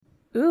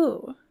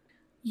Ooh.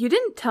 You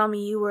didn't tell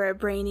me you were a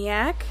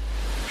brainiac.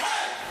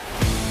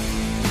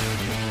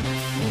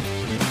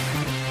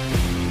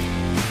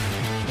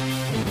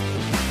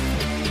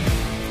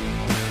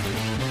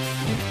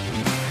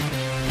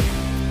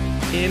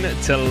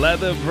 Into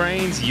Leather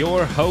Brains,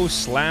 your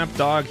host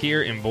Slapdog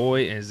here, and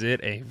boy, is it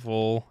a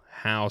full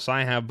house.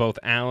 I have both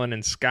Alan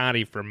and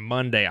Scotty for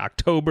Monday,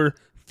 October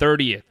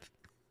 30th,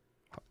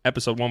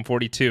 episode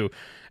 142.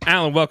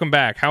 Alan, welcome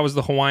back. How was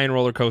the Hawaiian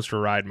roller coaster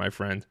ride, my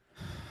friend?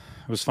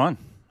 It was fun.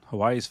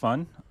 Hawaii's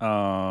fun.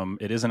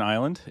 It is an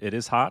island. It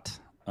is hot.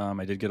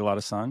 I did get a lot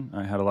of sun.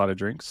 I had a lot of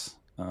drinks.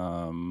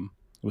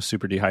 Was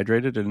super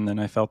dehydrated, and then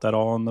I felt that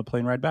all on the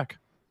plane ride back.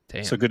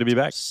 Damn. So good to be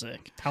back.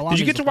 Sick. How long Did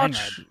you is get the to plane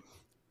watch? ride?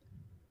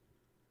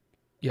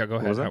 Yeah, go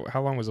ahead.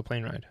 How long was the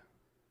plane ride?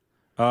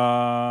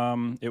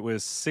 It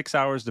was 6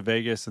 hours to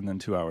Vegas and then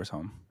 2 hours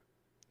home.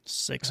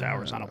 6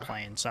 hours on a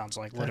plane sounds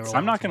like literally.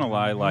 I'm not gonna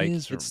lie, like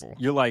miserable.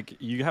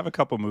 you have a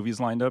couple movies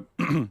lined up.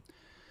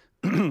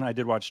 I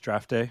did watch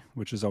Draft Day,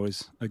 which is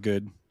always a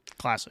good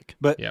classic.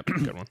 But Yep,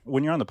 good one.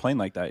 when you're on the plane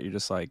like that, you're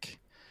just like,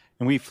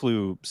 and we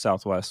flew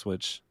Southwest,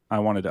 which I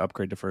wanted to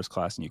upgrade to first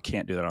class, and you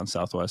can't do that on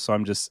Southwest. So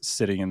I'm just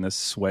sitting in this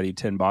sweaty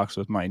tin box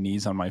with my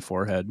knees on my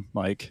forehead,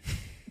 like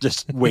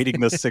just waiting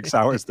the 6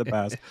 hours to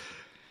pass.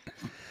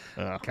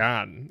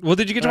 God. Well,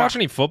 did you get to watch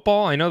any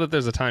football? I know that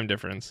there's a time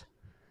difference.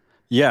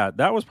 Yeah,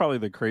 that was probably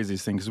the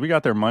craziest thing because we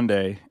got there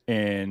Monday,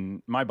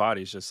 and my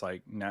body's just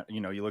like, you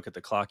know, you look at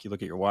the clock, you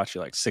look at your watch,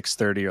 you're like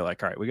 6:30. You're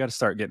like, all right, we got to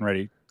start getting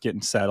ready,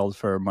 getting settled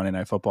for Monday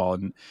Night Football.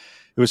 And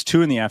it was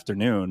 2 p.m,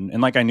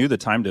 and like I knew the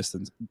time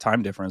difference,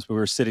 but we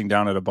were sitting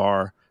down at a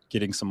bar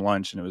getting some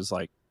lunch, and it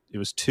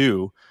was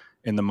 2,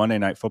 and the Monday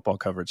Night Football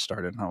coverage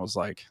started, and I was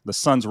like, the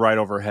sun's right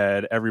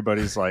overhead,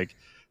 everybody's like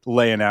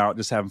laying out,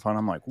 just having fun.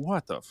 I'm like,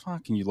 what the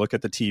fuck? And you look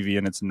at the TV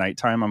and it's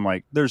nighttime. I'm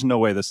like, there's no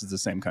way this is the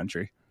same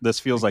country. This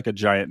feels like a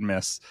giant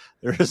miss.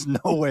 There is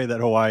no way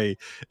that Hawaii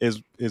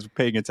is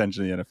paying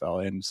attention to the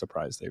NFL, and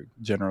surprised they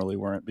generally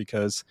weren't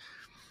because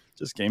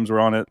just games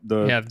were on at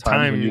the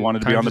time when you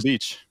wanted to be on the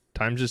beach.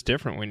 Time's just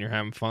different when you're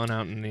having fun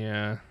out in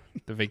the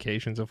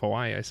vacations of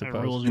Hawaii, I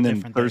suppose. Rules are And then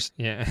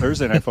different.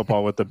 Thursday Night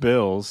Football with the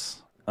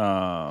Bills,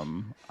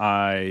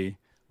 I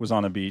was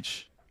on a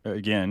beach.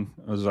 Again,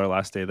 it was our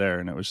last day there,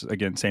 and it was,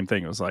 again, same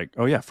thing. It was like,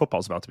 oh yeah,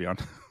 football's about to be on.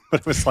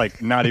 But it was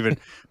like not even,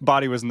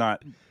 body was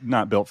not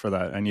built for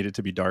that. I needed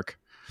to be dark.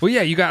 Well,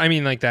 yeah, I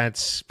mean, like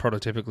that's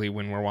prototypically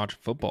when we're watching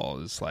football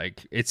is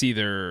like, it's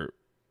either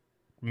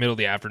middle of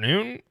the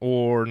afternoon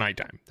or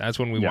nighttime. That's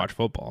when we watch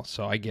football.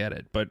 So I get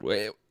it. But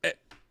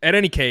at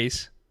any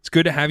case, it's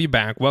good to have you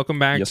back. Welcome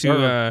back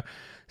to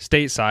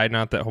stateside.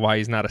 Not that Hawaii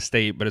is not a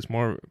state, but it's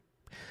more,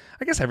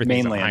 I guess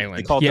everything's mainland. an island.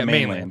 They call it the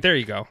mainland. There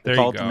you go. They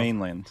call it the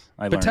mainland.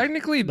 But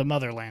technically, The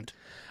motherland.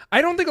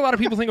 I don't think a lot of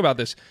people think about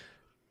this.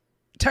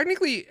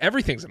 Technically,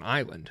 everything's an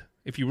island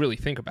if you really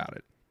think about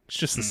it. It's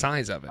just the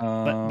size of it.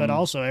 But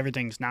also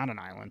everything's not an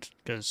island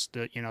because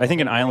I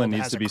think an island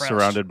needs to be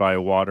surrounded by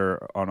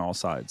water on all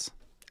sides.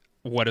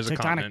 What is a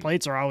Tectonic continent?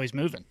 plates are always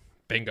moving.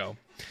 Bingo.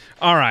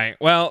 All right.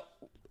 Well,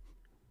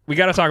 we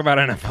got to talk about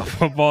NFL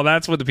football.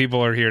 That's what the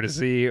people are here to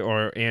see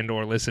or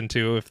listen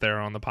to if they're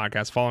on the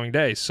podcast following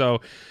day.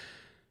 So,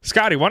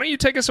 Scotty, why don't you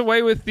take us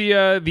away with the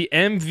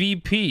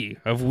MVP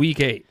of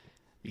Week 8?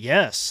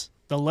 Yes,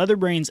 the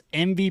Leatherbrains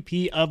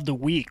MVP of the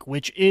week,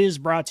 which is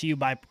brought to you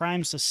by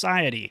Prime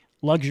Society,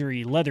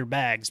 luxury leather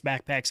bags,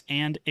 backpacks,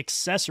 and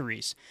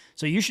accessories.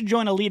 So you should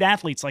join elite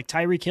athletes like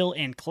Tyreek Hill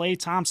and Klay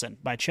Thompson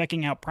by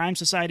checking out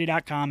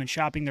primesociety.com and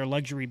shopping their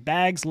luxury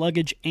bags,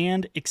 luggage,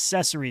 and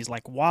accessories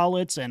like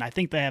wallets, and I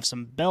think they have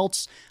some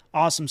belts.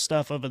 Awesome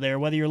stuff over there.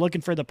 Whether you're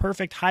looking for the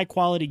perfect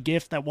high-quality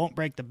gift that won't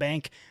break the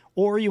bank,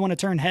 or you want to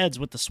turn heads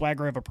with the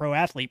swagger of a pro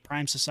athlete,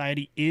 Prime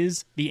Society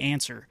is the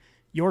answer.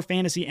 Your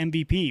fantasy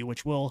MVP,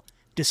 which we'll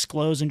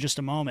disclose in just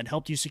a moment,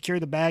 helped you secure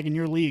the bag in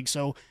your league.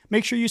 So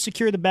make sure you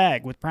secure the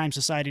bag with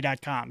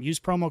primesociety.com. Use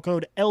promo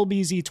code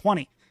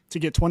LBZ20 to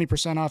get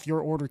 20% off your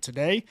order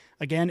today.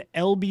 Again,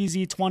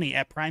 LBZ20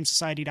 at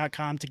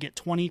primesociety.com to get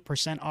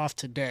 20% off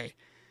today.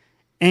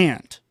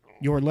 And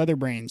your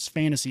Leatherbrains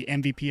fantasy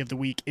MVP of the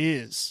week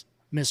is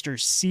Mr.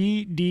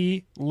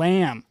 C.D.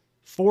 Lamb.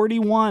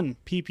 41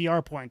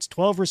 PPR points,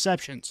 12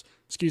 receptions,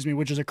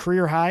 which is a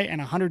career high, and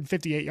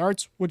 158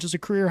 yards, which is a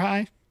career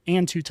high,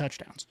 and 2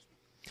 touchdowns.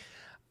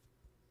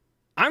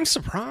 I'm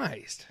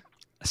surprised.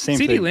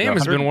 CD Lamb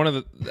has been one of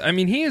the,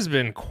 he has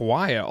been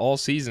quiet all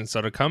season. So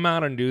to come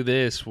out and do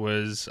this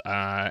was,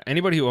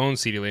 anybody who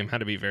owns CD Lamb had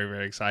to be very,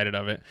 very excited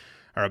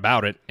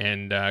about it.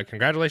 And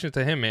congratulations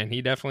to him, man.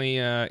 He definitely,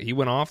 he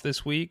went off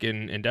this week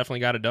and definitely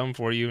got it done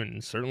for you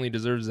and certainly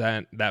deserves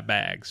that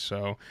bag.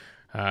 So,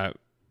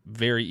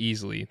 very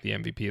easily the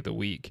MVP of the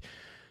week.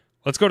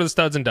 Let's go to the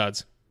studs and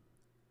duds.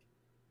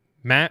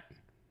 Matt,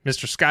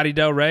 Mr. Scotty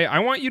Del Rey, I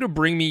want you to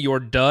bring me your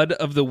dud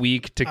of the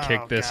week to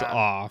kick this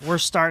off. We're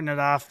starting it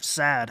off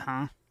sad,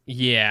 huh?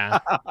 Yeah.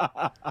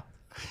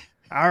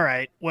 All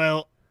right.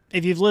 Well,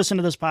 if you've listened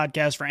to this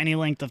podcast for any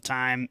length of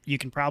time, you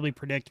can probably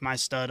predict my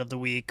stud of the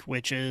week,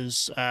 which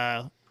is,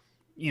 by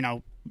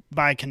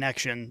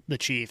connection, the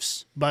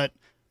Chiefs. But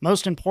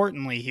most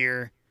importantly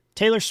here,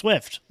 Taylor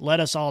Swift let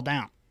us all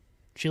down.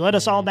 She let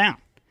us all down.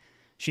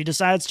 She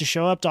decides to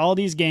show up to all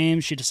these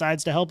games. She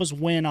decides to help us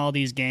win all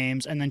these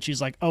games. And then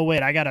she's like, oh,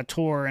 wait, I got a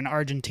tour in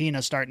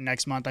Argentina starting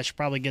next month. I should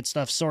probably get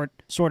stuff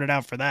sorted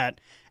out for that.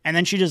 And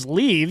then she just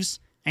leaves,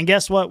 and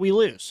guess what? We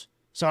lose.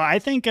 So I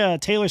think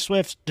Taylor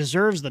Swift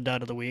deserves the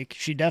dud of the week.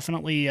 She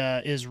definitely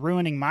is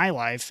ruining my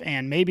life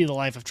and maybe the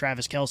life of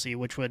Travis Kelce,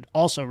 which would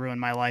also ruin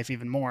my life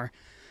even more.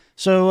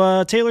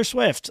 So Taylor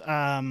Swift,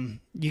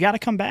 you got to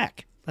come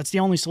back. That's the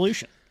only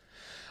solution.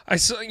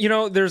 There's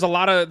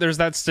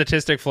that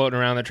statistic floating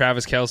around that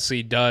Travis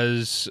Kelce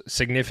does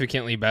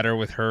significantly better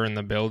with her in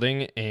the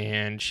building,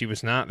 and she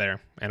was not there.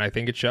 And I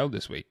think it showed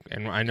this week.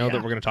 And I know that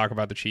we're going to talk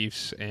about the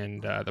Chiefs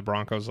and the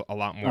Broncos a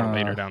lot more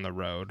later down the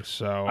road.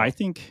 So I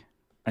think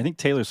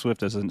Taylor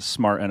Swift is a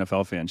smart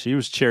NFL fan. She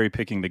was cherry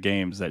picking the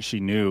games that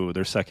she knew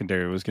their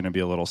secondary was going to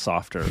be a little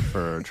softer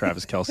for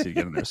Travis Kelce to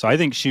get in there. So I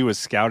think she was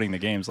scouting the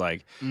games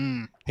like,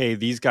 hey,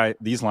 these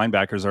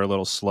linebackers are a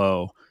little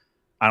slow.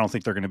 I don't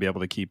think they're going to be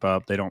able to keep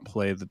up. They don't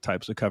play the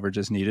types of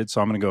coverages needed. So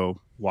I'm going to go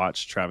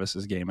watch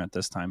Travis's game at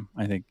this time.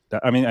 I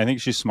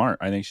think she's smart.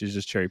 I think she's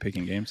just cherry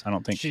picking games. I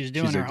don't think she's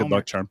doing her a good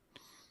luck charm.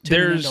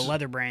 There's into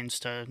leather brains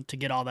to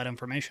get all that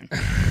information.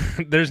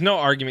 There's no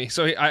argument.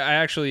 So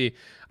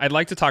I'd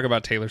like to talk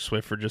about Taylor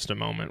Swift for just a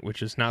moment,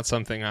 which is not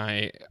something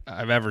I've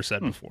ever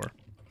said before.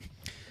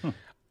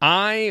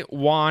 I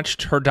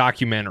watched her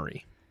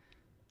documentary.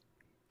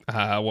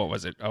 What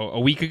was it?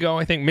 A week ago,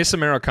 I think. Miss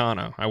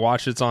Americana. I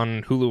watched it's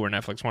on Hulu or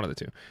Netflix, one of the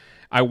two.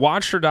 I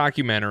watched her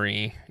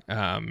documentary.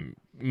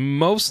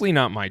 Mostly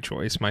not my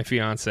choice. My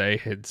fiance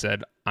had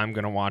said, I'm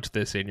going to watch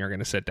this and you're going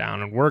to sit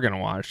down and we're going to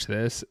watch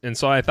this. And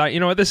so I thought, you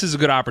know what? This is a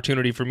good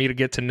opportunity for me to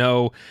get to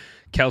know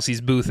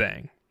Kelsey's boo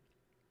thing.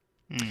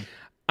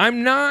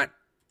 I'm not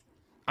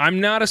a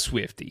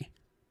Swiftie.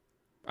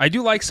 I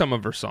do like some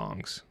of her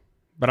songs,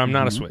 but I'm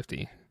not a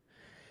Swiftie.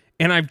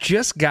 And I've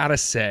just got to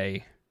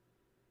say,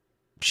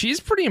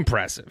 she's pretty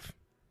impressive.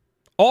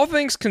 All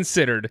things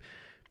considered,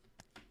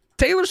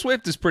 Taylor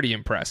Swift is pretty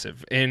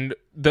impressive. And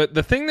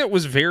the thing that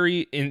was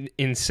very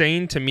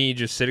insane to me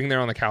just sitting there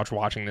on the couch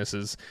watching this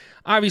is,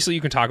 obviously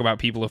you can talk about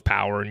people of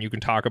power and you can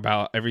talk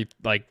about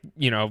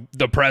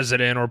the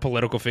president or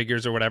political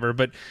figures or whatever.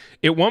 But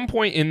at one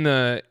point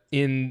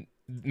in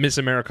Miss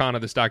Americana,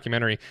 this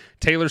documentary,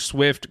 Taylor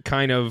Swift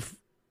kind of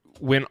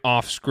went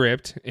off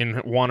script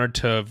and wanted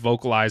to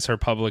vocalize her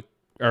public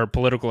or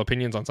political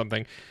opinions on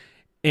something.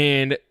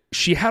 And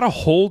she had a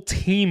whole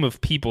team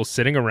of people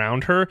sitting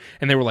around her,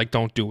 and they were like,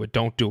 don't do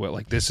it.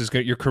 Like, this is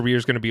your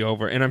career's going to be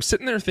over. And I'm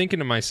sitting there thinking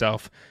to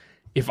myself,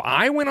 if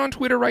I went on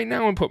Twitter right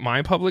now and put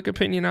my public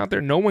opinion out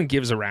there, no one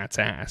gives a rat's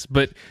ass.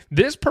 But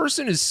this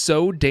person is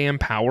so damn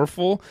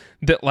powerful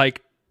that,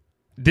 like,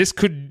 this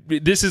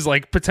is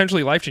like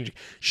potentially life-changing.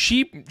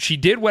 She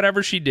did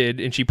whatever she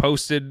did, and she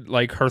posted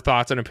like her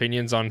thoughts and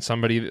opinions on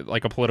somebody,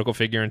 like a political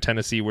figure in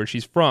Tennessee where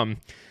she's from.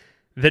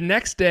 The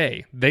next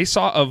day, they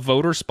saw a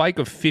voter spike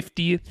of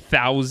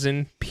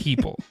 50,000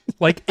 people.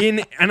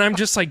 And I'm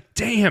just like,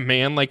 damn,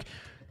 man, like,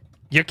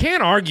 you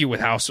can't argue with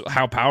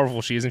how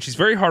powerful she is, and she's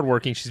very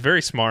hardworking. She's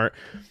very smart.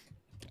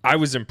 I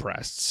was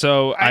impressed.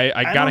 So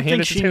I got to hand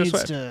it to Taylor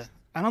Swift.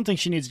 I don't think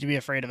she needs to be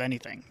afraid of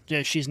anything.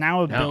 She's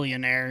now a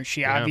billionaire.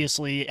 She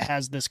obviously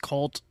has this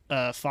cult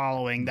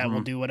following that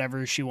will do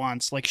whatever she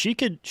wants. Like, she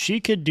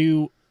could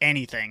do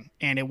anything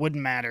and it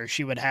wouldn't matter.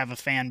 She would have a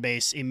fan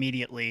base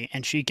immediately,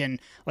 and she can,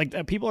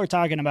 like, people are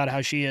talking about how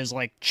she is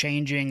like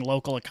changing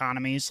local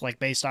economies, like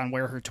based on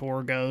where her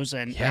tour goes,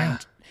 and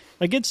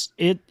like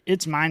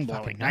it's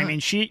mind-blowing. I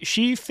mean,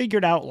 she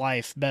figured out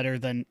life better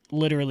than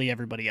literally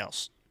everybody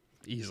else.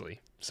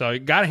 Easily. So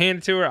got to hand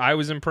it to her. I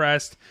was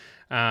impressed.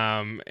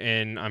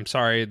 And I'm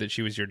sorry that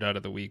she was your dud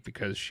of the week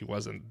because she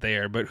wasn't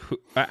there. But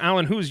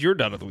Alan, who's your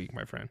dud of the week,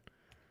 my friend?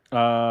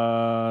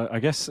 I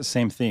guess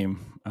same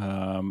theme.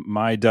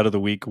 My dud of the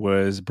week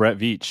was Brett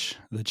Veach,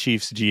 the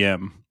Chiefs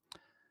GM.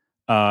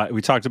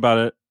 We talked about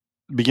it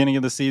beginning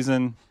of the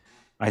season.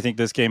 I think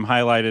this game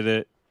highlighted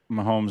it.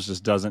 Mahomes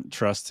just doesn't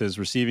trust his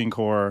receiving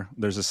core.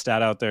 There's a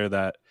stat out there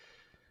that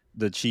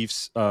the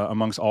Chiefs,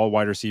 amongst all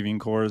wide receiving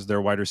cores,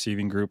 their wide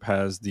receiving group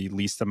has the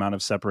least amount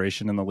of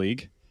separation in the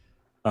league.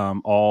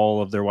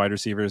 All of their wide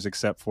receivers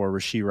except for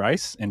Rashee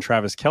Rice and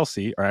Travis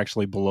Kelce are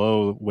actually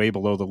way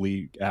below the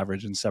league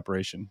average in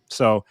separation.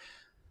 So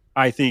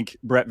I think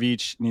Brett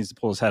Veach needs to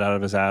pull his head out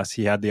of his ass.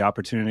 He had the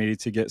opportunity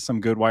to get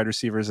some good wide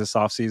receivers this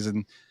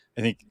offseason.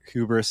 I think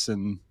hubris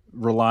and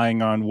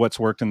relying on what's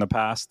worked in the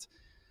past,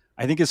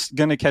 I think it's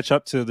going to catch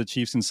up to the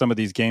Chiefs in some of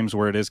these games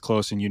where it is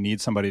close and you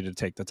need somebody to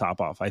take the top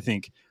off. I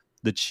think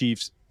the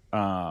Chiefs,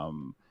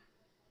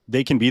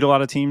 they can beat a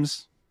lot of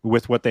teams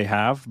with what they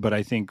have, but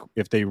I think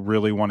if they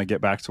really want to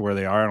get back to where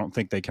they are, I don't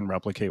think they can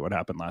replicate what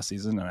happened last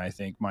season. And I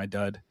think my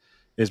dud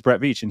is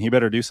Brett Veach, and he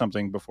better do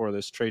something before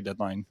this trade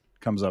deadline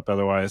comes up.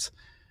 Otherwise,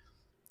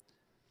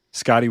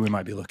 Scotty, we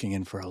might be looking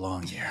in for a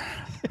long year.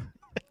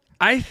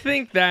 I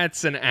think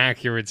that's an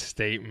accurate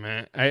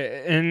statement.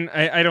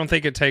 I don't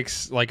think it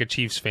takes like a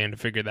Chiefs fan to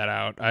figure that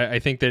out. I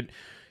think that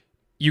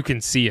you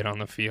can see it on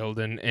the field,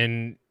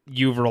 and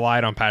you've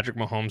relied on Patrick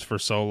Mahomes for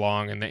so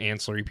long and the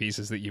ancillary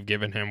pieces that you've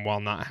given him while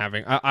not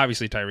having,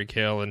 obviously Tyreek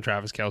Hill and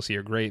Travis Kelce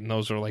are great, and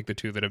those are like the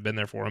two that have been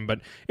there for him,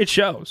 but it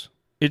shows.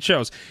 It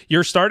shows.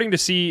 You're starting to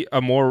see a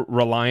more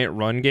reliant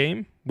run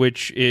game,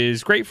 which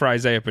is great for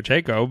Isaiah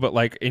Pacheco, but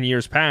like in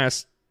years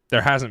past,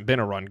 there hasn't been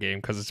a run game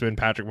because it's been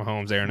Patrick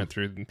Mahomes airing it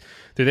through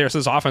there. So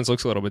this offense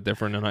looks a little bit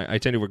different, and I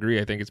tend to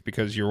agree. I think it's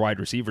because your wide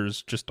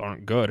receivers just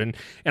aren't good. And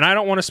I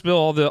don't want to spill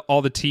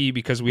all the tea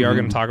because we are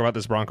going to talk about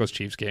this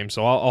Broncos-Chiefs game,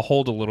 so I'll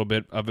hold a little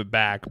bit of it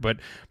back. But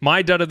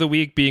my dud of the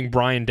week being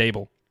Brian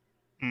Dable,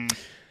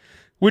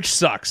 which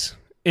sucks.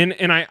 And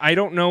I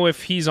don't know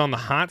if he's on the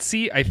hot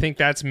seat. I think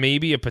that's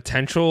maybe a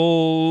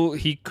potential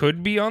he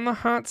could be on the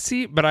hot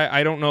seat, but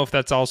I don't know if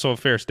that's also a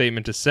fair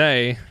statement to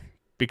say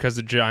because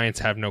the Giants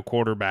have no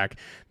quarterback.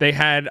 They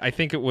had, I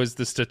think it was,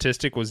 the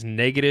statistic was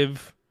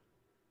negative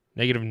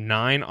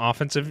 9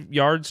 offensive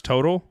yards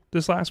total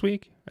this last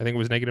week. I think it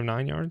was negative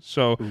 9 yards.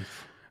 So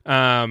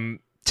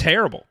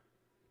terrible.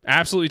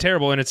 Absolutely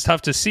terrible. And it's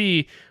tough to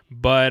see,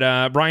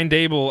 but Brian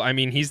Dable, I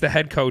mean, he's the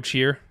head coach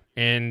here.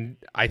 And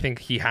I think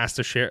he has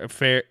to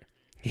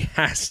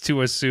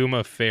assume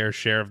a fair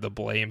share of the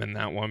blame in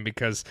that one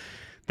because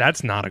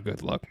that's not a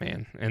good look,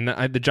 man. And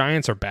the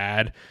Giants are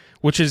bad,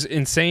 which is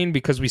insane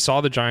because we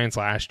saw the Giants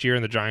last year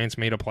and the Giants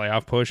made a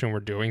playoff push and were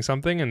doing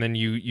something. And then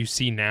you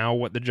see now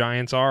what the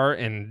Giants are,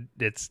 and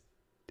it's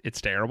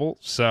terrible.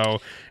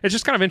 So it's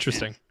just kind of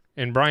interesting.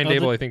 And Brian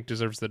Dable, I think,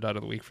 deserves the dud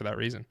of the week for that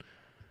reason.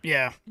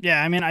 Yeah.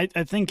 I mean, I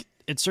think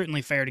it's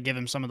certainly fair to give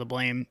him some of the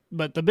blame,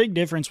 but the big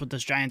difference with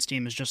this Giants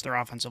team is just their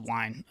offensive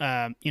line.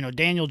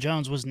 Daniel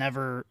Jones was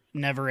never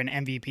an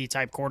MVP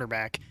type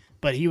quarterback,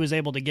 but he was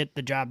able to get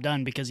the job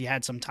done because he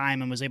had some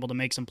time and was able to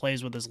make some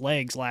plays with his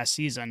legs last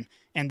season.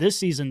 And this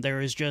season,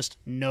 there is just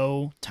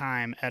no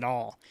time at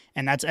all.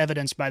 And that's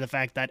evidenced by the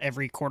fact that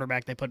every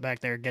quarterback they put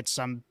back there gets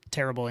some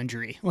terrible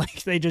injury.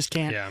 Like they just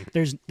can't,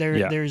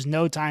 there's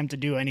no time to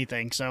do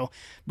anything. So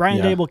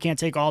Brian Dable can't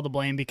take all the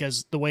blame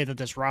because the way that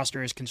this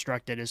roster is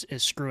constructed is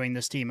screwing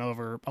this team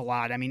over a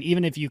lot. I mean,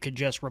 even if you could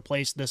just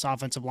replace this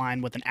offensive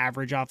line with an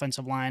average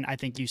offensive line, I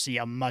think you see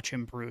a much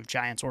improved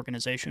Giants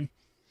organization.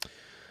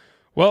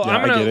 Well,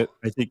 I get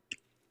it.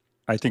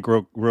 I think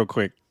real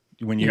quick,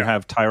 when you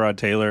have Tyrod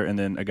Taylor and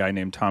then a guy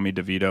named Tommy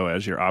DeVito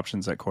as your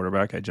options at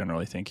quarterback, I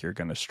generally think you're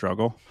going to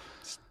struggle.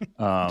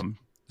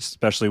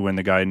 Especially when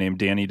the guy named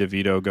Danny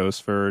DeVito goes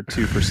for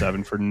 2 for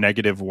 7 for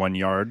negative -1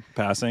 yard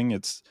passing.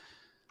 It's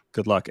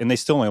good luck. And they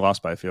still only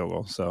lost by a field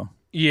goal. So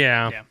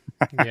yeah.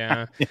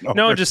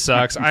 No, it just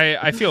sucks.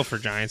 I feel for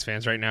Giants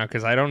fans right now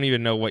because I don't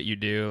even know what you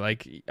do.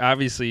 Like,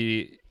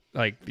 obviously,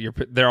 like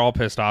they're all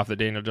pissed off that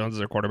Daniel Jones is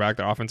their quarterback.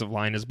 Their offensive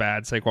line is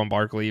bad. Saquon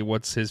Barkley,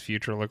 what's his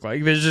future look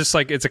like? There's just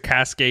like it's a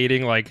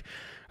cascading, like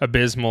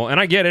abysmal. And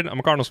I get it. I'm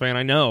a Cardinals fan.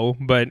 I know,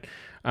 but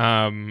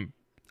I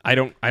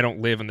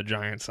don't live in the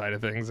Giants side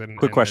of things. And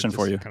quick question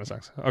for you. Kind of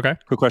sucks. Okay.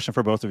 Quick question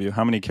for both of you.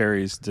 How many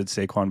carries did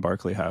Saquon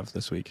Barkley have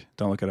this week?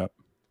 Don't look it up.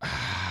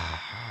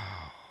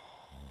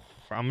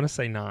 I'm gonna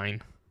say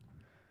 9.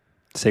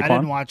 Saquon? I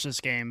didn't watch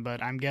this game,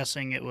 but I'm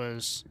guessing it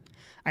was.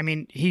 I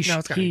mean, he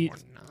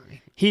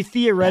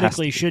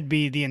theoretically should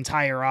be the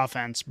entire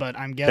offense, but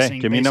I'm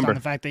guessing based on the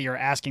fact that you're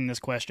asking this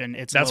question,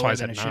 it's lower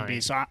than it should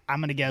be. So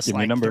I'm going to guess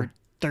like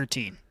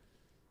 13.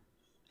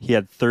 He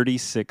had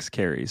 36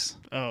 carries.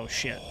 Oh,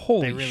 shit.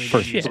 Holy for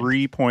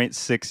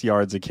 3.6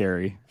 yards a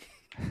carry.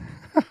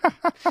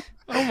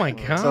 Oh, my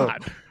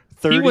God.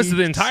 So he was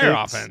the entire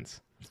offense.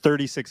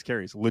 36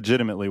 carries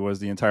legitimately was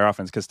the entire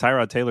offense because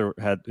Tyrod Taylor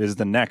is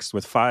the next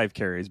with 5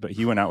 carries, but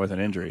he went out with an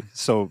injury.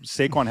 So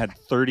Saquon had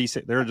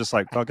 36. They were just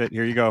like, fuck it,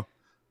 here you go.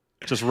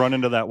 Just run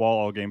into that wall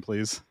all game,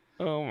 please.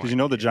 Oh, because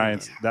the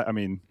Giants.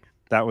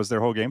 That was their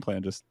whole game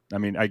plan.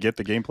 I get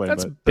the game plan,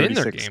 that's but been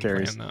 36 their game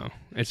carries. plan, though.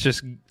 It's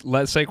just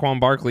let Saquon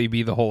Barkley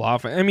be the whole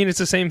offense. I mean, it's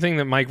the same thing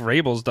that Mike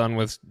Vrabel's done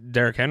with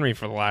Derrick Henry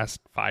for the last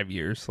 5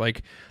 years.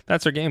 Like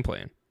that's their game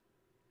plan.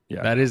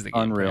 Yeah, that is the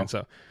game plan.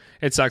 So.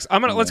 It sucks.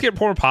 Let's get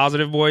more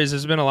positive, boys.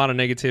 There's been a lot of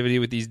negativity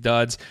with these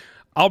duds.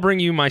 I'll bring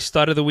you my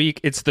stud of the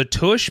week. It's the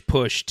Tush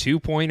Push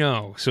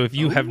 2.0. So if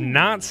you have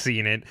not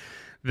seen it,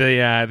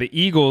 the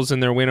Eagles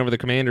in their win over the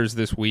Commanders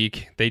this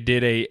week, they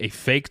did a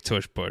fake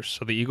Tush Push.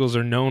 So the Eagles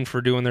are known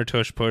for doing their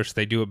Tush Push.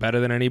 They do it better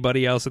than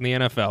anybody else in the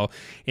NFL.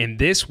 And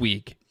this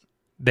week,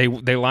 they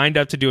lined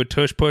up to do a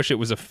Tush Push. It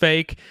was a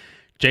fake.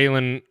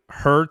 Jalen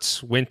Hurts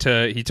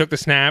he took the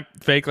snap,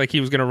 fake like he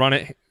was going to run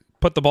it,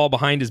 put the ball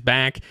behind his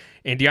back,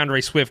 and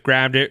DeAndre Swift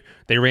grabbed it.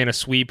 They ran a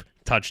sweep,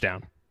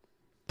 touchdown.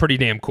 Pretty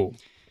damn cool.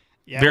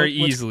 Yeah, very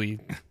easily.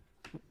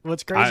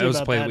 What's crazy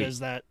about that is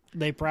that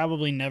they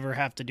probably never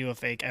have to do a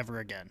fake ever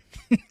again.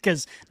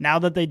 Because now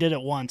that they did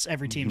it once,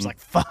 every team's like,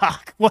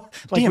 fuck. What?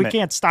 Like, we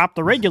can't stop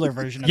the regular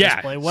version of this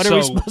play. What are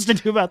we supposed to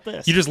do about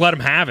this? You just let them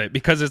have it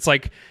because it's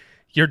like,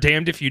 you're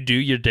damned if you do,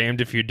 you're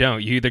damned if you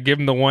don't. You either give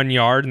them the 1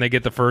 yard and they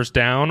get the first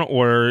down,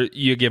 or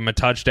you give them a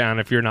touchdown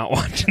if you're not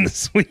watching the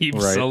sweep.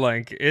 Right. So,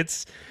 like,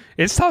 it's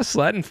tough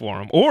sledding for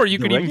them. Or you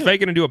could even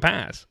fake it and do a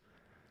pass.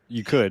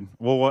 You could.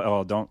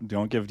 Well,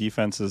 don't give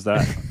defenses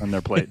that on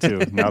their plate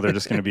too. Now they're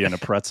just going to be in a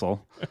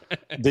pretzel.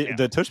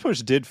 The tush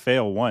push did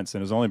fail once,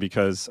 and it was only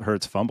because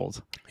Hurts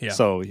fumbled. Yeah.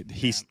 So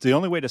the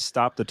only way to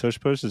stop the tush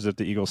push is if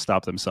the Eagles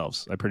stop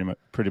themselves. I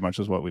pretty much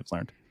is what we've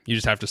learned. You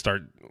just have to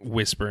start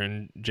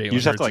whispering Jalen You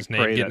just have to Hurts'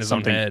 name, pray get in that his own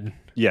something, head.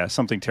 yeah,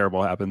 something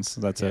terrible happens.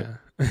 That's it.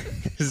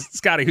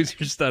 Scotty, who's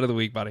your stud of the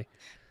week, buddy?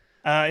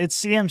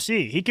 It's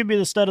CMC. He could be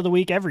the stud of the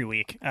week every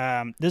week.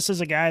 This is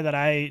a guy that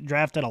I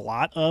drafted a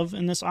lot of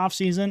in this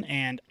offseason,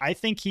 and I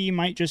think he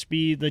might just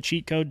be the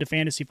cheat code to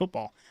fantasy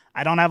football.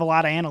 I don't have a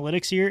lot of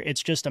analytics here.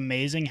 It's just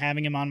amazing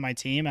having him on my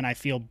team, and I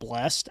feel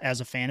blessed as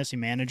a fantasy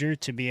manager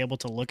to be able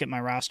to look at my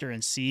roster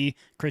and see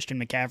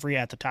Christian McCaffrey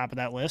at the top of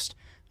that list.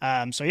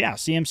 So yeah,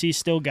 CMC's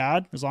still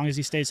God. As long as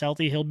he stays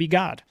healthy, he'll be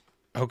God.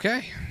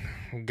 Okay.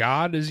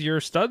 God is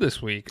your stud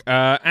this week.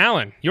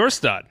 Alan, your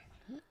stud.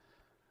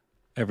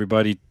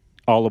 Everybody,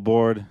 all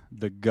aboard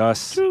the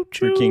Gus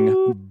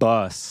freaking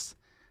bus.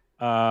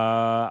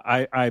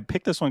 I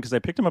picked this one because I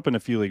picked him up in a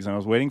few leagues and I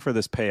was waiting for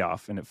this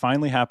payoff, and it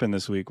finally happened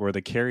this week where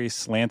the carry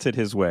slanted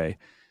his way.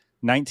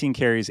 19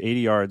 carries,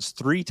 80 yards,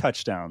 3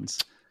 touchdowns.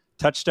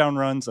 Touchdown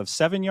runs of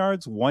 7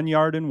 yards, 1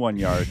 yard, and 1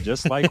 yard,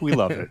 just like we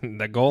love it.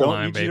 The goal Don't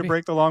line, need baby. you to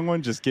break the long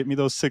one. Just get me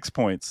those 6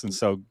 points. And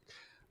so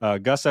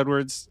Gus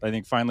Edwards, I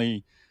think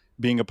finally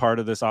being a part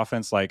of this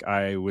offense like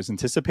I was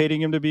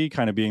anticipating him to be,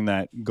 kind of being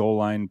that goal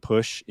line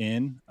push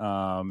in.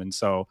 And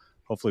so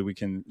hopefully we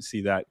can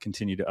see that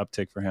continue to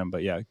uptick for him.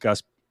 But yeah,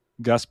 Gus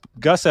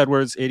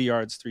Edwards, 80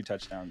 yards, 3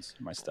 touchdowns.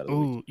 My stud of the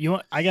week. You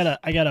want, I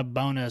got a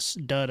bonus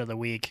dud of the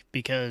week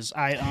because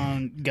I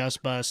own Gus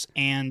Bus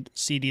and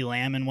CD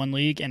Lamb in one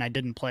league, and I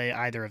didn't play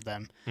either of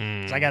them.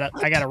 So I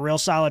got a real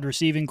solid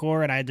receiving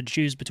core, and I had to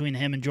choose between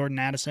him and Jordan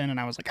Addison,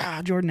 and I was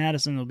like, Jordan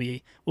Addison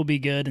will be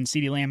good, and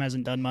CD Lamb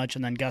hasn't done much,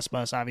 and then Gus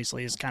Bus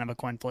obviously is kind of a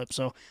coin flip.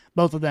 So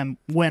both of them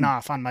went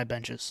off on my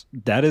benches.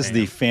 That is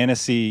the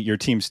fantasy your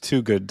team's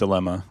too good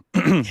dilemma,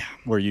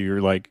 where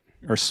you're like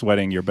are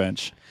sweating your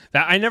bench.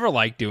 I never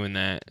like doing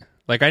that.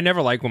 Like, I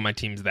never like when my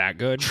team's that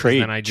good.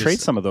 Trade then trade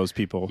some of those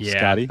people, yeah,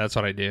 Scotty. that's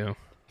what I do.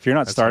 If you're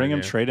not That's starting what I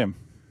him, do. trade him.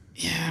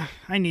 Yeah,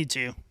 I need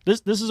to.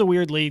 This is a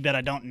weird league that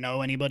I don't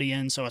know anybody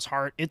in, so it's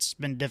hard. It's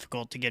been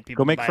difficult to get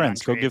people Go make to buy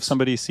friends. on Go give trades.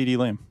 somebody CD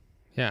Lamb.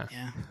 Yeah.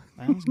 Yeah,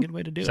 that was a good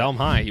way to do Sell it. him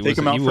high. He Take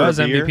him out he for a was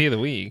beer. MVP of the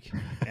week.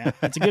 Yeah,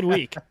 it's a good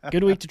week.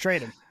 Good week to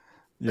trade him.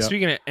 Yep.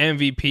 Speaking of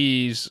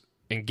MVPs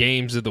and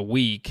games of the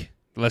week,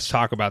 let's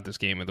talk about this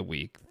game of the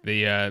week.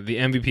 The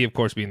MVP, of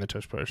course, being the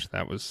tush push.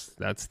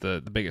 That's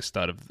the biggest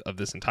stud of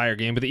this entire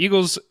game. But the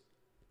Eagles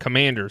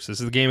Commanders,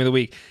 this is the game of the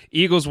week.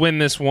 Eagles win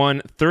this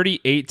one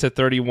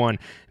 38-31.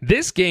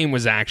 This game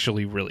was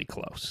actually really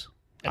close.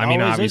 It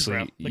always is,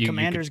 bro. The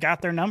Commanders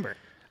got their number.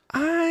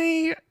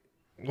 they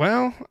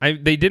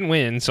didn't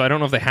win, so I don't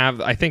know if they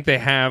have. I think they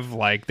have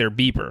like their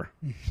beeper,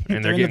 and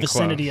They're they're in getting the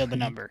vicinity close. of the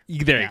number.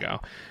 There you go.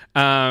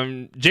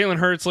 Jalen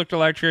Hurts looked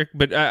electric,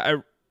 but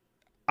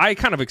I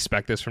kind of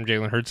expect this from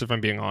Jalen Hurts, if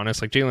I'm being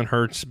honest. Like, Jalen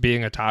Hurts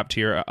being a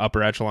top-tier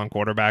upper echelon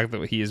quarterback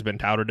that he has been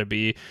touted to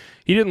be,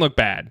 he didn't look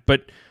bad.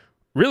 But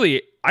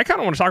really, I kind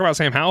of want to talk about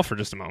Sam Howell for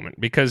just a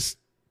moment, because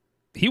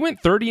he went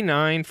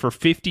 39 for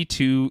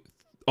 52,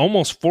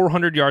 almost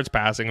 400 yards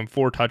passing and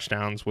 4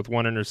 touchdowns with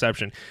 1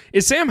 interception.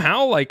 Is Sam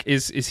Howell, like,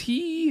 is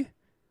he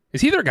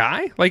their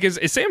guy? Like, is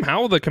Sam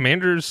Howell the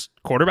Commanders'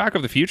 quarterback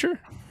of the future?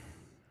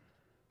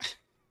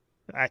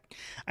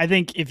 I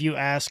think if you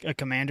ask a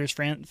Commanders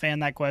fan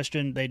that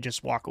question, they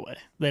just walk away.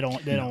 They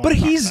don't. Want But to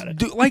he's talk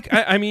about it. like,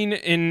 I mean,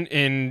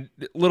 in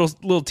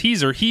little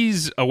teaser,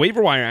 he's a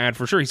waiver wire ad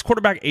for sure. He's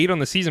quarterback 8 on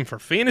the season for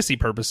fantasy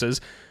purposes.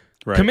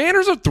 Right.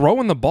 Commanders are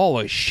throwing the ball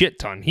a shit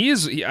ton.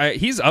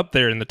 He's up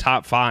there in the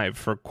top 5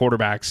 for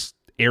quarterbacks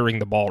airing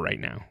the ball right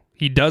now.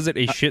 He does it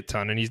a shit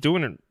ton, and he's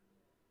doing it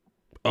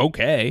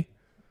okay.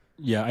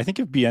 Yeah, I think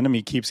if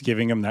Bieniemy keeps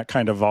giving him that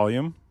kind of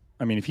volume,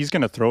 I mean, if he's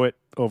going to throw it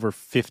over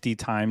 50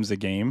 times a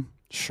game,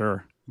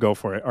 sure, go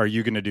for it. Are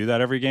you going to do that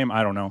every game?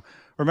 I don't know.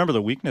 Remember,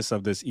 the weakness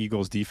of this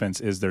Eagles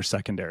defense is their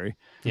secondary.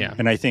 Yeah.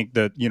 And I think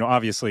that,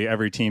 obviously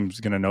every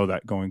team's going to know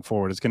that going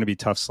forward. It's going to be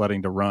tough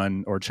sledding to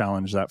run or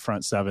challenge that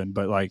front 7,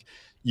 but like,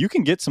 you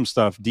can get some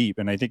stuff deep.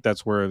 And I think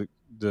that's where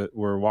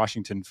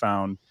Washington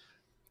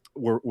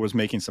was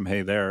making some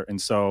hay there.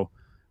 And so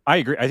I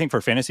agree. I think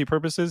for fantasy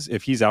purposes,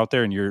 if he's out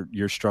there and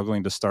you're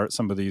struggling to start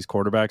some of these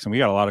quarterbacks, and we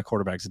got a lot of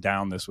quarterbacks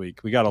down this week.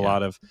 We got a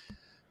lot of,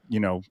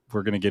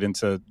 we're going to get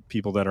into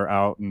people that are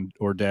out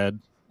or dead,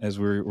 as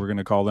we're going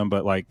to call them.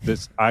 But like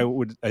this, I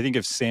think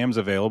if Sam's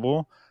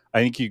available,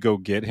 I think you go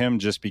get him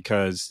just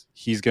because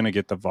he's going to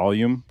get the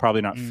volume,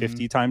 probably not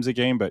 50 times a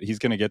game, but he's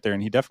going to get there.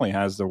 And he definitely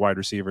has the wide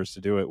receivers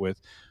to do it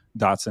with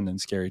Dotson and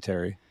Scary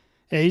Terry.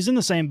 Yeah, he's in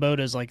the same boat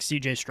as like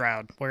C.J.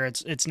 Stroud, where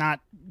it's not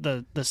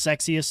the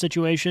sexiest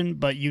situation,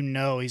 but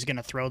he's going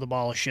to throw the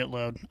ball a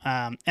shitload.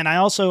 And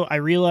I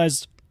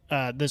realized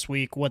this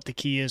week what the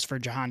key is for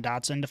Jahan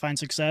Dotson to find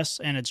success,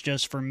 and it's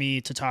just for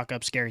me to talk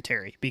up Scary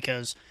Terry,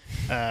 because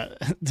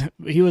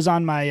he was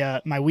on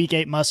my Week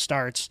 8 must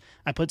starts.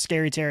 I put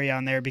Scary Terry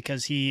on there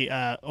because he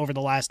over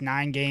the last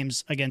 9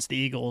 games against the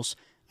Eagles,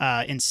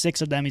 In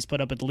 6 of them, he's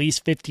put up at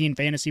least 15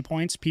 fantasy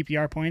points,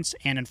 PPR points,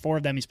 and in 4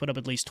 of them, he's put up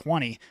at least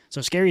 20. So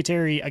Scary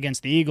Terry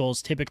against the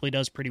Eagles typically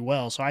does pretty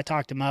well. So I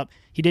talked him up.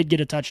 He did get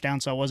a touchdown,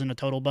 so it wasn't a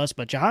total bust.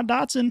 But Jahan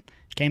Dotson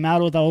came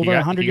out with over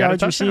 100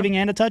 yards receiving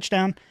and a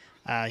touchdown.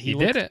 He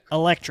did it.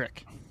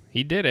 Electric.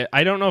 He did it.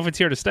 I don't know if it's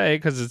here to stay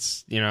because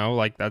it's,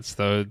 that's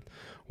the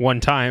one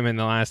time in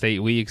the last 8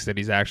 weeks that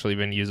he's actually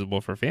been usable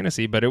for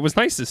fantasy. But it was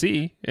nice to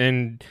see,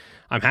 and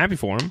I'm happy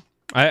for him.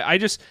 I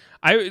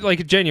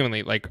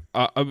genuinely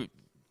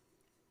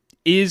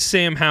is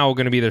Sam Howell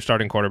going to be their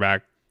starting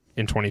quarterback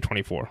in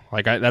 2024?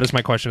 That is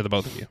my question to the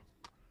both of you.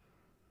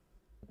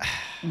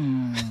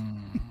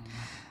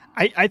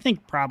 I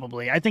think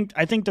probably. I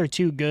think they're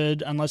too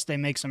good unless they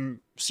make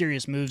some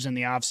serious moves in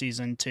the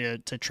offseason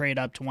to trade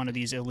up to one of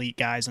these elite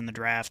guys in the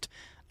draft.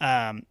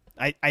 I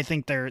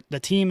think the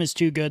team is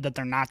too good that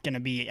they're not going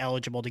to be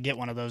eligible to get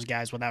one of those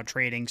guys without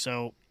trading.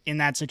 So in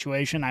that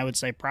situation, I would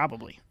say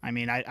probably. I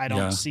mean, I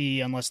don't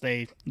see unless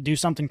they do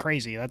something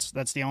crazy.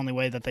 That's the only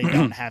way that they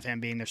don't have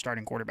him being their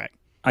starting quarterback.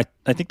 I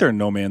think they're in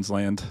no man's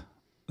land.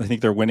 I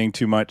think they're winning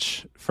too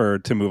much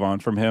to move on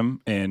from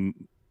him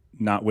and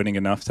not winning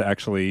enough to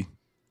actually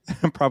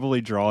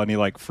probably draw any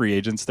free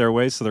agents their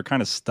way. So they're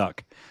kind of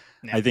stuck.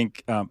 Yeah. I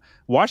think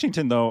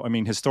Washington, though, I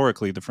mean,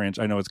 historically, the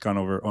franchise, I know it's gone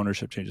over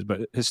ownership changes,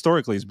 but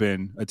historically has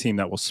been a team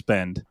that will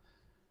spend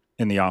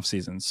in the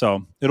offseason.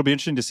 So it'll be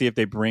interesting to see if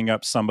they bring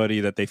up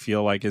somebody that they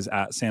feel like is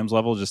at Sam's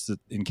level, just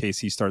in case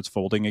he starts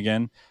folding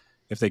again,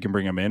 if they can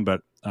bring him in.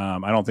 But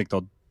I don't think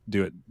they'll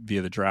do it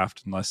via the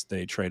draft unless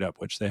they trade up,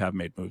 which they have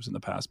made moves in the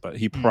past. But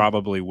he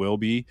probably will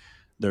be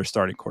their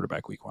starting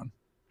quarterback week 1.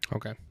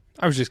 Okay.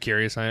 I was just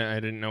curious. I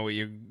didn't know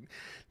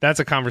that's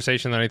a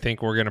conversation that I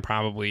think we're going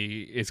to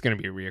it's going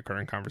to be a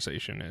reoccurring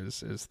conversation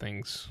as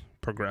things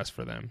progress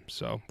for them.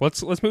 So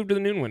let's move to the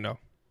noon window.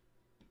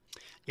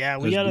 Yeah,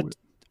 we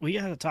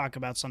gotta talk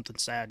about something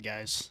sad,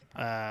 guys.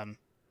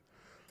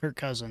 Kirk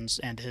Cousins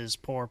and his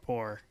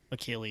poor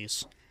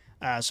Achilles.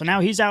 So now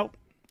he's out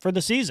for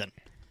the season,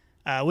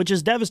 which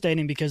is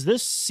devastating because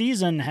this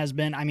season has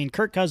been,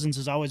 Kirk Cousins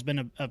has always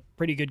been a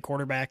pretty good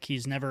quarterback.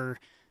 He's never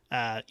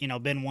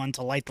been one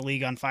to light the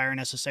league on fire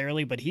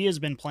necessarily, but he has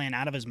been playing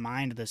out of his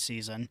mind this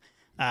season.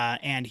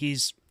 And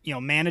he's,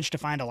 managed to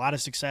find a lot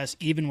of success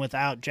even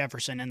without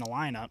Jefferson in the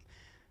lineup.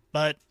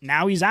 But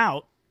now he's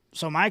out.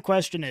 So my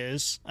question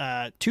is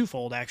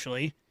twofold,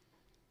 actually.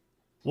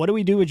 What do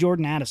we do with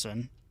Jordan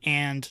Addison?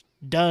 And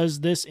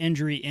does this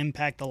injury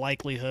impact the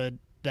likelihood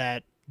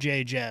that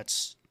Jay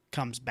Jets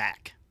comes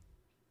back?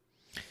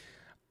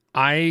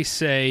 I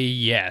say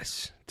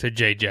yes to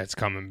Jay Jets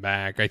coming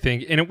back. I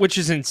think, which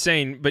is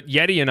insane, but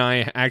Yeti and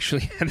I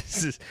actually had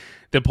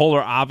the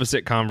polar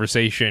opposite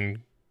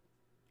conversation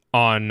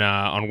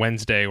on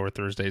Wednesday or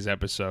Thursday's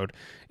episode.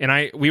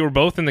 And we were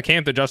both in the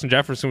camp that Justin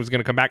Jefferson was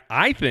going to come back.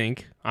 I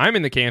think I'm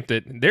in the camp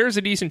that there's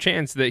a decent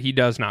chance that he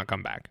does not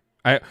come back.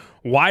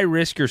 Why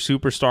risk your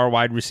superstar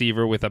wide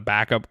receiver with a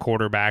backup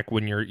quarterback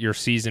when your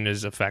season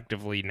is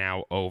effectively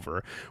now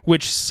over,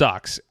 which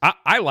sucks.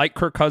 I like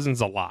Kirk Cousins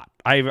a lot.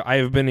 I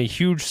have been a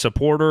huge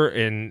supporter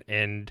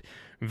and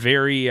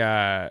very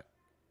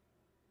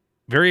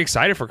very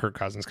excited for Kirk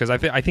Cousins because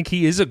I think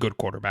he is a good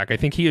quarterback. I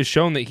think he has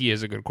shown that he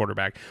is a good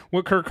quarterback.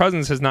 What Kirk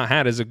Cousins has not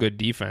had is a good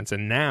defense,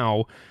 and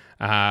now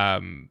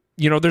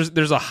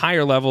there's a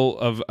higher level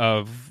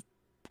of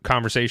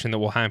conversation that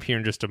we'll have here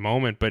in just a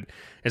moment. But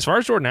as far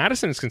as Jordan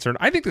Addison is concerned,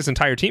 I think this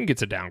entire team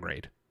gets a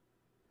downgrade.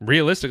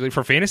 Realistically,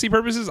 for fantasy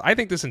purposes, I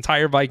think this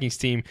entire Vikings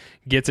team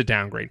gets a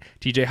downgrade.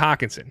 TJ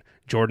Hawkinson,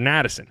 Jordan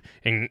Addison,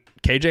 and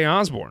KJ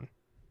Osborne,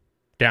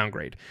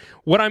 downgrade.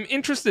 What I'm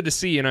interested to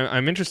see, and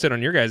I'm interested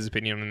on your guys'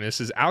 opinion on this,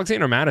 is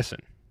Alexander Mattison.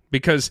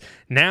 Because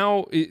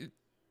now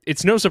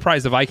it's no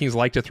surprise the Vikings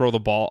like to throw the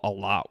ball a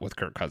lot with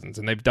Kirk Cousins,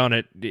 and they've done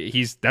it.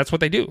 That's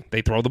what they do.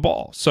 They throw the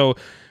ball. So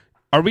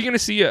are we going to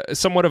see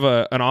somewhat of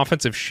an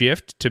offensive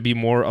shift to be a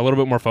little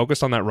bit more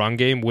focused on that run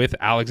game with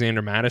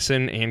Alexander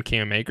Mattison and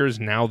Cam Akers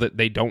now that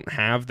they don't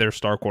have their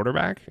star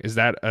quarterback? Is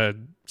that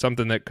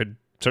something that could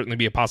certainly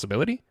be a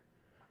possibility?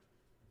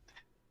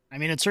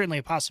 It's certainly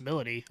a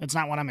possibility. It's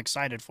not what I'm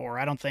excited for.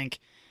 I don't think,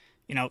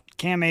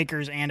 Cam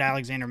Akers and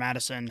Alexander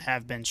Mattison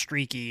have been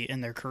streaky in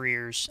their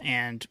careers,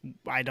 and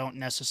I don't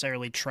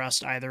necessarily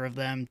trust either of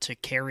them to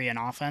carry an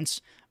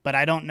offense, but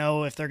I don't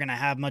know if they're going to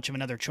have much of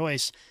another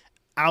choice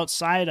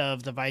outside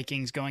of the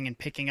Vikings going and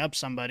picking up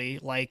somebody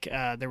like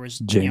there was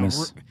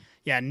Jameis.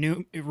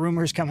 New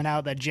rumors coming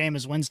out that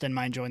Jameis Winston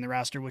might join the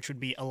roster, which would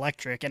be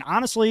electric. And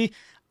honestly,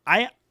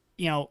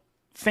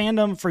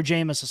 fandom for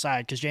Jameis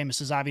aside, because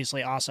Jameis is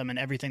obviously awesome and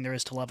everything there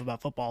is to love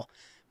about football,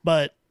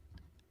 but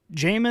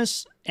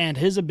Jameis and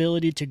his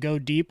ability to go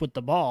deep with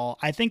the ball,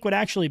 I think would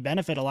actually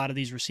benefit a lot of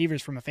these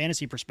receivers from a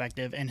fantasy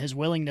perspective, and his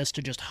willingness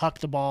to just huck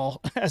the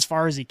ball as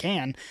far as he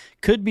can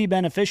could be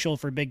beneficial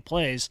for big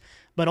plays.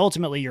 But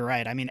ultimately, you're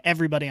right.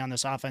 Everybody on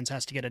this offense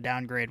has to get a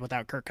downgrade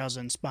without Kirk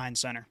Cousins behind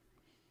center.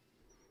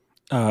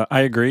 I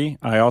agree.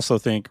 I also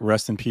think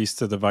rest in peace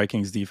to the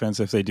Vikings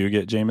defense if they do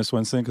get Jameis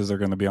Winston, because they're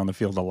going to be on the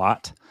field a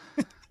lot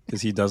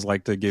because he does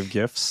like to give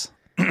gifts.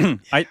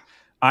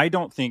 I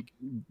don't think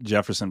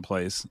Jefferson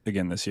plays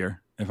again this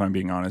year, if I'm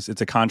being honest.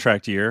 It's a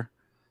contract year.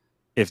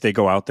 If they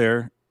go out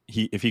there,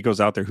 if he goes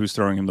out there, who's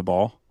throwing him the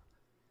ball?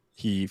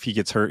 If he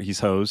gets hurt, he's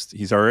hosed.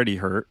 He's already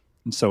hurt.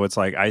 And so it's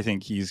like, I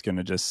think he's going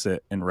to just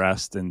sit and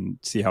rest and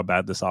see how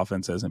bad this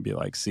offense is and be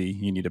like, see,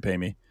 you need to pay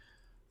me.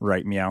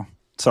 Right, meow.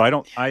 So I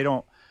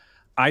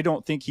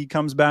don't think he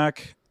comes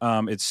back.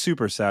 It's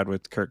super sad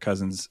with Kirk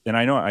Cousins. And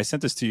I know I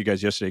sent this to you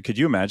guys yesterday. Could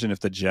you imagine if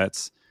the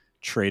Jets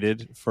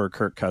traded for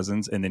Kirk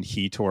Cousins and then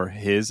he tore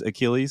his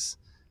Achilles?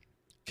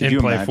 Could you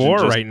play 4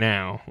 right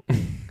now?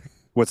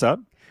 What's up?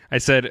 I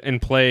said in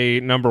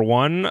play number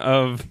 1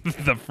 of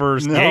the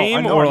first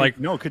game,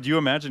 no. Could you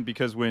imagine?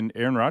 Because when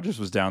Aaron Rodgers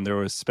was down, there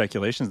was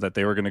speculations that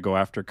they were going to go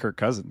after Kirk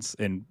Cousins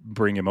and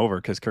bring him over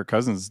because Kirk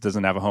Cousins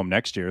doesn't have a home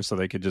next year, so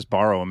they could just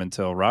borrow him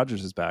until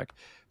Rodgers is back.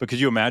 But could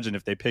you imagine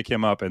if they pick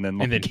him up and then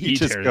he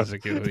tears his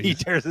Achilles? He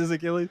tears his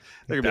Achilles.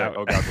 They're gonna be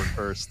like, "Oh God, we're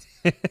cursed.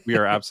 We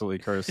are absolutely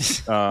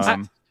cursed."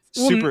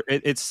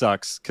 It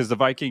sucks because the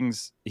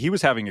Vikings. He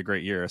was having a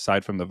great year.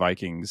 Aside from the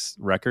Vikings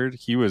record,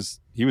 he was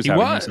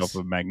having himself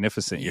a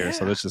magnificent year.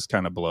 So this just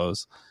kind of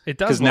blows. It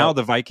does because now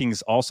the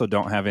Vikings also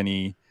don't have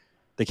any.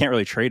 They can't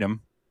really trade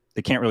him.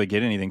 They can't really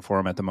get anything for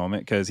him at the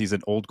moment because he's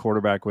an old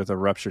quarterback with a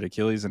ruptured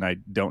Achilles, and I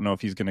don't know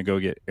if he's going to go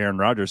get Aaron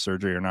Rodgers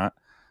surgery or not.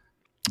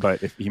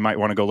 But if he might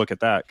want to go look at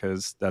that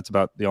because that's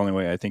about the only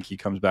way I think he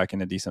comes back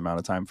in a decent amount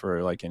of time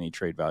for like any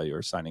trade value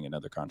or signing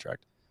another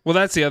contract. Well,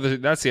 that's the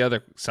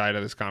other side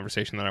of this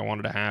conversation that I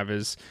wanted to have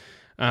is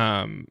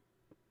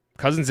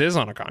Cousins is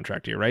on a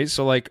contract here, right?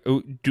 So, like,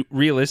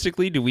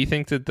 realistically, do we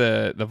think that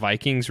the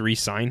Vikings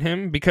re-sign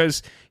him?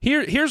 Because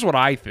here's what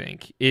I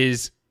think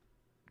is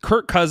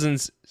Kirk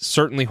Cousins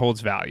certainly holds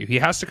value. He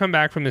has to come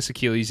back from this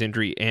Achilles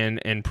injury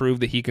and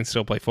prove that he can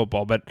still play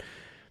football, but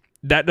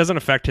that doesn't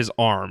affect his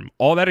arm.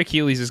 All that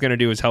Achilles is going to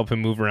do is help him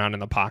move around in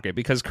the pocket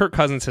because Kirk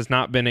Cousins has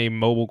not been a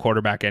mobile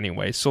quarterback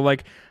anyway. So,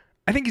 like,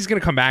 I think he's going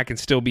to come back and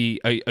still be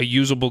a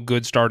usable,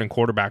 good starting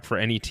quarterback for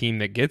any team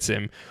that gets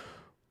him.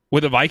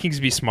 Would the Vikings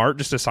be smart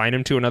just to sign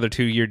him to another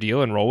 2-year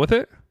deal and roll with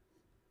it?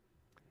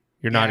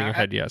 You're nodding your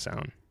head yes,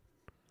 Alan.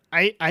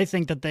 I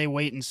think that they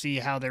wait and see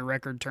how their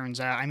record turns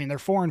out. I mean, they're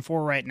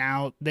 4-4 right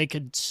now. They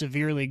could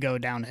severely go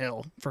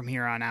downhill from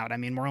here on out. I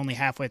mean, we're only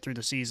halfway through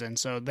the season,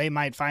 so they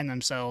might find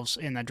themselves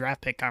in the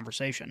draft pick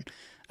conversation.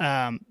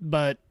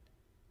 But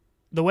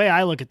the way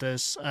I look at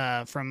this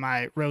from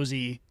my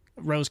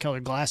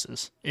rose-colored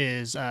glasses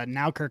is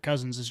now Kirk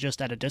Cousins is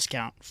just at a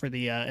discount for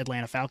the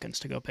Atlanta Falcons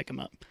to go pick him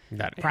up.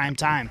 Prime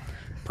time.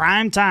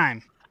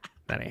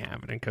 That ain't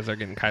happening because they're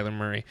getting Kyler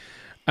Murray.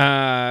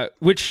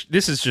 Which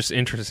this is just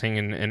interesting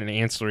and an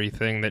ancillary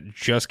thing that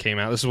just came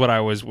out. This is what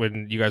I was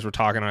when you guys were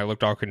talking. I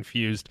looked all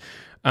confused.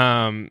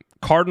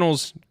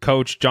 Cardinals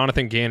coach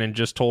Jonathan Gannon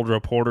just told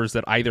reporters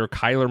that either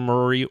Kyler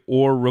Murray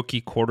or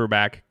rookie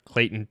quarterback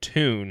Clayton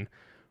Tune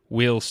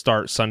will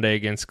start Sunday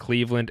against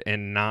Cleveland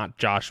and not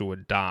Joshua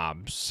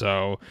Dobbs.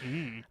 So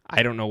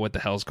I don't know what the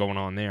hell's going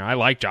on there. I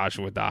like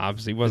Joshua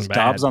Dobbs. He wasn't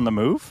bad. Dobbs on the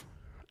move?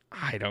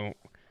 I don't.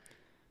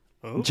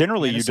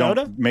 Generally,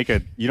 Minnesota?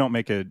 you don't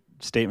make a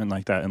statement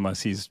like that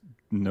unless you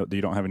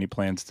don't have any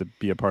plans to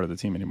be a part of the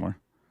team anymore.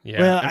 Yeah.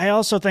 Well, I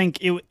also think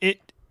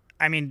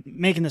I mean,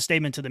 making the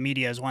statement to the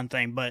media is one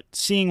thing, but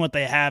seeing what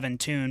they have in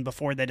tune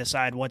before they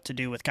decide what to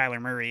do with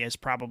Kyler Murray is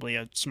probably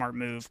a smart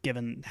move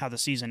given how the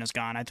season has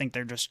gone. I think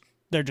they're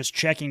just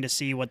checking to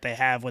see what they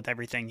have with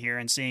everything here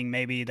and seeing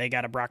maybe they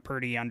got a Brock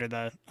Purdy under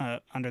the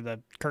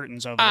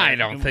curtains over there. I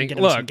don't think. Get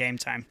him some game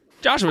time.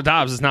 Joshua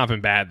Dobbs has not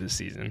been bad this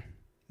season.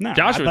 No,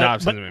 Joshua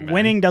Dobbs but hasn't been bad.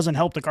 Winning doesn't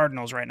help the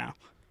Cardinals right now.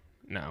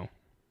 No.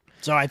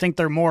 So I think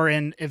they're more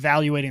in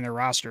evaluating their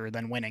roster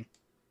than winning.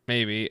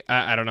 Maybe.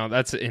 I don't know.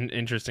 That's an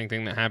interesting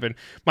thing that happened.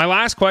 My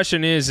last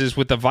question is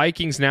with the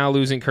Vikings now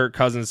losing Kirk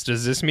Cousins,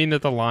 does this mean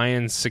that the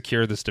Lions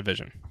secure this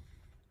division?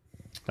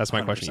 That's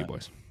my 100%. Question to you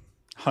boys.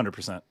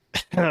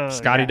 100%.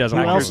 Scotty doesn't.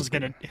 Who else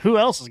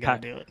is gonna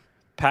do it?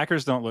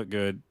 Packers don't look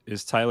good.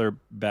 Is Tyler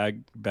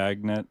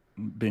Bagnet,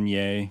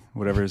 Beignet,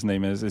 whatever his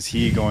name is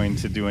he going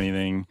to do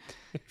anything?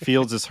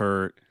 Fields is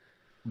hurt.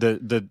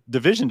 The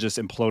division just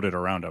imploded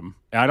around him.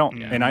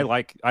 And I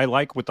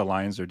like what the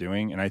Lions are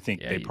doing, and I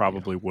think they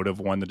probably would have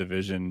won the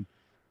division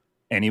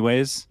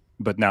anyways.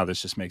 But now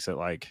this just makes it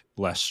like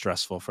less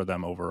stressful for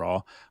them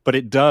overall. But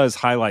it does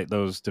highlight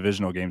those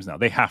divisional games now.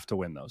 They have to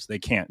win those. They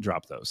can't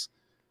drop those.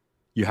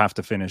 You have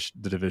to finish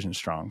the division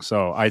strong.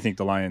 So I think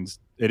the Lions,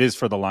 it is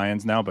for the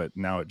Lions now, but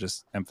now it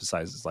just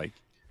emphasizes like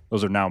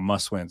those are now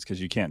must wins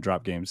because you can't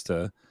drop games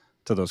to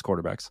those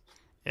quarterbacks.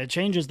 It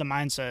changes the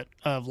mindset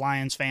of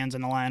Lions fans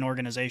and the Lion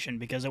organization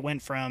because it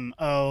went from,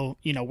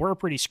 we're a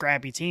pretty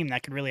scrappy team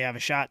that could really have a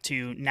shot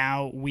to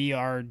now we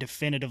are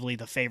definitively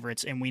the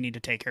favorites and we need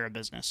to take care of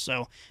business.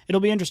 So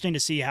it'll be interesting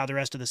to see how the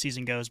rest of the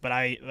season goes, but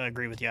I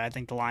agree with you. I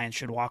think the Lions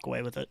should walk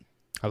away with it.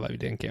 I love you,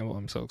 Dan Campbell.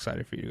 I'm so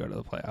excited for you to go to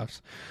the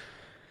playoffs.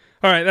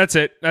 All right, that's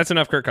it. That's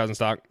enough Kirk Cousins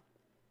talk.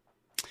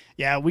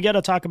 Yeah, we got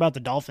to talk about the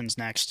Dolphins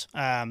next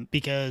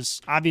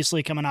because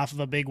obviously coming off of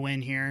a big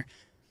win here,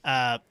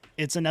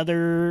 it's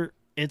another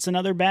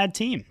bad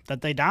team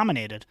that they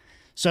dominated.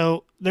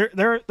 So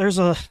there's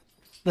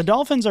the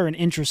Dolphins are an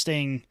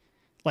interesting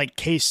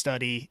case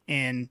study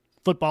in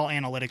football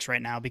analytics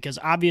right now, because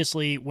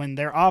obviously when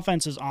their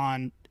offense is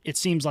on, it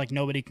seems like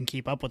nobody can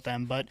keep up with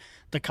them. But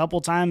the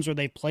couple times where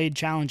they played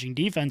challenging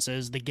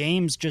defenses, the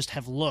games just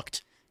have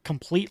looked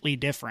completely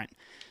different.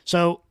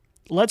 So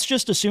let's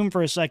just assume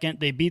for a second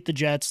they beat the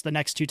Jets the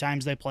next 2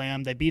 times they play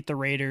them. They beat the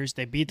Raiders,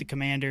 they beat the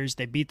Commanders,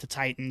 they beat the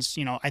Titans.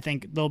 I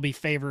think they'll be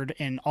favored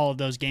in all of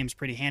those games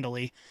pretty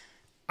handily.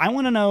 I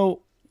want to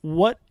know,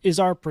 what is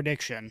our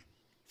prediction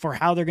for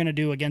how they're going to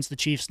do against the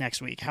Chiefs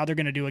next week, how they're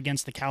going to do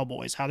against the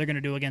Cowboys, how they're going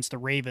to do against the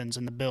Ravens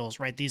and the Bills,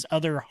 right? These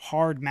other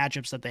hard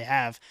matchups that they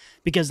have,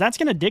 because that's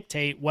going to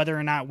dictate whether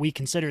or not we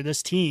consider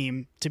this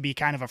team to be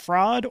kind of a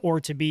fraud or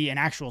to be an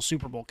actual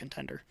Super Bowl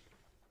contender.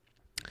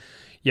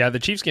 Yeah, the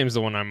Chiefs game is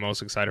the one I'm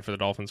most excited for the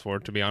Dolphins for,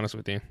 to be honest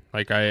with you.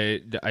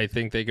 I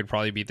think they could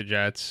probably beat the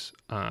Jets,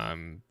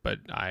 but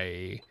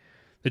the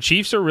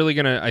Chiefs are really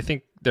going to, I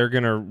think they're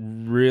going to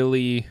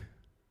really...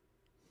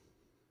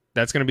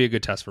 That's going to be a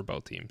good test for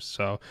both teams.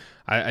 So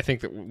I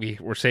think that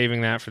we're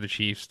saving that for the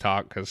Chiefs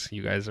talk, because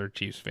you guys are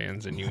Chiefs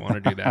fans and you want to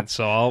do that.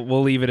 So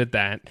we'll leave it at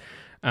that.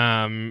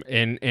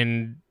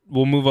 And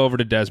we'll move over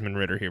to Desmond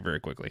Ridder here very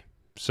quickly.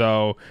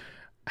 So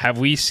have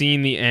we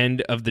seen the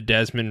end of the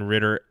Desmond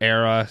Ridder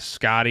era?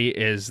 Scotty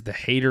is the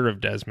hater of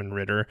Desmond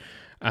Ridder.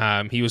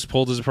 He was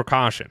pulled as a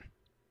precaution.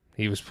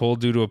 He was pulled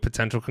due to a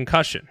potential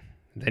concussion.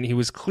 Then he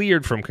was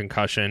cleared from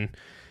concussion,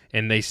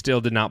 and they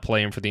still did not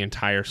play him for the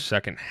entire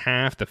second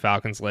half. The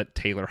Falcons let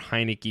Taylor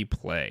Heineke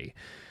play.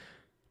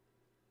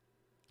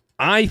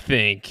 I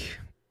think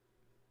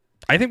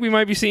we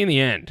might be seeing the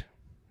end,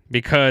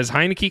 because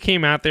Heineke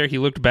came out there. He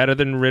looked better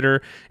than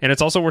Ridder, and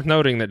it's also worth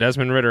noting that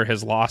Desmond Ridder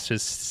has lost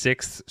his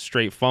 6th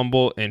straight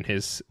fumble in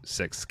his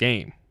 6th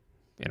game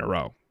in a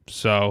row.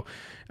 So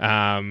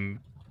I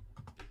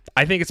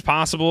think it's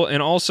possible,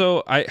 and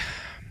also I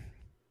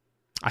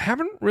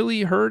haven't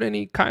really heard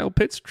any Kyle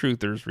Pitts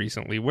truthers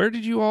recently. Where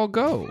did you all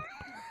go?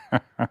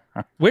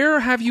 Where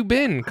have you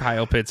been,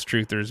 Kyle Pitts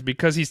truthers?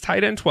 Because he's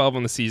tight end 12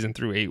 on the season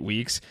through 8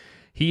 weeks.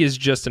 He is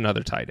just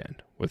another tight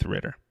end with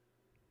Ridder.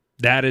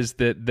 That is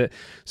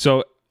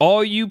so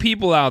all you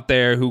people out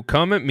there who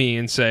come at me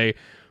and say,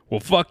 well,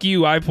 fuck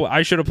you,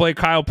 I should have played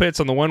Kyle Pitts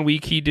on the 1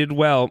 week he did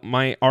well.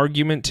 My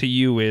argument to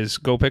you is,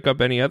 go pick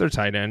up any other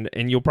tight end,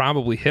 and you'll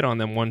probably hit on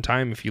them one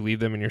time if you leave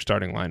them in your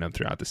starting lineup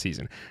throughout the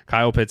season.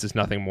 Kyle Pitts is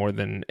nothing more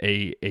than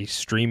a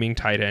streaming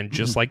tight end,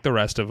 just like the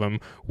rest of them,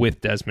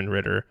 with Desmond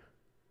Ridder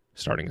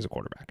starting as a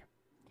quarterback.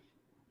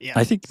 Yeah,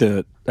 I think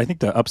the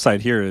upside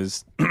here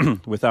is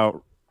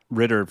without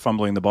Ridder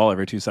fumbling the ball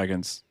every 2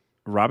 seconds,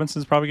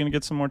 Robinson's probably going to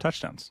get some more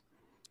touchdowns.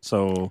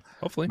 So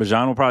hopefully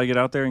Bijan will probably get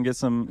out there and get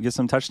some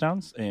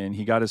touchdowns, and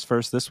he got his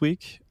first this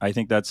week. I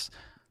think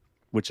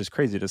which is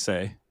crazy to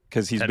say,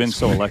 because he's been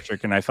so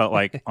electric, and I felt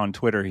like on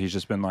Twitter he's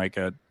just been like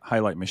a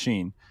highlight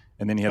machine.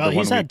 And then he had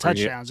he's had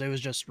touchdowns. It was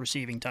just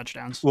receiving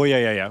touchdowns. Well,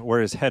 yeah.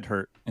 Where his head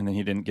hurt, and then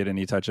he didn't get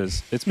any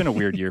touches. It's been a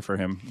weird year for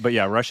him. But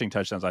yeah, rushing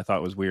touchdowns I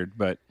thought was weird.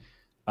 But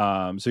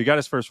so he got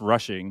his first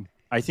rushing.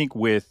 I think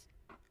with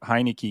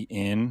Heineke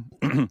in,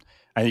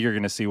 I think you're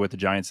going to see what the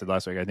Giants did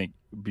last week. I think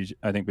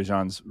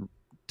Bijan's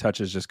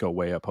touches just go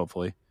way up.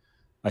 Hopefully,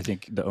 I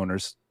think the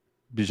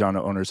Bijan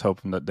owners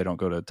hoping that they don't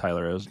go to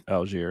Tyler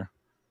Algier.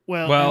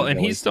 Well, and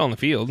he's still on the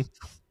field.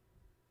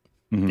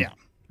 Mm-hmm. Yeah,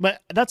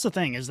 but that's the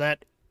thing, is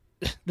that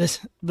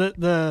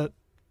the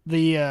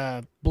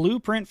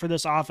blueprint for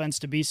this offense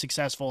to be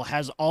successful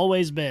has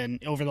always been,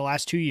 over the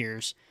last 2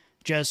 years,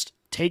 just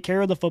take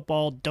care of the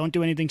football, don't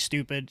do anything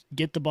stupid,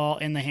 get the ball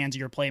in the hands of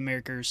your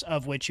playmakers,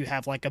 of which you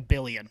have like a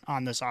billion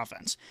on this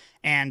offense.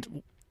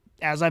 And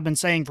as I've been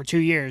saying for 2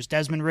 years,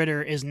 Desmond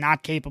Ridder is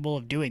not capable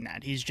of doing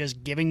that. He's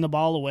just giving the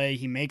ball away.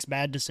 He makes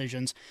bad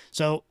decisions.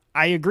 So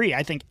I agree.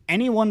 I think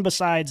anyone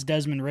besides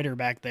Desmond Ridder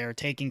back there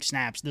taking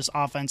snaps, this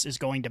offense is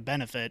going to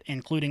benefit,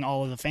 including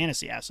all of the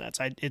fantasy assets.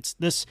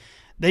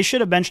 They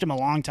should have benched him a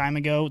long time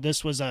ago.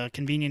 This was a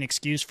convenient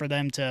excuse for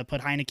them to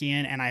put Heineke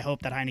in, and I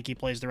hope that Heineke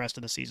plays the rest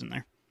of the season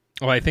there.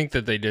 Well, I think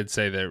that they did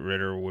say that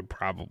Ridder would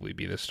probably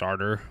be the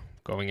starter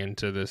going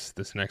into this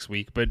next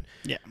week, but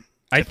yeah.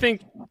 I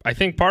think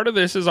part of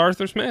this is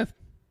Arthur Smith.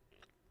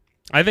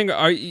 I think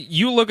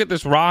you look at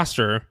this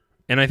roster,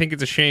 and I think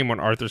it's a shame what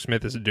Arthur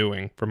Smith is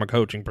doing from a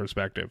coaching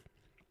perspective,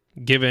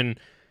 given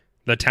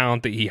the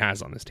talent that he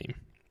has on this team.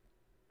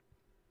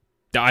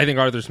 I think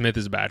Arthur Smith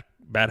is a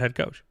bad head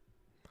coach.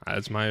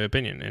 That's my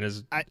opinion.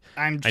 And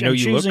I know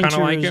you look kind of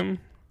like him.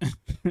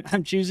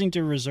 I'm choosing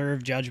to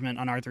reserve judgment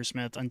on Arthur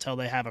Smith until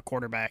they have a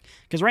quarterback,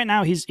 because right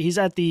now he is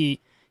at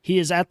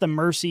the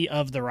mercy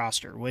of the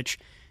roster, which,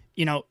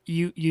 you know,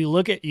 you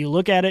look at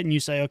it and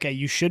you say, okay,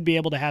 you should be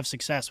able to have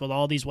success with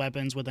all these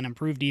weapons, with an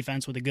improved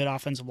defense, with a good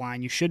offensive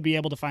line. You should be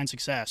able to find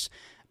success.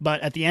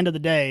 But at the end of the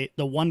day,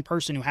 the one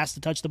person who has to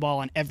touch the ball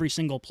on every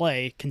single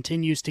play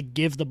continues to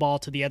give the ball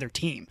to the other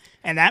team.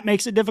 And that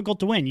makes it difficult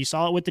to win. You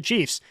saw it with the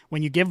Chiefs.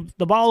 When you give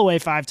the ball away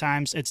 5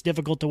 times, it's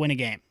difficult to win a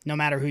game, no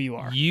matter who you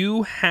are.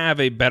 You have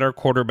a better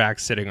quarterback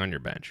sitting on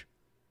your bench.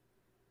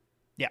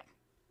 Yeah.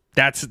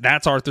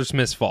 That's Arthur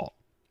Smith's fault.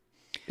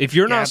 If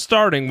you're not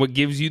starting what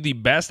gives you the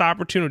best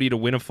opportunity to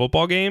win a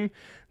football game,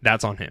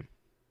 that's on him.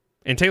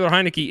 And Taylor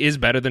Heineke is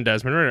better than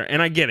Desmond Ridder.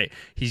 And I get it.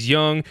 He's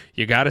young.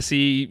 You got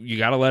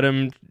to let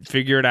him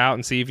figure it out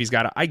and see if he's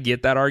got it. I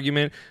get that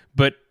argument,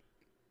 but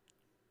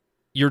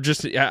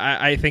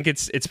I think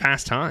it's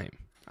past time.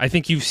 I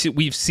think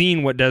we've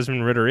seen what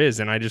Desmond Ridder is,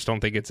 and I just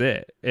don't think it's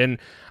it. And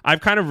I've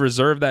kind of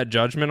reserved that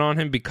judgment on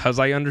him because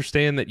I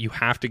understand that you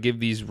have to give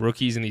these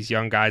rookies and these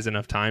young guys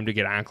enough time to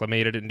get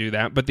acclimated and do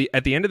that. But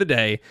at the end of the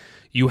day,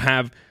 you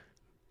have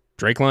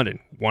Drake London,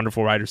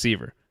 wonderful wide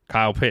receiver.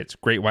 Kyle Pitts,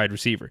 great wide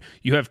receiver.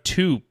 You have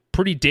two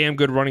pretty damn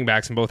good running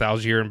backs in both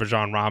Algier and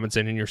Bijan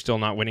Robinson, and you're still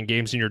not winning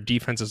games, and your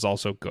defense is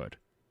also good.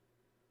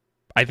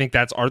 I think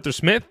that's Arthur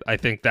Smith. I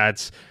think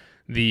that's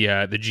the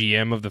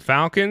GM of the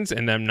Falcons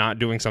and them not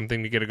doing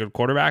something to get a good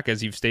quarterback,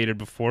 as you've stated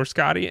before,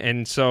 Scotty.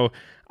 And so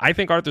I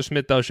think Arthur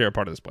Smith does share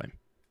part of this blame.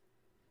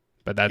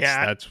 But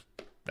that's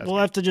we'll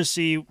have to just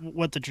see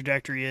what the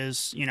trajectory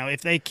is. You know,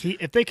 if they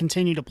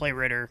continue to play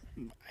Ridder,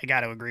 I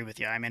got to agree with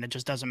you. I mean, it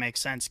just doesn't make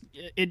sense.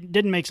 It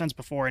didn't make sense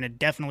before, and it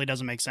definitely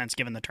doesn't make sense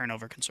given the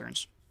turnover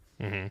concerns.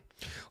 Mm-hmm.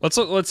 Let's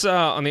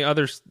on the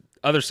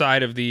other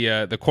side of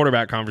the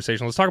quarterback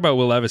conversation. Let's talk about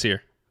Will Levis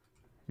here,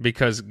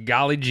 because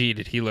golly gee,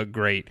 did he look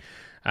great.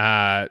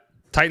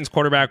 Titans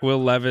quarterback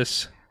Will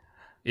Levis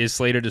is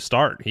slated to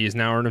start. He has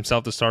now earned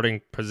himself the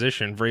starting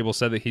position. Vrabel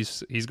said that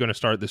he's going to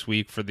start this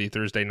week for the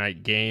Thursday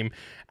night game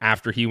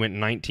after he went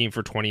 19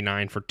 for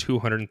 29 for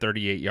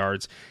 238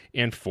 yards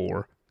and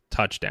 4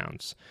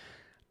 touchdowns.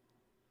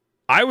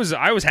 I was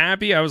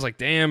happy. I was like,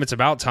 damn, it's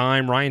about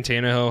time. Ryan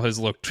Tannehill has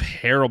looked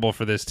terrible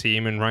for this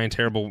team, and Ryan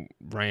Tannehill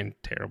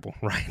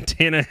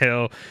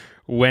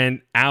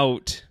went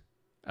out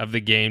of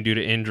the game due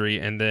to injury,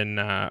 and then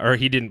or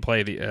he didn't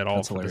play at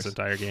all for this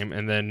entire game,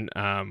 and then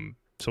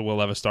so Will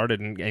Levis started,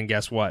 and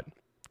guess what?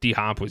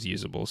 D-Hop was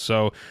usable.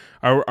 So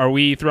are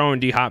we throwing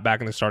D-Hop back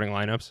in the starting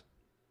lineups?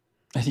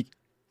 I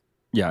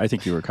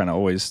think you were kind of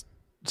always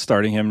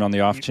starting him on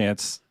the off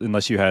chance,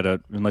 unless you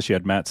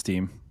had Matt's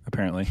team.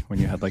 Apparently, when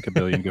you had like a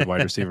billion good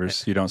wide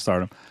receivers, you don't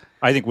start him.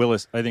 I think Will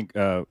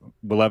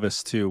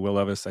Levis too. Will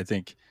Levis, I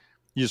think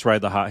you just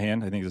ride the hot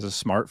hand. I think this is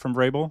smart from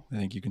Vrabel. I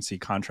think you can see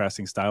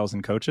contrasting styles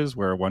in coaches,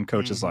 where one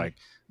coach is like,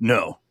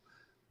 no,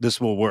 this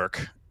will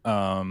work.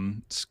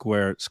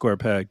 Square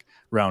peg,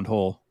 round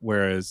hole.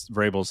 Whereas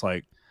Vrabel's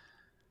like,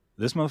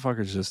 this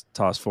motherfucker's just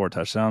tossed 4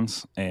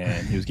 touchdowns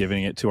and he was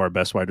giving it to our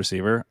best wide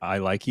receiver. I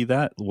like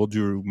that. We'll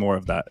do more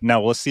of that.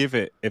 Now we'll see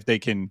if they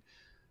can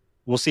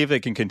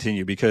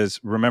continue, because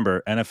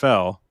remember,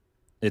 NFL,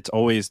 it's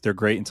always, they're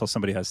great until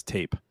somebody has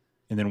tape.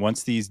 And then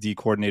once these D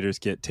coordinators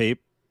get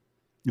tape,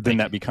 then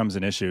that becomes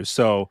an issue.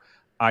 So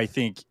I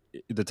think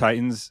the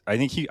Titans, I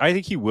think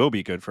he will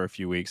be good for a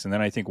few weeks. And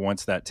then I think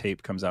once that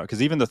tape comes out,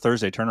 because even the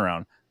Thursday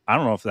turnaround, I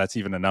don't know if that's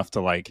even enough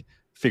to like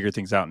figure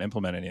things out and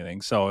implement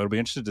anything. So it'll be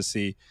interesting to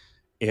see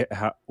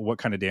what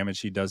kind of damage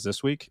he does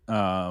this week.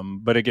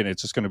 But again,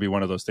 it's just going to be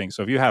one of those things.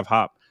 So if you have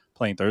Hop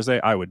playing Thursday,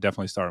 I would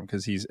definitely start him,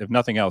 because if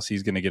nothing else,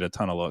 he's going to get a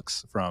ton of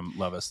looks from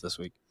Levis this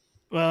week.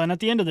 Well, and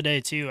at the end of the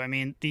day too, I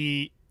mean,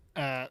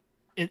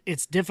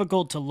 it's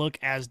difficult to look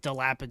as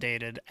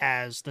dilapidated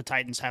as the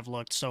Titans have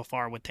looked so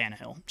far with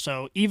Tannehill.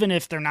 So even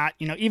if they're not,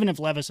 even if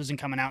Levis isn't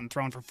coming out and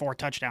throwing for 4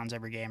 touchdowns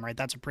every game, right?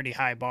 That's a pretty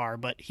high bar,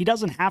 but he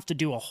doesn't have to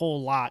do a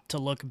whole lot to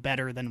look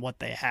better than what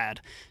they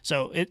had.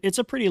 So it's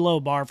a pretty low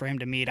bar for him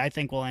to meet. I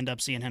think we'll end up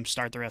seeing him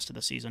start the rest of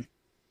the season.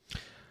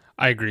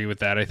 I agree with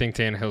that. I think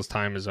Tannehill's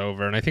time is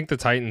over. And I think the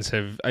Titans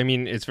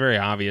it's very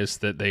obvious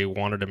that they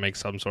wanted to make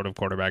some sort of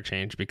quarterback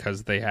change,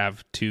 because they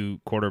have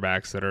 2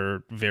 quarterbacks that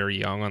are very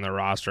young on their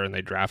roster, and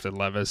they drafted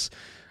Levis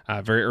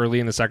very early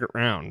in the second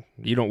round.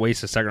 You don't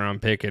waste a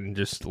second-round pick and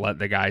just let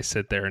the guy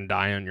sit there and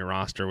die on your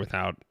roster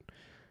without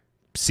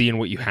seeing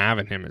what you have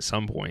in him at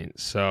some point.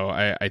 So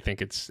I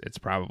think it's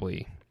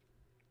probably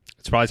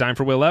time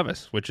for Will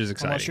Levis, which is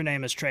exciting. Unless your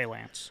name is Trey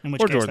Lance, in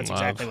which or case Jordan that's Love.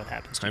 exactly what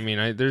happens to you. I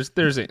mean,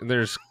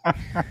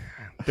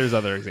 there's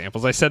other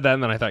examples. I said that,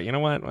 and then I thought, you know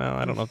what? Well,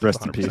 I don't know if that's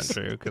 100%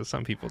 true, because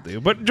some people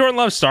do. But Jordan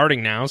Love's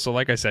starting now, so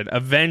like I said,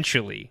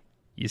 eventually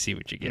you see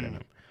what you get in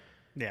him.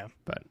 Yeah.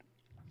 But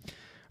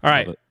all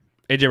right,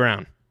 AJ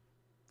Brown.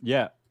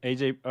 Yeah,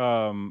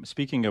 AJ.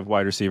 Speaking of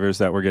wide receivers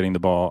that were getting the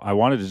ball, I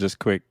wanted to just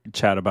quick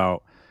chat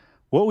about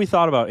what we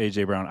thought about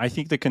AJ Brown. I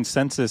think the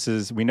consensus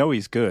is we know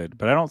he's good,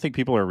 but I don't think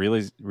people are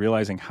really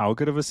realizing how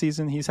good of a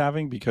season he's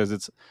having, because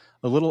it's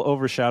a little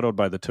overshadowed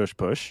by the tush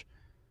push.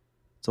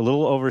 It's a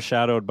little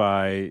overshadowed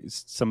by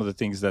some of the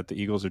things that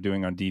the Eagles are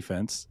doing on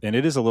defense. And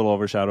it is a little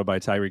overshadowed by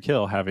Tyreek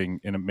Hill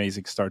having an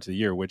amazing start to the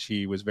year, which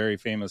he was very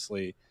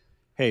famously,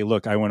 hey,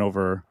 look, I went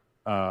over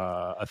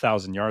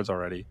 1,000 yards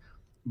already.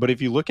 But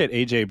if you look at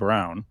AJ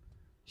Brown,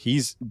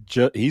 he's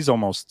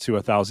almost to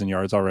 1,000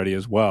 yards already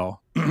as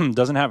well.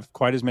 Doesn't have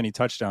quite as many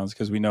touchdowns,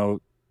 because we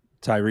know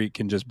Tyreek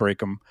can just break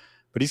them.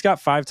 But he's got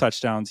 5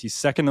 touchdowns. He's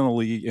second in the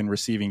league in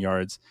receiving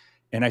yards.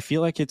 And I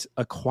feel like it's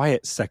a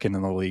quiet second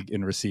in the league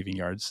in receiving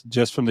yards,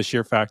 just from the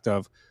sheer fact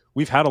of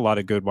we've had a lot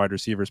of good wide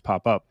receivers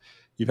pop up.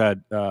 You've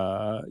had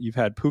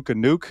Puka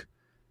Nuke,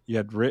 you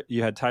had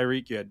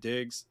Tyreek, you had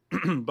Diggs,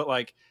 But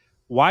like,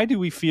 why do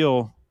we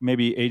feel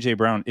maybe AJ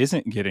Brown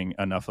isn't getting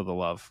enough of the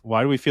love?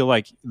 Why do we feel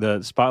like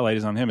the spotlight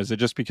is on him? Is it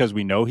just because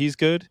we know he's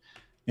good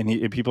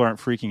and people aren't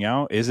freaking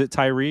out? Is it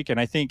Tyreek? And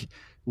I think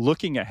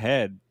looking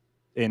ahead,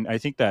 and I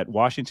think that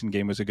Washington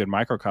game was a good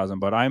microcosm,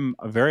 but I'm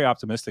very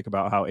optimistic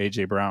about how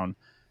AJ Brown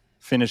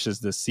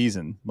finishes this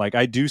season. Like,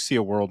 I do see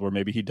a world where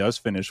maybe he does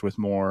finish with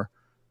more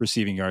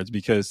receiving yards,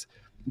 because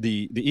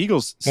the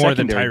Eagles more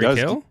than secondary Tyreek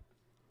Hill.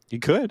 He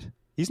could.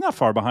 He's not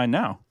far behind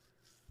now.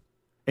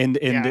 And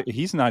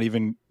he's not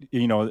even,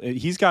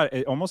 he's got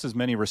almost as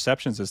many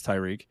receptions as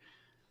Tyreek.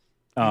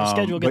 The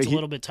schedule gets a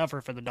little bit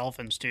tougher for the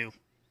Dolphins too.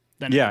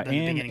 Than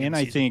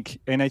I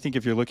think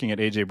if you're looking at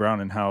AJ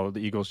Brown and how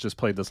the Eagles just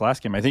played this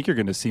last game, I think you're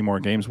going to see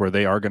more games where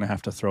they are going to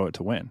have to throw it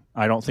to win.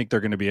 I don't think they're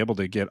going to be able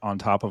to get on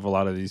top of a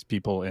lot of these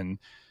people and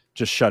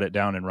just shut it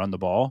down and run the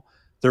ball.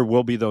 There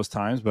will be those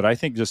times, but I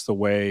think just the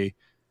way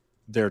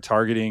they're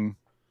targeting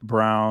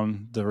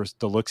Brown, the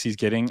looks he's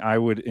getting, I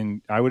would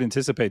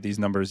anticipate these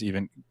numbers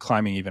even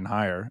climbing even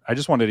higher. I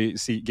just wanted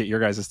to get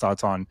your guys'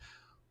 thoughts on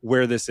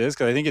where this is,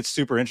 because I think it's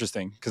super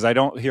interesting, because I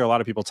don't hear a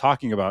lot of people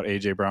talking about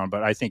AJ Brown,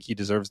 but I think he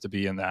deserves to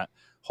be in that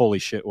holy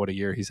shit what a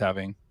year he's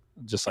having,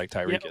 just like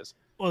Tyreek is.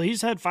 Well,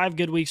 he's had 5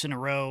 good weeks in a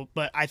row,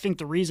 but I think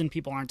the reason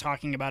people aren't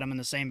talking about him in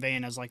the same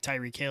vein as like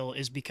Tyreek Hill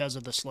is because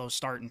of the slow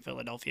start in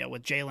Philadelphia,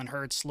 with Jalen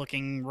Hurts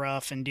looking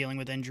rough and dealing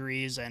with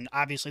injuries, and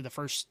obviously the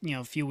first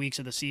few weeks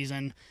of the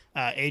season,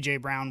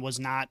 AJ Brown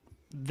was not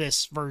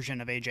this version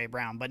of AJ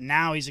Brown, but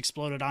now he's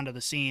exploded onto the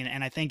scene,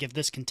 and I think if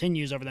this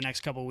continues over the next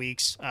couple of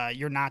weeks,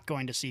 you're not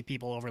going to see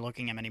people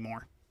overlooking him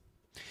anymore.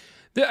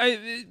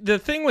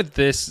 The thing with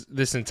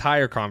this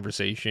entire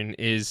conversation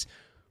is,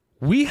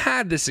 we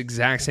had this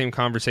exact same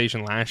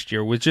conversation last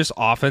year with just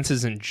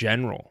offenses in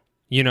general,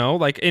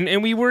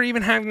 and we were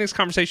even having this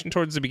conversation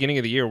towards the beginning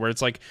of the year, where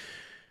it's like,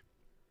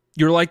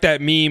 you're like that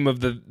meme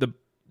of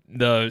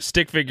the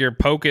stick figure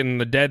poking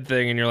the dead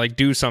thing, and you're like,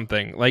 do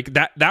something. Like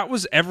that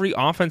was every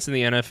offense in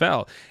the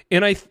NFL.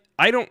 And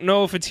I don't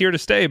know if it's here to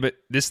stay, but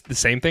the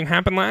same thing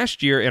happened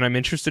last year, and I'm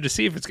interested to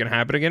see if it's going to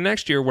happen again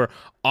next year, where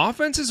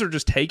offenses are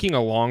just taking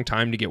a long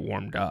time to get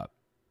warmed up.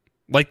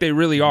 Like they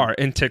really are,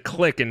 and to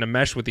click and to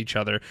mesh with each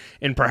other.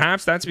 And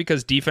perhaps that's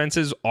because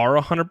defenses are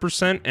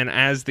 100%, and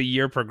as the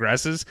year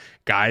progresses,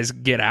 guys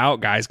get out,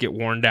 guys get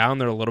worn down,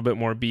 they're a little bit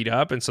more beat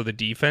up, and so the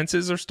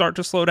defenses start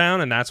to slow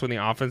down, and that's when the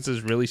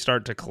offenses really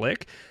start to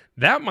click.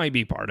 That might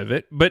be part of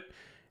it, but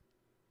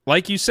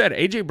like you said,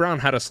 AJ Brown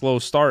had a slow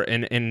start,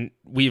 and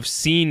we've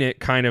seen it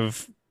kind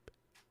of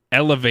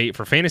elevate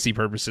for fantasy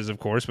purposes, of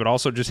course, but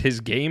also just his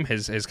game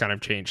has kind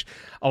of changed.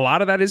 A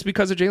lot of that is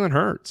because of Jalen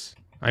Hurts.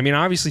 I mean,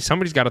 obviously,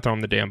 somebody's got to throw him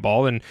the damn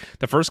ball. And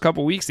the first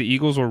couple weeks, the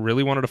Eagles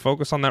really wanted to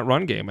focus on that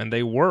run game, and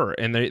they were.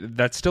 And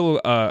that's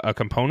still a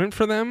component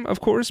for them,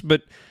 of course,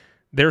 but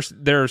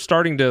they're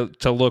starting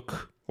to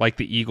look like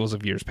the Eagles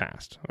of years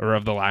past, or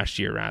of the last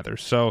year, rather.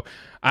 So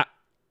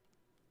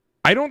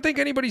I don't think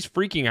anybody's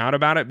freaking out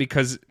about it,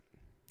 because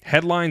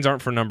headlines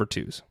aren't for number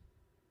twos.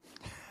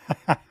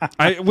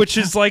 Which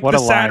is like the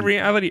sad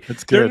reality.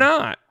 They're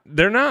not.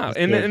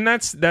 And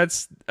that's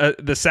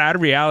the sad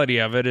reality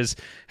of it, is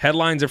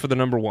headlines are for the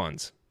number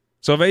ones.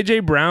 So if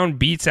AJ Brown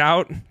beats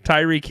out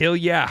Tyreek Hill,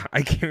 yeah,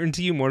 I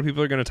guarantee you more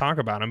people are going to talk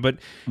about him. But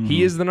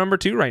he is the number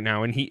 2 right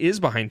now, and he is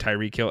behind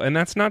Tyreek Hill. And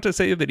that's not to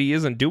say that he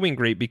isn't doing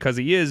great, because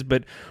he is.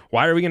 But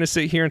why are we going to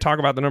sit here and talk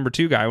about the number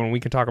 2 guy when we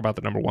can talk about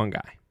the number 1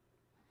 guy?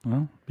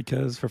 Well,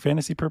 because for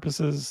fantasy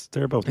purposes,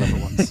 they're both number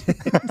ones.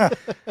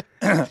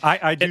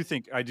 I do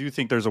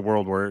think there's a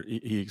world where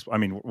I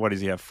mean, what does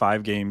he have?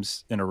 5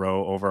 games in a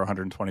row over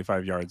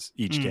 125 yards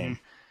each game.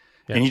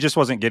 Yeah. And he just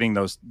wasn't getting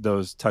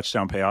those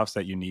touchdown payoffs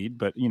that you need.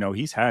 But,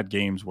 he's had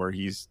games where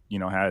he's,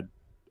 had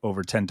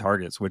over 10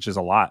 targets, which is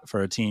a lot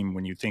for a team.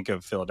 When you think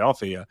of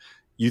Philadelphia,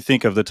 you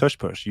think of the tush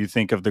push, you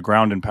think of the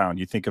ground and pound,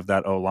 you think of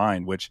that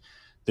O-line, which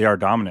they are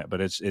dominant.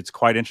 But it's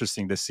quite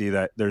interesting to see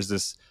that there's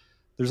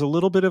a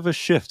little bit of a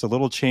shift, a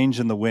little change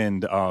in the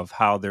wind of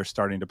how they're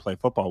starting to play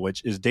football,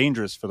 which is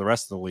dangerous for the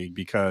rest of the league,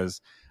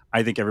 because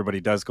I think everybody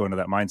does go into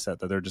that mindset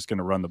that they're just going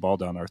to run the ball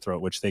down our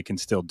throat, which they can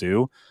still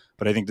do.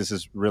 But I think this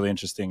is really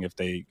interesting if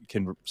they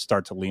can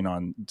start to lean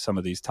on some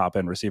of these top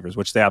end receivers,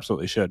 which they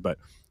absolutely should. But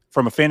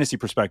from a fantasy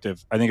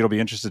perspective, I think it'll be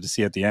interesting to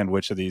see at the end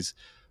which of these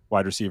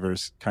wide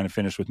receivers kind of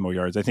finish with more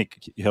yards. I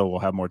think Hill will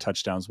have more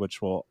touchdowns,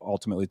 which will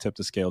ultimately tip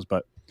the scales,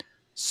 but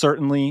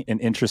certainly an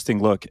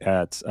interesting look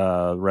at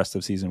the rest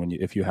of the season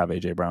if you have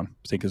AJ Brown.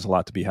 I think there's a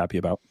lot to be happy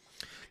about.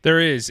 There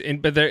is,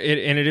 and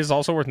it is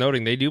also worth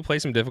noting they do play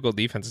some difficult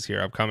defenses here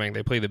upcoming.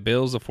 They play the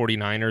Bills, the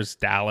 49ers,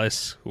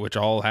 Dallas, which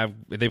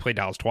they play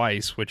Dallas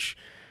twice, which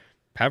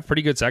have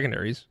pretty good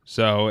secondaries.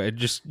 So it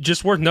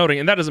just worth noting,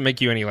 and that doesn't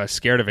make you any less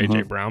scared of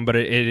AJ Brown, but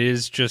it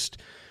is just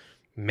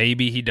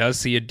maybe he does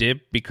see a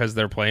dip because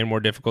they're playing more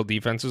difficult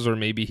defenses, or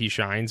maybe he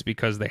shines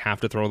because they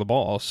have to throw the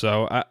ball.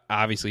 So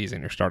obviously he's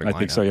in your starting lineup. I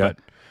think so, yeah.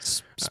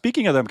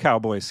 Speaking of them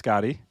Cowboys,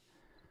 Scotty.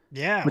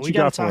 Yeah, what you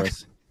got for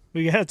us?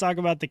 We got to talk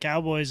about the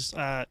Cowboys.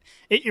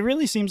 It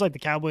really seems like the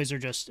Cowboys are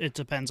it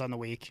depends on the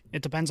week.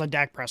 It depends on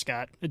Dak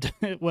Prescott,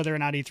 whether or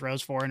not he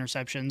throws 4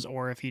 interceptions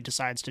or if he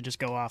decides to just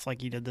go off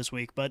like he did this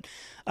week. But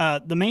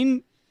the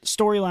main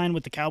storyline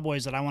with the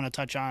Cowboys that I want to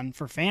touch on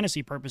for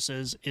fantasy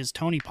purposes is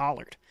Tony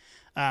Pollard.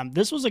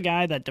 This was a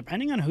guy that,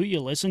 depending on who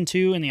you listen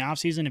to in the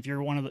offseason,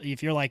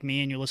 if you're like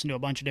me and you listen to a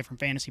bunch of different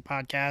fantasy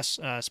podcasts,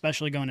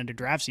 especially going into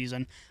draft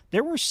season,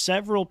 there were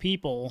several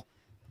people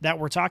that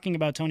were talking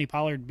about Tony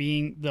Pollard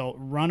being the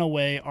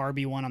runaway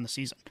RB1 on the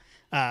season.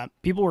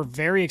 People were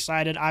very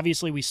excited.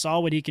 Obviously, we saw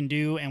what he can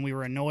do, and we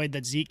were annoyed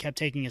that Zeke kept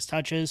taking his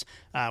touches.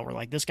 We're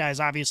like, this guy's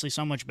obviously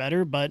so much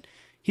better, but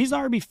he's the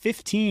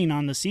RB15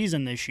 on the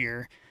season this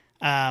year.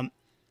 And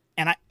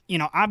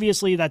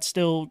obviously that's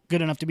still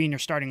good enough to be in your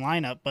starting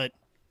lineup, but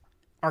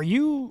are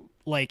you,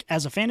 like,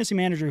 as a fantasy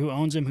manager who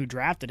owns him, who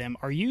drafted him,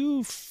 are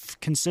you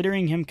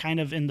considering him kind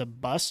of in the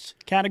bust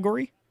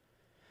category?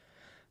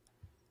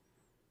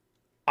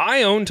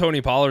 I own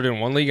Tony Pollard in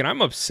one league, and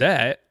I'm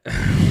upset.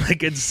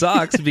 Like, it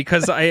sucks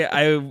because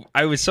I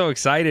was so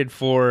excited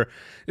for,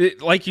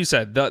 like you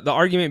said, the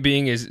argument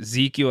being is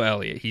Ezekiel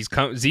Elliott.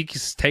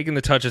 Zeke's taking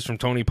the touches from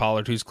Tony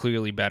Pollard, who's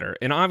clearly better,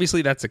 and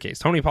obviously that's the case.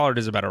 Tony Pollard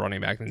is a better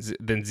running back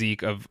than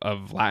Zeke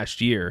of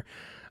last year.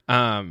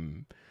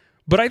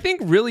 But I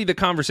think really the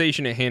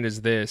conversation at hand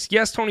is this.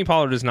 Yes, Tony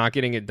Pollard is not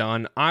getting it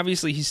done.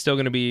 Obviously, he's still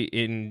going to be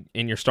in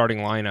your starting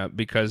lineup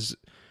because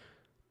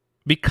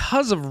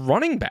of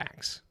running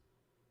backs.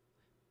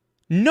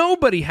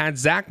 Nobody had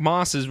Zach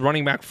Moss as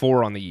running back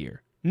 4 on the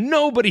year.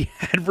 Nobody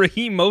had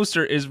Raheem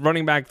Mostert as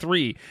running back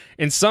 3.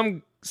 And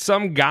some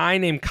guy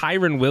named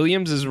Kyron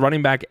Williams is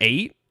running back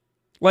 8.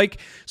 Like,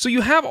 so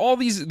you have all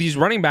these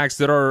running backs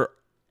that are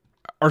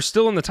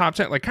still in the top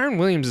 10. Like, Kyron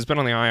Williams has been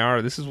on the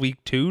IR. This is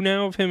week 2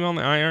 now of him on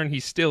the IR, and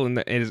he's still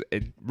is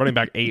running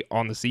back 8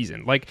 on the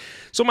season. Like,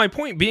 so my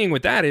point being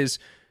with that is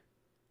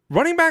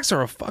running backs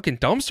are a fucking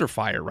dumpster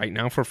fire right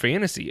now for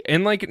fantasy.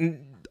 And, like,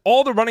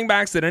 all the running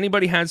backs that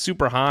anybody had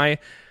super high,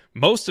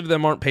 most of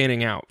them aren't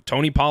panning out,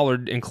 Tony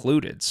Pollard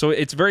included. So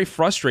it's very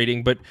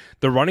frustrating, but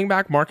the running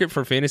back market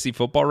for fantasy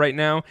football right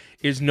now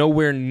is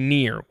nowhere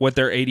near what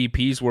their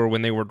ADPs were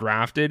when they were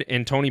drafted.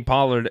 And Tony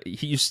Pollard,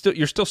 you're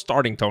still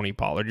starting Tony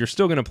Pollard. You're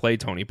still going to play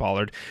Tony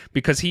Pollard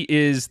because he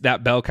is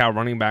that bell cow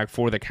running back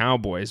for the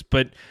Cowboys.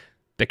 But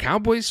the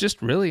Cowboys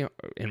just really,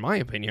 in my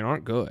opinion,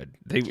 aren't good.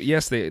 They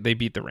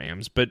beat the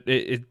Rams, but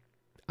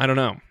I don't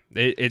know.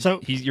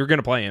 You're going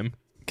to play him.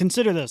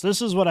 Consider this.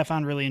 This is what I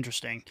found really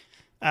interesting.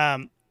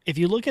 If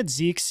you look at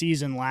Zeke's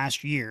season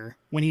last year,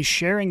 when he's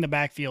sharing the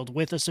backfield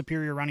with a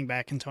superior running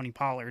back in Tony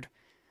Pollard,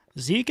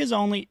 Zeke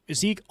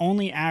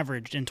only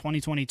averaged in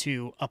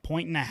 2022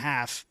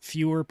 1.5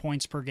 fewer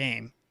points per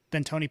game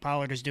than Tony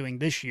Pollard is doing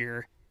this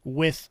year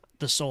with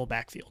the sole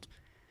backfield.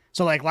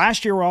 So, like,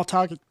 last year we're all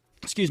talking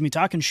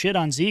shit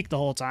on Zeke the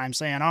whole time,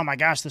 saying, oh my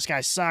gosh, this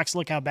guy sucks.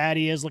 Look how bad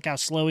he is. Look how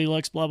slow he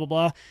looks, blah, blah,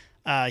 blah.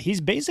 He's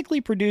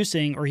basically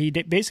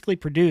basically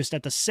produced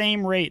at the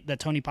same rate that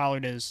Tony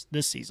Pollard is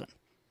this season.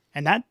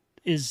 And that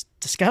is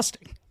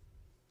disgusting.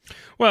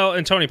 Well,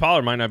 and Tony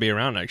Pollard might not be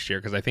around next year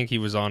because I think he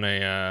was on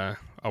a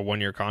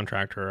 1-year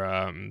contract, or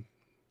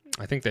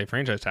I think they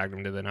franchise tagged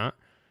him, did they not?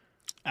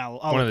 I'll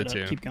one of the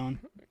two. Keep going.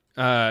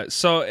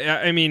 So,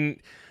 I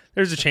mean,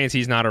 there's a chance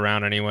he's not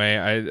around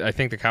anyway. I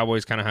think the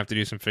Cowboys kind of have to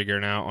do some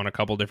figuring out on a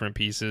couple different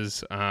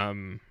pieces.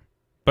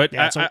 But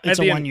yeah, it's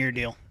a 1-year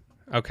deal.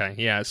 Okay,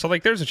 yeah. So,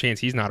 like, there's a chance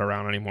he's not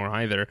around anymore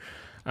either.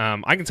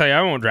 I can tell you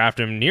I won't draft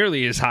him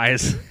nearly as high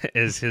as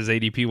his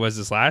ADP was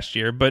this last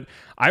year, but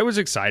I was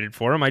excited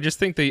for him. I just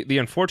think the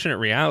unfortunate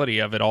reality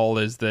of it all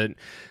is that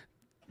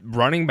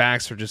running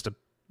backs are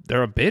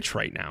they're a bitch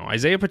right now.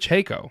 Isaiah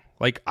Pacheco,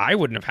 like, I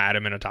wouldn't have had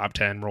him in a top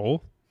 10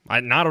 role.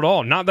 Not at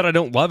all. Not that I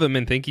don't love him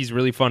and think he's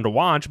really fun to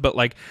watch, but,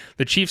 like,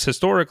 the Chiefs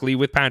historically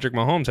with Patrick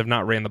Mahomes have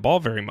not ran the ball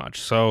very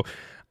much. So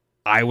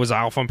I was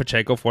off on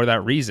Pacheco for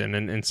that reason.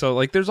 And so,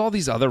 like, there's all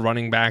these other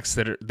running backs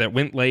that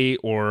went late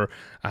or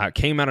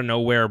came out of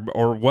nowhere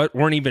or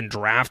weren't even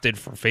drafted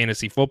for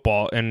fantasy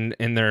football, and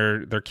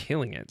they're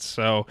killing it.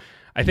 So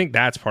I think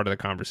that's part of the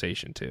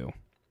conversation too.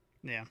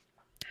 Yeah.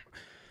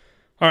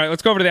 All right,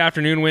 let's go over to the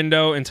afternoon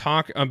window and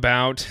talk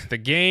about the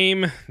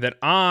game that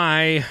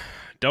I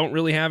don't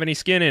really have any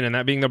skin in, and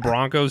that being the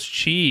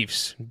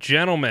Broncos-Chiefs.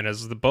 Gentlemen,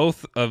 as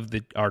both of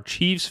our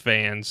Chiefs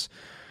fans,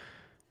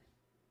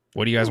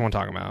 what do you guys want to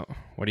talk about?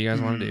 What do you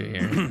guys want to do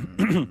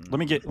here?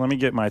 Let me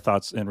get my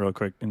thoughts in real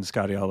quick, and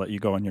Scotty, I'll let you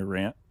go on your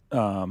rant. I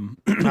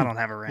don't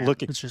have a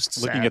rant. It's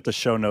just looking sad. at the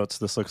show notes,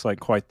 this looks like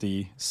quite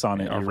the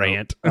sonnet. A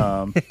rant.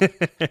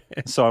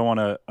 So I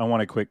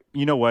want to quick.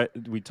 You know what?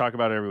 We talk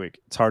about it every week.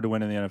 It's hard to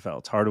win in the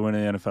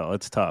NFL.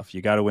 It's tough.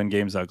 You got to win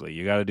games ugly.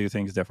 You got to do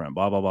things different.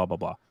 Blah blah blah blah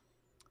blah.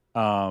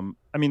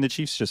 I mean, the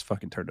Chiefs just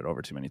fucking turned it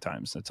over too many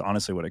times. That's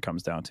honestly what it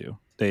comes down to.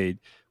 They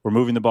were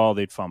moving the ball,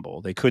 they'd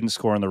fumble. They couldn't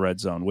score in the red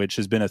zone, which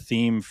has been a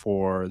theme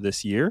for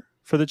this year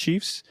for the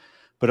Chiefs,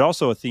 but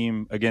also a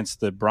theme against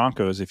the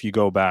Broncos if you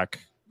go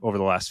back over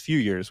the last few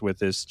years with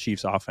this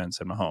Chiefs offense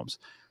and Mahomes.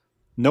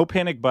 No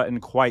panic button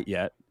quite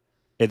yet.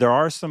 There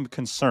are some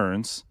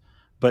concerns,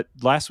 But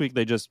last week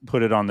they just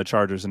put it on the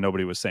Chargers and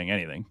nobody was saying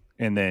anything.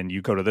 And then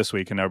you go to this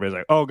week and everybody's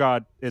like, oh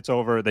God, it's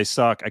over. They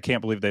suck. I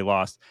can't believe they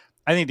lost.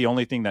 I think the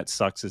only thing that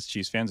sucks as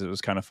Chiefs fans, it was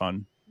kind of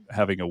fun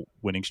having a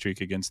winning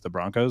streak against the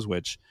Broncos,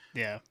 which,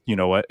 you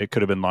know what, it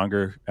could have been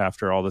longer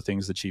after all the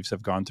things the Chiefs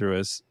have gone through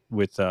as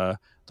with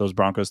those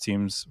Broncos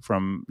teams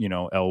from,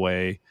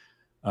 Elway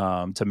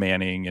to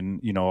Manning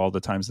and, all the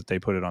times that they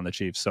put it on the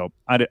Chiefs. So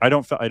I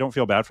don't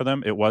feel bad for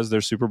them. It was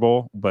their Super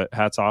Bowl, but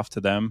hats off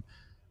to them.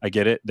 I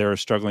get it. They're a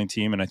struggling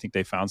team, and I think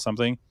they found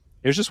something.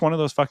 It was just one of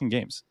those fucking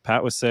games.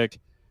 Pat was sick.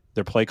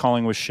 Their play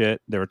calling was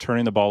shit. They were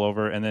turning the ball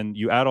over, and then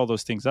you add all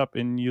those things up,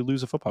 and you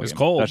lose a football game. It's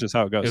cold. That's just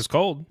how it goes. It's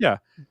cold. Yeah.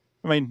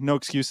 I mean, no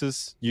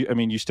excuses.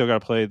 You still got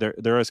to play.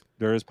 There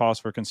is pause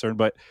for concern,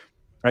 but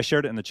I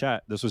shared it in the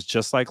chat. This was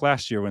just like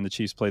last year when the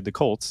Chiefs played the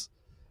Colts,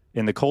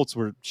 and the Colts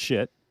were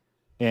shit,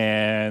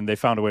 and they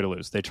found a way to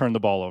lose. They turned the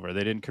ball over.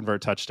 They didn't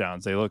convert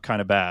touchdowns. They looked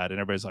kind of bad, and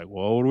everybody's like,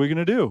 well, what are we going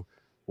to do?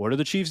 What are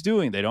the Chiefs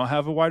doing? They don't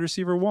have a wide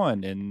receiver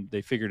one, and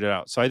they figured it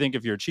out. So I think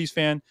if you're a Chiefs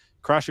fan,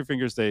 cross your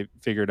fingers they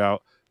figured it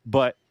out.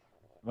 But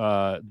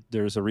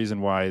there's a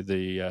reason why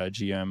the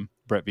GM,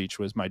 Brett Veach,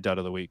 was my dud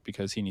of the week,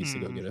 because he needs to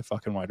go get a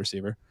fucking wide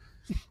receiver.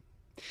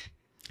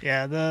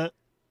 Yeah,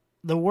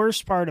 the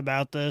worst part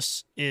about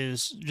this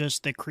is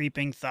just the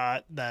creeping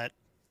thought that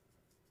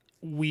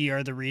we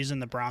are the reason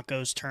the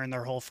Broncos turn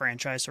their whole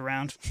franchise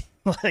around.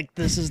 Like,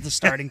 this is the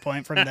starting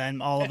point from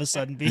them all of a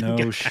sudden being No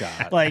good.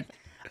 shot. Like,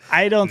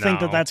 I don't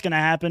think No. that's going to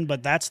happen,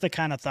 but that's the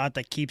kind of thought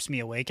that keeps me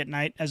awake at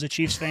night as a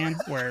Chiefs fan,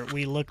 where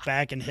we look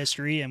back in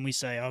history and we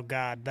say, oh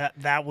God,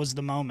 that was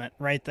the moment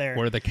right there.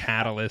 We're the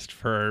catalyst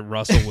for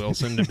Russell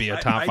Wilson to be a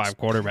top 5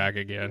 quarterback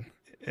again.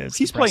 It's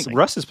He's depressing. playing.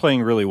 Russ is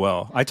playing really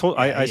well. I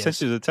he sent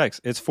is. you the text.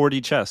 It's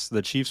 4D chess.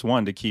 The Chiefs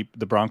won to keep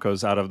the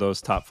Broncos out of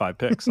those top 5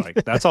 picks.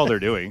 Like, that's all they're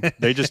doing.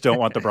 They just don't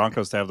want the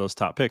Broncos to have those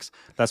top picks.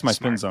 That's my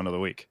spin zone of the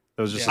week.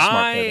 That was just a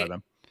smart play by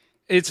them.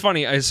 It's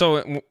funny.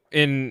 So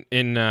in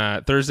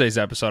Thursday's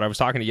episode, I was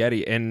talking to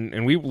Yeti,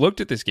 and we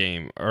looked at this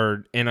game,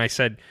 and I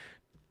said,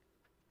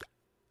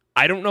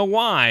 I don't know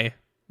why,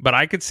 but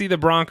I could see the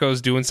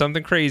Broncos doing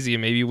something crazy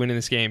and maybe winning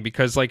this game,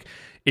 because like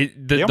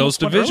those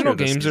divisional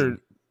games are.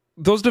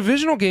 Those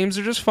divisional games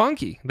are just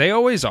funky. They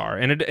always are.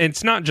 And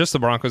it's not just the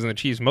Broncos and the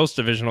Chiefs. Most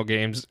divisional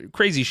games,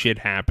 crazy shit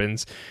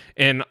happens.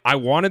 And I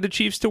wanted the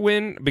Chiefs to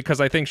win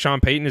because I think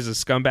Sean Payton is a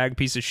scumbag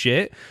piece of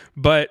shit.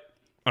 But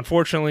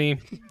unfortunately,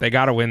 they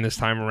got to win this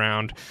time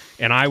around.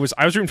 And I was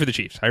rooting for the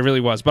Chiefs. I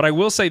really was. But I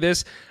will say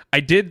this. I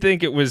did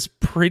think it was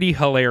pretty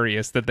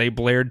hilarious that they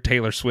blared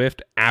Taylor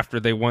Swift after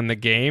they won the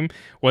game.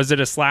 Was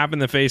it a slap in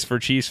the face for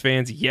Chiefs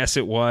fans? Yes,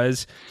 it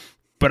was.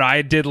 But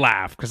I did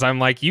laugh because I'm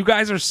like, you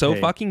guys are so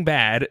fucking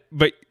bad,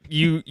 but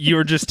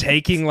you're just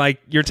taking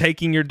you're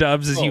taking your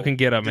dubs as you can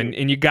get them,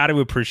 and you got to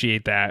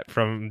appreciate that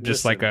from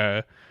just like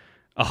a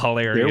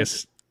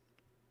hilarious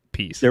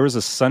piece. There was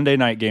a Sunday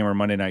night game or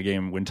Monday night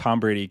game when Tom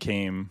Brady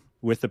came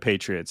with the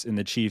Patriots, and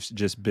the Chiefs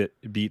just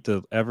beat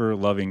the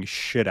ever-loving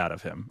shit out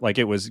of him. Like,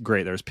 it was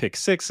great. There was pick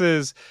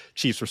sixes.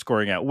 Chiefs were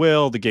scoring at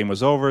will. The game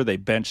was over. They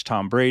benched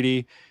Tom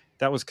Brady.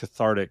 That was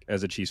cathartic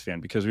as a Chiefs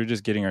fan, because we were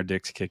just getting our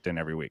dicks kicked in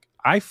every week.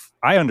 I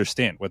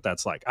understand what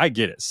that's like. I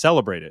get it.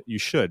 Celebrate it. You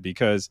should,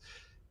 because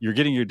you're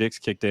getting your dicks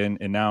kicked in,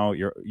 and now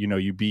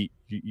you beat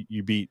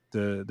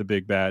the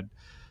big bad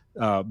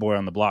boy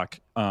on the block,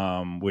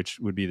 which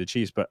would be the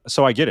Chiefs. But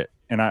so I get it,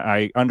 and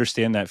I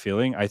understand that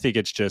feeling. I think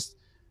it's just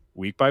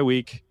week by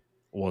week.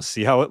 We'll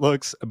see how it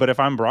looks. But if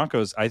I'm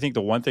Broncos, I think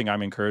the one thing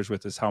I'm encouraged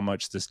with is how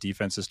much this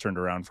defense has turned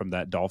around from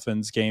that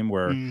Dolphins game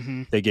where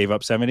they gave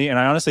up 70. And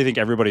I honestly think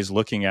everybody's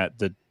looking at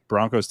the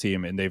Broncos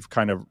team, and they've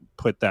kind of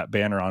put that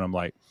banner on them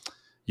like,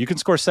 you can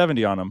score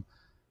 70 on them.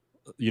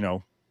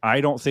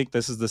 I don't think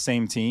this is the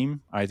same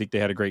team. I think they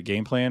had a great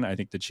game plan. I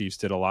think the Chiefs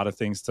did a lot of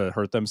things to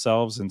hurt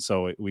themselves, and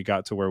so we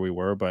got to where we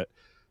were. But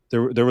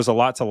there was a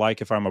lot to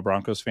like if I'm a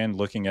Broncos fan,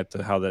 looking at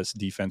how this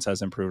defense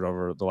has improved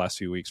over the last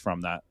few weeks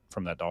from that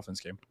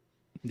Dolphins game.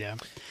 Yeah.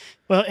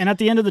 Well, and at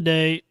the end of the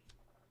day,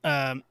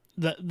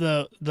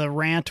 the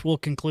rant will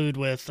conclude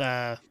with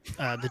the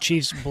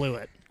Chiefs blew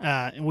it.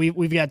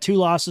 We've got 2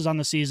 losses on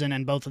the season,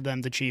 and both of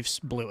them the Chiefs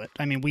blew it.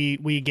 I mean,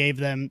 we gave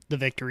them the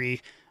victory,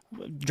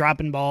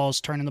 dropping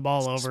balls, turning the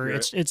ball over.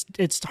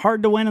 It's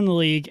hard to win in the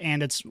league,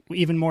 and it's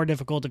even more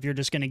difficult if you're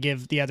just going to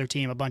give the other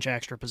team a bunch of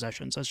extra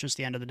possessions. That's just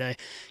the end of the day.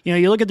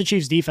 You look at the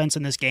Chiefs' defense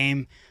in this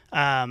game.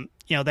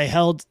 They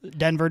held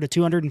Denver to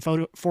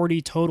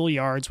 240 total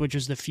yards, which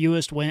is the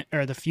fewest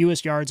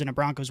yards in a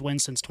Broncos win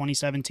since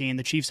 2017.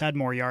 The Chiefs had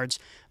more yards.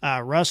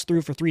 Russ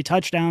threw for 3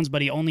 touchdowns,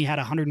 but he only had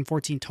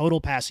 114 total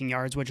passing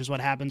yards, which is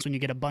what happens when you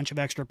get a bunch of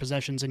extra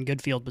possessions in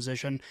good field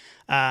position.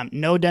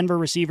 No Denver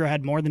receiver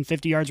had more than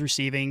 50 yards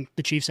receiving.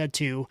 The Chiefs had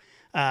 2.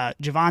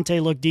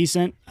 Javonte looked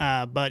decent,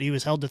 but he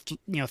was held to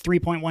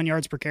 3.1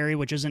 yards per carry,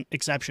 which isn't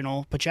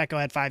exceptional. Pacheco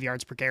had 5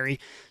 yards per carry.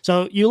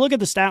 So you look at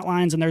the stat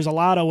lines, and there's a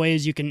lot of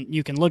ways you can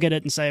look at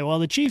it and say, well,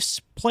 the Chiefs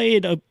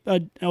played a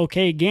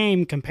okay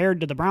game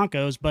compared to the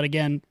Broncos, but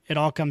again, it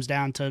all comes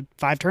down to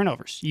 5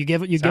 turnovers. You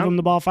give them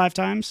the ball 5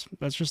 times.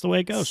 That's just the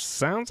way it goes.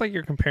 Sounds like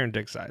you're comparing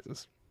dick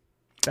sizes.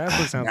 That's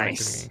what it sounds like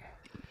to me.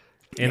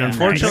 And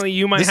unfortunately,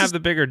 you might have the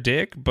bigger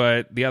dick,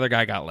 but the other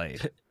guy got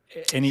laid.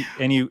 Any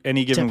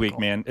given week,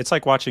 man. It's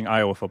like watching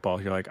Iowa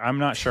football. You're like, I'm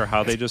not sure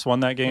how they just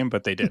won that game,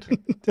 but they did.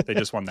 They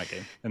just won that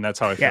game, and that's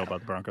how I feel about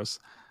the Broncos.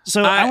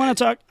 So I want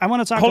to talk.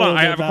 Hold on,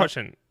 I have a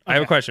question. Okay. I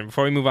have a question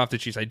before we move off the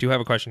Chiefs. I do have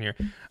a question here.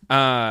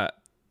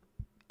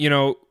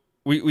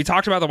 We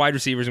talked about the wide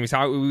receivers, and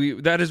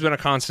that has been a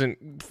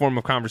constant form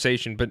of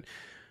conversation. But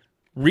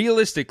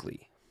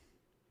realistically,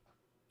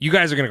 you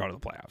guys are going to go to the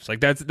playoffs. Like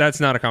that's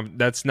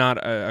not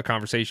a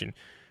conversation.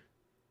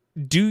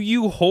 Do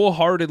you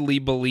wholeheartedly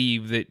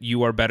believe that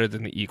you are better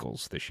than the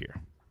Eagles this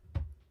year?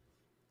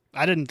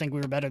 I didn't think we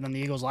were better than the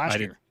Eagles last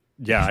year.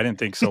 Yeah, I didn't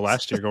think so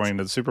last year going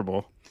into the Super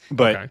Bowl.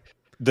 But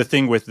the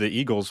thing with the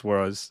Eagles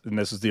was, and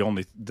this is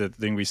the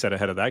thing we said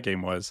ahead of that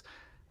game was,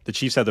 the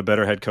Chiefs had the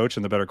better head coach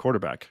and the better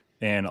quarterback.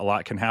 And a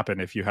lot can happen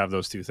if you have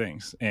those two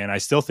things. And I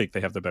still think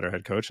they have the better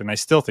head coach, and I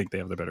still think they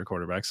have the better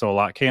quarterback. So a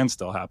lot can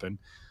still happen.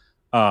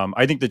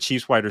 I think the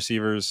Chiefs wide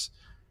receivers,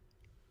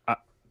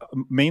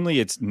 mainly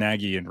it's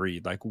Nagy and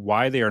Reed. Like,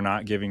 why they are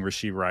not giving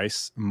Rashee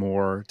Rice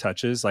more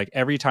touches. Like,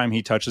 every time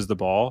he touches the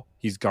ball,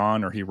 he's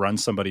gone, or he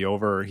runs somebody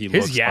over, or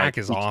his yak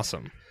is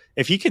awesome.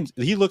 If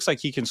he looks like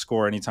he can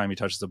score anytime he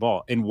touches the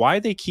ball. And why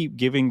they keep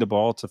giving the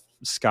ball to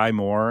Sky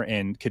Moore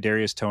and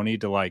Kadarius Toney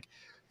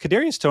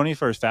Kadarius Toney,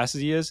 for as fast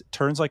as he is,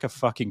 turns like a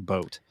fucking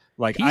boat.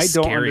 Like, he's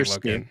I don't scary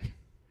understand. Looking.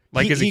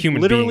 Like, as a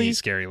human being, he's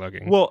scary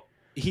looking. Well,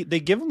 they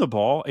give him the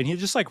ball and he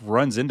just like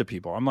runs into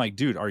people. I'm like,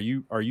 dude, are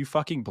you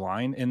fucking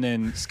blind? And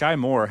then Sky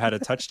Moore had a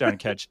touchdown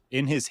catch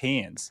in his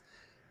hands.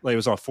 Like, it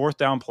was on a 4th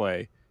down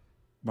play.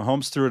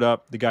 Mahomes threw it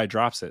up. The guy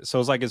drops it. So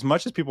it's like, as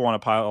much as people want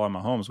to pile on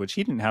Mahomes, which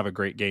he didn't have a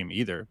great game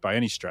either by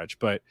any stretch,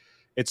 but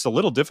it's a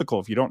little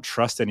difficult if you don't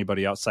trust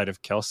anybody outside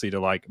of Kelsey to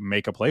like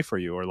make a play for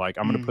you, or like,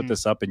 I'm going to put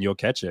this up and you'll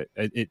catch it.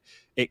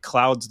 It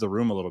clouds the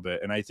room a little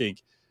bit. And I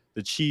think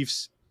the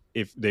Chiefs,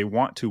 if they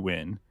want to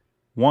win,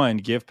 1,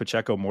 give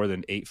Pacheco more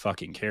than 8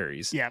 fucking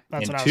carries. Yeah,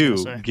 that's and what I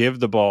was 2, say. give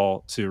the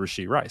ball to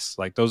Rashee Rice.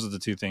 Like, those are the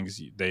 2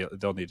 things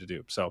they'll need to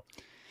do. So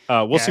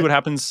we'll see what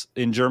happens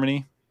in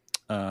Germany.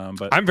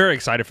 But I'm very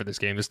excited for this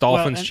game. This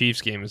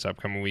Dolphins-Chiefs game this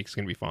upcoming week is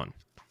going to be fun.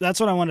 That's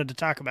what I wanted to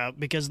talk about,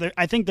 because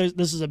I think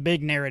this is a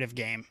big narrative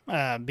game,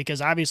 because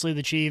obviously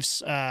the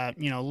Chiefs,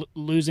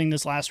 losing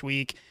this last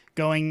week,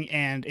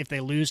 and if they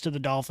lose to the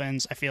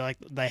Dolphins, I feel like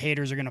the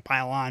haters are going to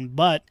pile on.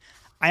 But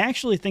I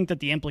actually think that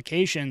the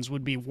implications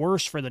would be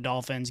worse for the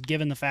Dolphins,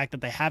 given the fact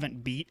that they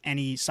haven't beat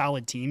any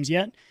solid teams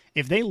yet.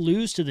 If they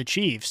lose to the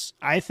Chiefs,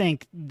 I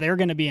think they're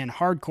going to be in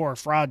hardcore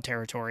fraud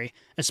territory,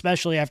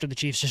 especially after the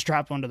Chiefs just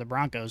dropped one to the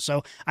Broncos.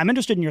 So I'm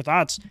interested in your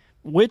thoughts.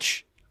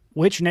 Which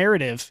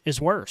narrative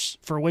is worse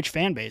for which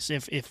fan base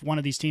if one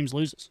of these teams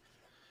loses?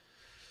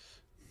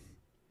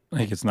 I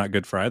think it's not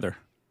good for either.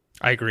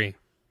 I agree.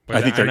 But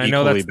I think they're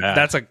equally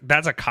bad.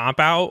 That's a cop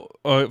out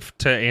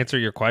to answer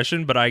your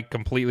question, but I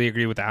completely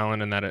agree with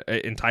Alan in that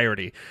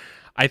entirety.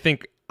 I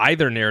think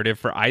either narrative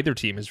for either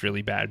team is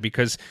really bad,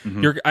 because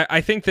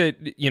I think that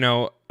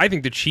I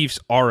think the Chiefs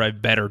are a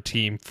better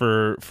team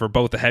for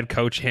both the head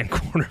coach and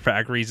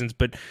quarterback reasons,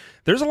 but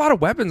there's a lot of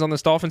weapons on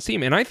this Dolphins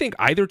team, and I think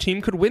either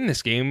team could win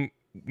this game,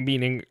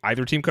 meaning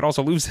either team could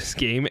also lose this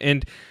game,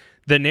 and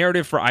the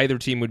narrative for either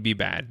team would be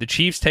bad. The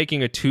Chiefs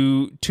taking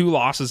two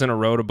losses in a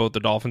row to both the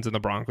Dolphins and the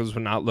Broncos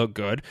would not look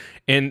good.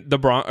 And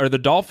the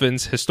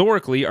Dolphins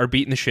historically are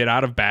beating the shit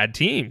out of bad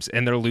teams,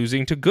 and they're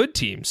losing to good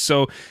teams.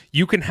 So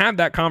you can have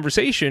that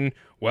conversation.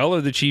 Well, are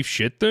the Chiefs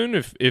shit then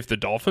if the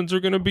Dolphins are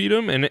going to beat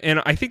them?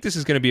 And I think this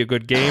is going to be a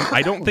good game.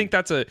 I don't think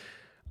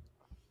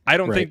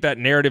think that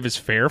narrative is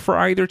fair for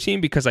either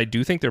team, because I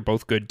do think they're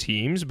both good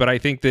teams, but I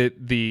think that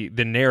the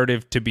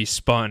narrative to be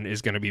spun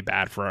is going to be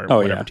bad for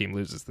whatever team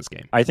loses this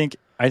game. I think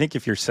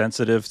if you're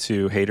sensitive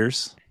to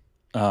haters,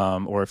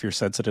 or if you're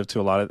sensitive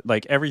to a lot of,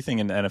 like, everything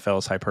in the NFL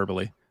is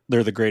hyperbole.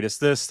 They're the greatest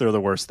this, they're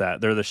the worst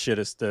that. They're the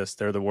shittest this,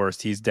 they're the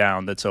worst. He's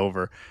down, that's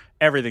over.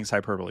 Everything's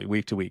hyperbole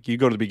week to week. You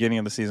go to the beginning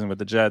of the season with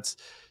the Jets,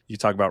 you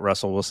talk about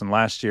Russell Wilson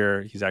last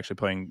year. He's actually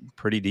playing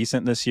pretty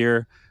decent this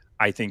year.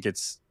 I think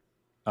it's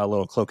a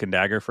little cloak and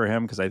dagger for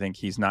him, because I think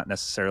he's not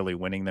necessarily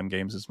winning them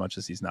games as much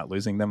as he's not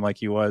losing them like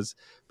he was.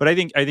 But I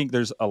think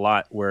there's a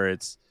lot where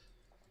it's,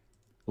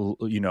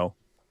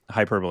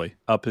 hyperbole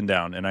up and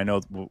down. And I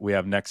know we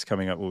have next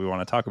coming up, what we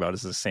want to talk about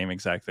is the same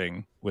exact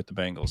thing with the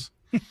Bengals.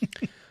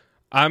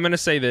 I'm going to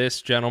say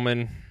this,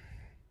 gentlemen.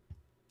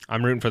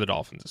 I'm rooting for the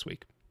Dolphins this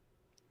week.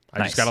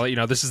 I just got to let you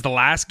know, this is the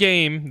last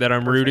game that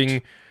I'm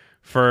rooting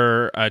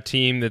for a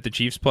team that the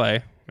Chiefs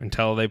play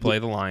until they play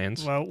the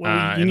Lions. Well,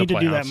 you need to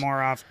do that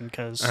more often,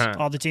 because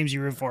all the teams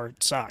you root for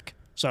suck.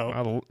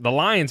 So the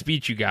Lions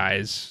beat you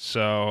guys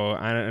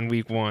in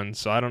week 1,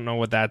 so I don't know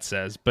what that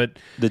says. But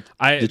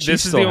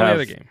this is the only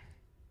other game.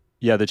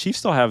 Yeah, the Chiefs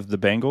still have the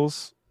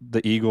Bengals,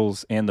 the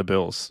Eagles, and the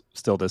Bills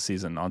still this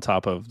season on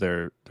top of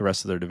the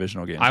rest of their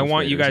divisional games. I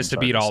want you guys to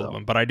beat all of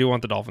them, but I do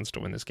want the Dolphins to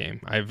win this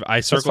game.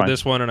 I circled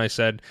this one, and I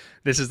said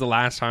this is the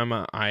last time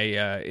and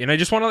I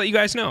just want to let you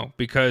guys know,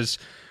 because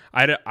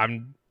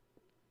I'm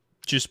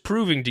just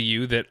proving to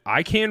you that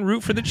I can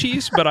root for the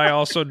Chiefs, but I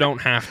also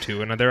don't have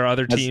to. And there are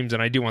other teams,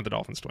 and I do want the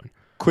Dolphins to win.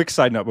 Quick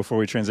side note before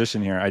we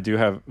transition here. I do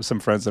have some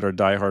friends that are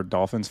diehard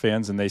Dolphins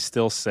fans, and they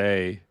still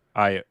say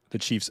the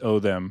Chiefs owe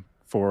them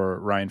for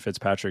Ryan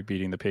Fitzpatrick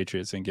beating the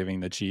Patriots and giving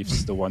the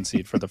Chiefs the 1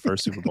 seed for the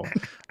first Super Bowl.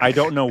 I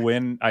don't know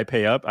when I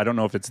pay up. I don't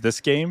know if it's this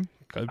game.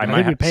 I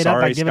might be paid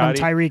up by giving him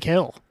Tyreek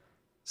Hill.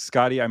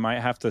 Scotty, I might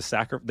have to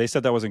sacrifice. They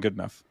said that wasn't good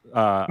enough.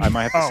 I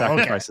might have to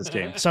sacrifice this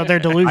game. So they're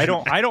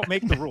delusional. I don't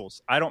make the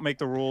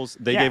rules.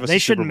 They gave us a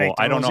Super Bowl.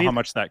 I don't know how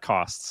much that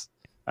costs.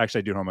 Actually,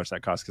 I do know how much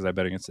that costs because I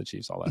bet against the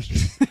Chiefs all last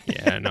year.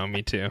 Yeah, no,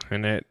 me too.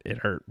 And it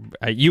hurt.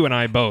 You and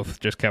I both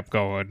just kept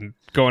going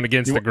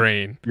against the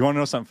grain. You want to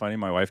know something funny?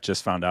 My wife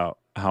just found out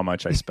how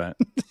much I spent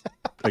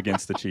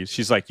against the Chiefs.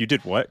 She's like, "You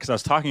did what?" Because I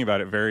was talking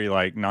about it very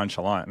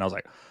nonchalant, and I was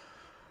like,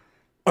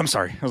 I'm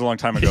sorry. It was a long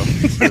time ago.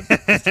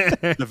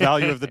 The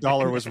value of the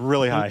dollar was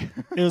really high.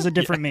 It was a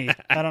different me.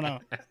 I don't know.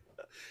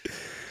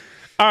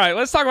 All right,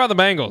 let's talk about the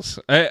Bengals.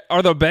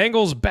 Are the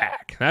Bengals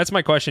back? That's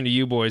my question to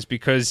you boys,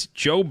 because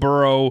Joe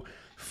Burrow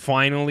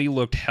finally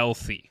looked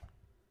healthy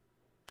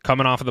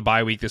coming off of the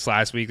bye week this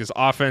last week. This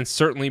offense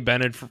certainly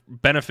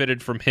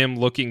benefited from him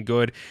looking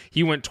good.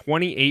 He went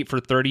 28 for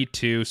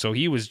 32, so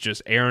he was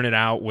just airing it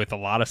out with a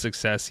lot of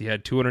success. He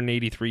had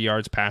 283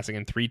 yards passing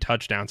and 3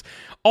 touchdowns.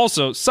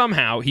 Also,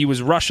 somehow, he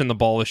was rushing the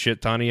ball a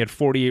shit ton. He had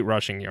 48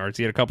 rushing yards.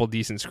 He had a couple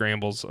decent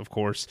scrambles, of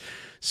course.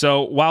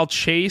 So while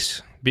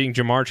Chase, being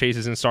Jamar Chase,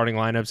 is in starting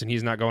lineups and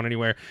he's not going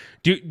anywhere,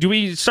 do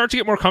we start to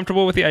get more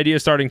comfortable with the idea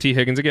of starting T.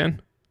 Higgins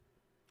again?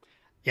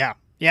 Yeah.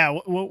 Yeah,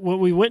 what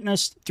we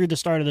witnessed through the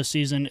start of the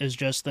season is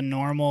just the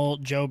normal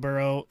Joe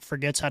Burrow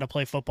forgets how to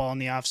play football in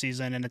the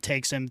offseason, and it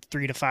takes him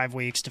 3 to 5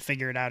 weeks to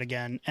figure it out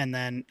again, and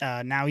then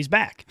now he's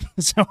back.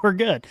 So we're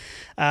good.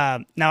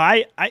 Now,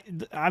 I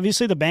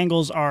obviously the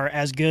Bengals are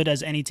as good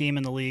as any team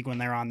in the league when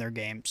they're on their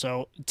game.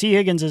 So T.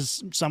 Higgins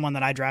is someone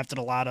that I drafted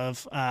a lot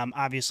of.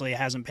 Obviously, it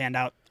hasn't panned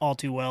out all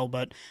too well,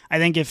 but I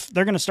think if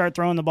they're going to start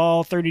throwing the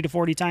ball 30 to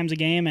 40 times a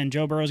game and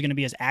Joe Burrow is going to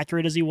be as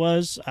accurate as he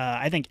was,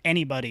 I think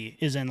anybody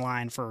is in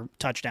line for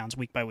touchdowns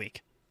week by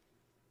week.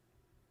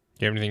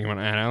 You have anything you want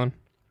to add, Alan?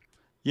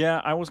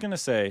 Yeah, I was going to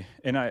say,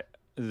 and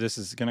this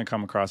is going to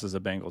come across as a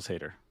Bengals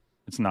hater.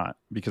 It's not,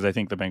 because I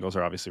think the Bengals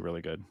are obviously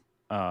really good.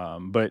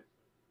 But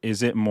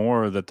is it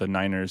more that the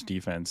Niners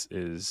defense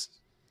is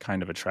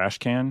kind of a trash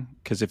can?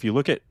 Because if you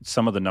look at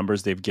some of the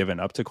numbers they've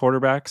given up to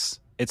quarterbacks,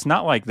 it's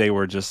not like they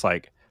were just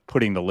like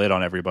putting the lid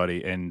on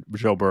everybody and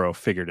Joe Burrow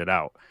figured it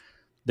out.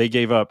 They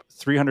gave up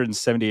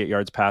 378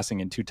 yards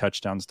passing and 2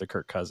 touchdowns to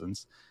Kirk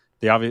Cousins.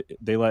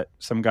 They let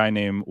some guy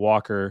named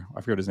Walker, I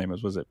forget what his name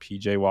was it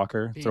PJ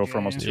Walker, throw for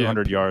almost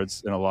 200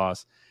 yards in a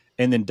loss.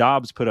 And then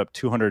Dobbs put up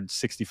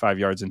 265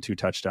 yards and 2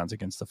 touchdowns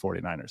against the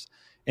 49ers.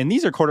 And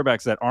these are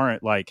quarterbacks that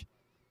aren't like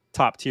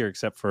top tier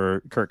except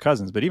for Kirk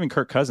Cousins. But even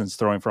Kirk Cousins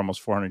throwing for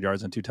almost 400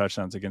 yards and 2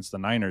 touchdowns against the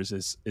Niners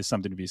is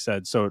something to be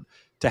said. So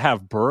to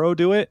have Burrow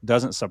do it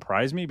doesn't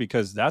surprise me,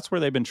 because that's where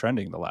they've been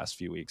trending the last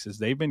few weeks, is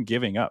they've been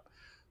giving up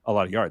a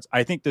lot of yards.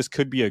 I think this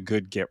could be a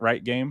good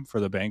get-right game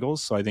for the Bengals.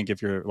 So I think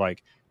if you're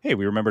like, hey,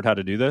 we remembered how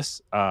to do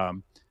this,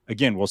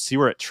 again, we'll see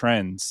where it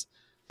trends.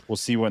 We'll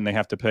see when they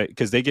have to pay,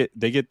 because they get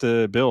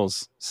the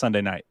Bills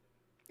Sunday night.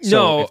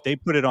 So if they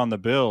put it on the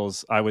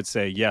Bills, I would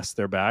say, yes,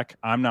 they're back.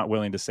 I'm not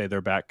willing to say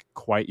they're back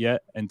quite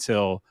yet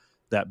until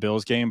that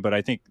Bills game, but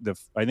I think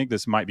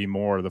this might be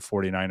more the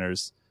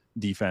 49ers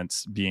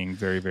defense being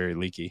very, very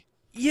leaky.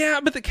 Yeah,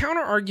 but the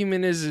counter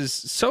argument is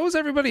so is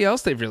everybody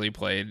else they've really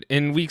played.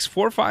 In weeks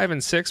 4, 5,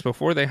 and 6,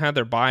 before they had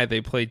their bye,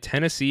 they played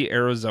Tennessee,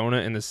 Arizona,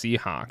 and the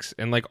Seahawks.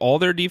 And like all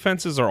their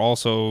defenses are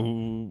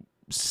also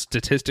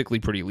statistically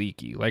pretty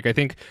leaky. Like I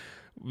think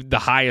the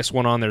highest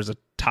one on there is a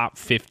top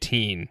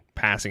 15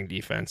 passing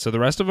defense. So the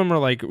rest of them are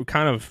like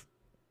kind of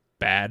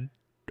bad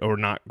or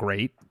not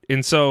great.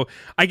 And so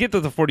I get that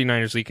the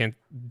 49ers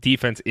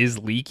defense is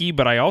leaky,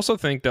 but I also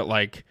think that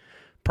like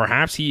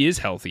perhaps he is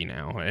healthy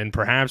now, and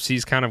perhaps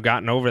he's kind of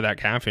gotten over that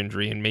calf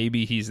injury, and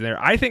maybe he's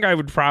there. I think I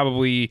would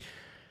probably,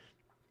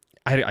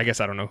 I guess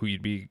I don't know who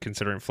you'd be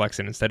considering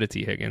flexing instead of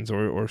T. Higgins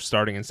or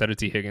starting instead of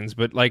T. Higgins,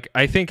 but like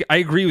I think I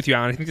agree with you,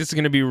 Alan. I think this is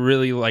going to be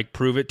really like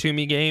prove it to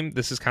me game.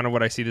 This is kind of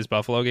what I see this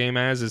Buffalo game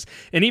as,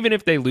 and even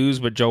if they lose,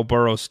 but Joe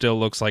Burrow still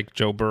looks like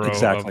Joe Burrow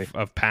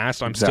of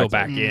past, I'm still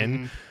back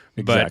in.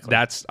 But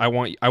that's I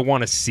want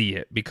to see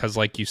it, because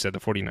like you said,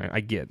 the 49ers, I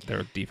get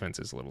their defense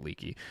is a little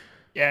leaky.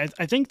 Yeah,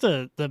 I think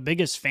the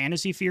biggest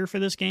fantasy fear for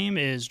this game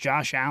is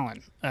Josh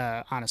Allen,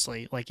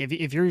 honestly. Like,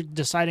 if you're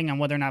deciding on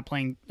whether or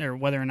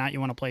not you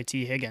want to play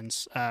T.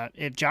 Higgins,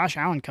 if Josh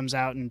Allen comes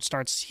out and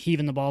starts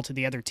heaving the ball to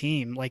the other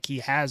team like he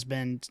has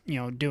been,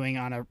 doing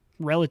on a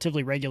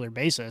relatively regular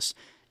basis,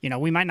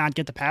 we might not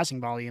get the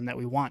passing volume that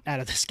we want out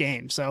of this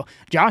game. So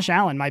Josh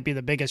Allen might be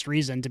the biggest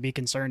reason to be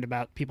concerned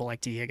about people like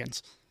T.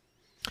 Higgins.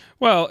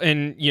 Well,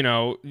 and,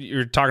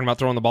 you're talking about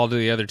throwing the ball to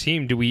the other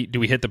team. Do we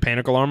hit the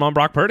panic alarm on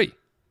Brock Purdy?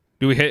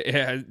 Do we hit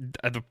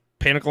the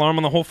panic alarm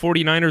on the whole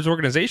 49ers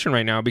organization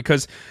right now?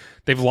 Because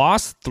they've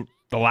lost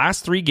the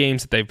last 3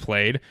 games that they've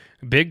played.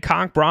 Big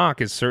Cock Brock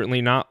is certainly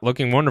not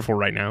looking wonderful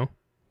right now.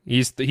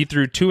 He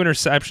threw 2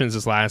 interceptions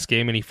this last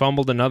game, and he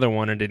fumbled another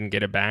one and didn't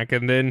get it back.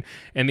 And then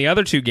in the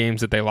other 2 games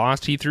that they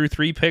lost, he threw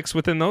 3 picks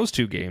within those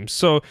 2 games.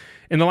 So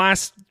in the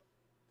last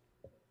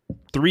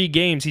 3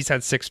 games, he's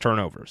had 6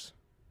 turnovers.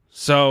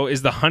 So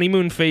is the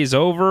honeymoon phase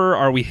over?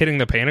 Are we hitting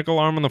the panic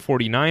alarm on the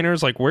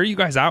 49ers? Like, where are you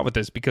guys out with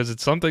this? Because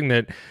it's something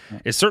that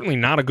is certainly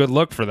not a good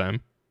look for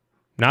them.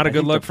 Not a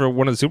good look for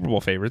one of the Super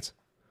Bowl favorites.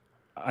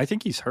 I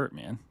think he's hurt,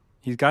 man.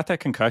 He's got that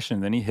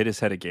concussion, then he hit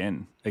his head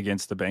again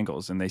against the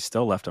Bengals, and they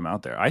still left him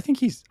out there. I think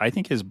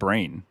his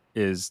brain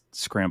is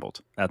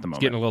scrambled at the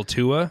moment. Getting a little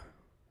Tua.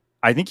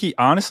 I think he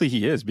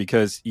is,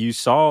 because they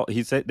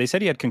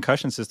said he had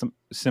concussion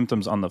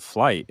symptoms on the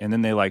flight, and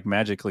then they like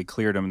magically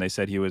cleared him, and they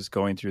said he was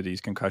going through these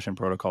concussion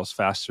protocols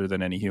faster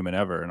than any human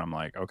ever. And I'm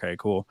like, okay,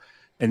 cool.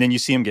 And then you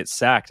see him get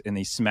sacked, and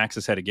he smacks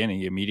his head again, and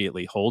he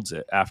immediately holds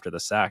it after the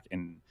sack,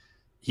 and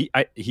he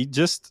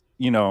just,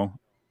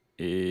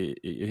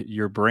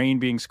 your brain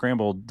being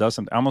scrambled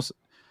doesn't almost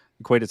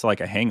equate it to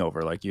like a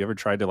hangover. Like, you ever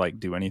tried to like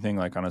do anything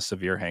like on a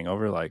severe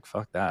hangover? Like,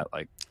 fuck that.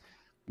 Like,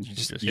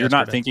 you're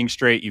not thinking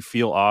straight. You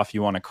feel off.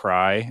 You want to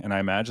cry. And I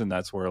imagine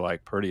that's where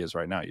like Purdy is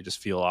right now. You just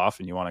feel off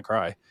and you want to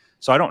cry.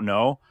 So I don't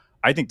know.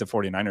 I think the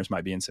 49ers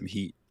might be in some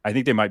heat. I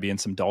think they might be in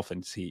some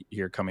Dolphins heat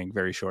here coming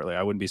very shortly.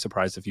 I wouldn't be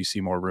surprised if you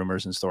see more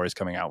rumors and stories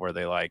coming out where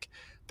they like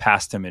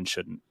passed him and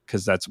shouldn't,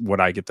 because that's what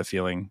I get the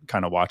feeling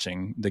kind of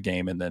watching the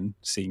game and then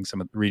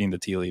reading the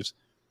tea leaves.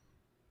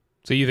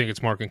 So you think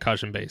it's more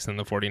concussion based than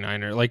the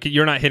 49ers? Like,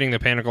 you're not hitting the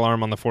panic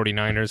alarm on the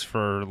 49ers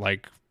for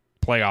like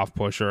playoff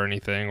push or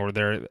anything, or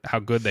how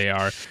good they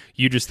are.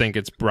 You just think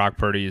it's Brock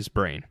Purdy's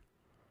brain.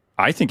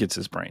 I think it's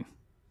his brain.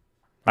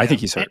 I think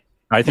he's hurt.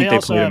 I think they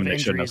played him. They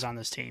injuries on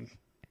this team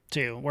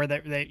too, where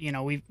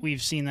they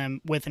we've seen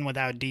them with and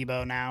without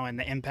Debo now, and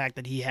the impact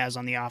that he has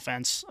on the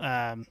offense.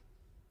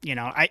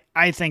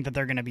 I think that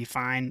they're going to be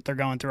fine. They're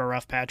going through a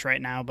rough patch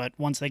right now, but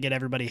once they get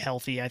everybody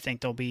healthy, I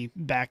think they'll be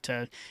back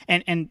to.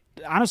 And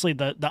honestly,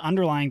 the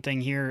underlying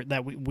thing here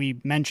that we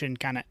mentioned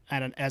kind of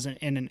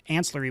in an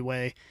ancillary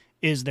way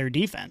is their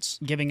defense,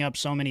 giving up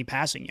so many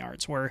passing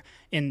yards, where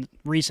in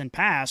recent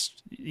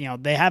past,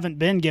 they haven't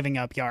been giving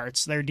up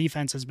yards. Their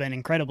defense has been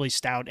incredibly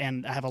stout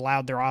and have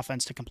allowed their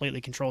offense to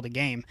completely control the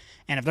game.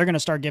 And if they're going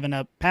to start giving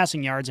up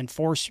passing yards and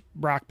force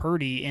Brock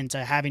Purdy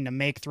into having to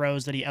make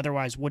throws that he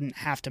otherwise wouldn't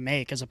have to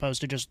make, as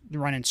opposed to just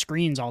running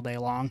screens all day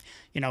long,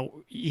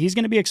 he's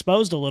going to be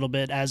exposed a little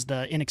bit as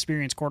the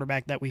inexperienced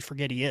quarterback that we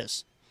forget he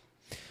is.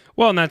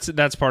 Well, and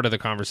that's part of the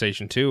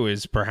conversation too,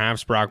 is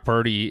perhaps Brock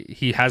Purdy,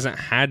 he hasn't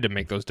had to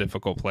make those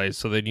difficult plays.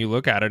 So then you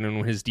look at it, and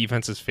when his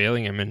defense is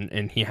failing him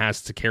and he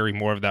has to carry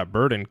more of that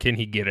burden, can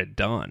he get it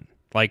done?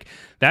 Like,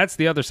 that's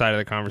the other side of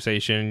the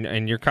conversation.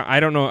 And I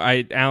don't know,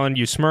 Alan,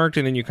 you smirked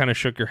and then you kind of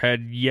shook your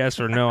head yes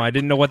or no. I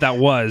didn't know what that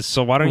was.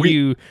 So what do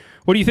you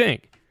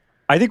think?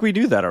 I think we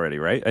knew that already,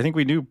 right? I think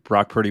we knew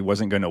Brock Purdy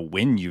wasn't going to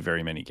win you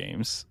very many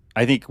games.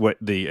 I think what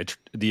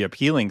the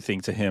appealing thing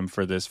to him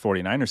for this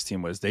 49ers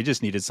team was they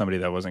just needed somebody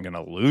that wasn't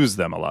going to lose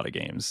them a lot of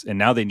games. And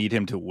now they need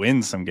him to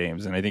win some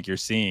games. And I think you're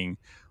seeing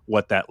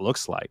what that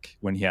looks like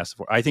when he has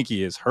to. I think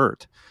he is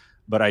hurt,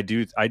 but I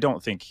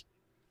don't think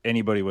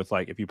anybody with,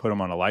 like, if you put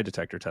him on a lie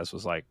detector test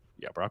was like,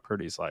 yeah, Brock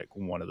Purdy's like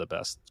one of the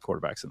best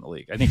quarterbacks in the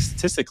league. I think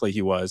statistically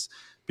he was,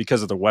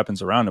 because of the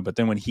weapons around him. But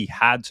then when he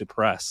had to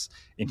press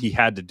and he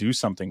had to do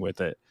something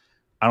with it,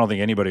 I don't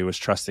think anybody was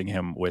trusting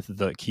him with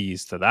the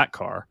keys to that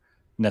car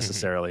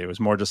necessarily. Mm-hmm. It was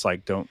more just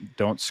like,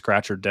 don't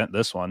scratch or dent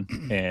this one.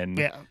 And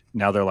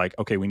now they're like,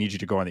 okay, we need you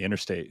to go on the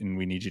interstate and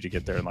we need you to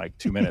get there in like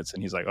 2 minutes.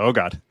 And he's like, oh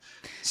God.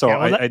 So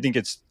I think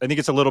it's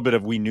a little bit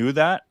of, we knew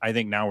that. I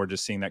think now we're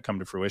just seeing that come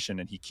to fruition,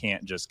 and he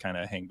can't just kind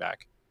of hang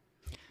back.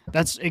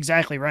 That's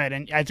exactly right.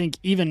 And I think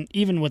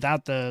even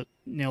without the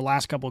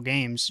last couple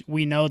games,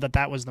 we know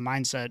that was the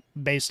mindset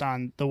based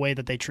on the way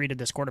that they treated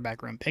this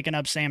quarterback room. Picking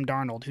up Sam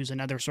Darnold, who's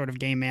another sort of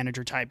game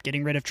manager type,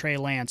 getting rid of Trey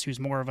Lance, who's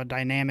more of a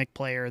dynamic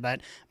player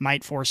that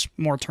might force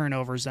more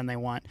turnovers than they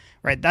want.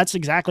 Right? That's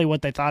exactly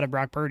what they thought of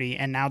Brock Purdy,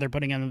 and now they're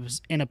putting him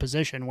in a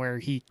position where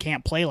he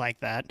can't play like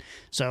that.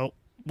 So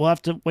we'll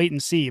have to wait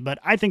and see, but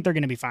I think they're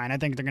going to be fine. I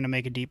think they're going to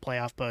make a deep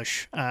playoff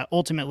push.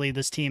 Ultimately,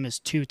 this team is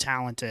too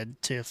talented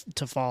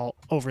to fall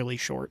overly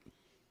short.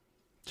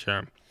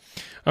 Sure.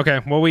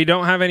 Okay, well, we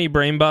don't have any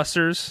brain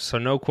busters, so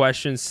no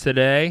questions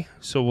today.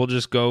 So we'll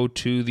just go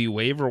to the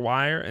waiver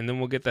wire, and then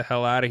we'll get the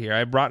hell out of here.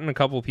 I brought in a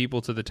couple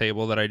people to the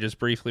table that I just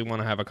briefly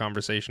want to have a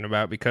conversation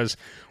about, because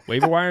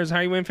waiver wire is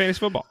how you win fantasy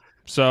football.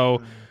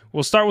 So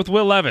we'll start with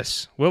Will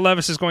Levis. Will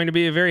Levis is going to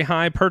be a very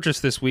high purchase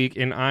this week,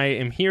 and I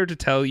am here to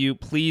tell you,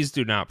 please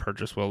do not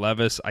purchase Will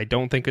Levis. I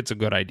don't think it's a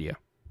good idea.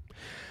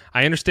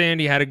 I understand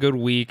he had a good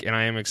week, and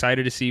I am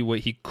excited to see what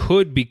he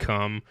could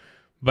become,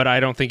 but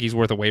I don't think he's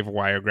worth a waiver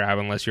wire grab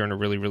unless you're in a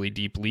really, really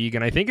deep league.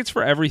 And I think it's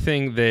for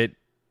everything that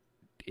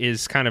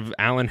is kind of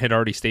Alan had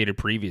already stated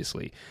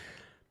previously.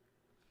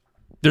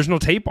 There's no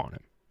tape on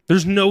him.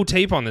 There's no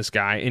tape on this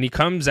guy, and he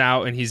comes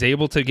out and he's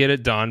able to get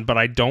it done, but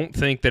I don't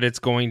think that it's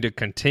going to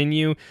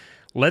continue.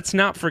 Let's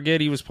not forget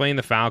he was playing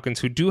the Falcons,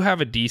 who do have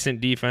a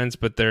decent defense,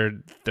 but they're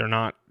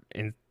not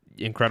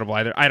incredible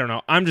either. I don't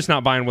know. I'm just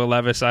not buying Will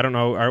Levis. I don't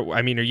know.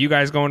 Are you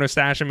guys going to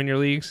stash him in your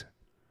leagues?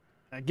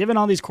 Given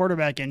all these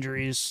quarterback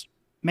injuries,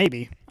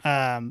 maybe.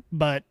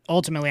 But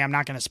ultimately, I'm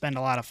not going to spend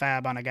a lot of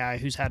fab on a guy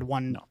who's had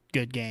one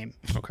good game.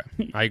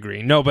 Okay, I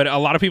agree. No, but a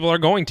lot of people are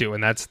going to,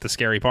 and that's the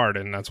scary part,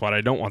 and that's what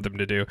I don't want them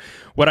to do.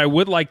 What I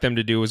would like them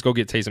to do is go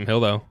get Taysom Hill,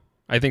 though.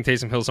 I think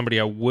Taysom Hill is somebody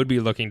I would be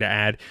looking to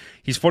add.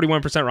 He's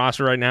 41%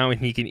 roster right now, and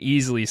he can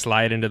easily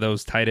slide into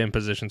those tight end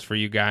positions for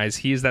you guys.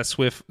 He is that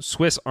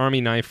Swiss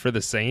Army knife for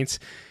the Saints.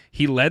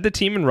 He led the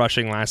team in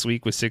rushing last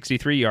week with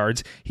 63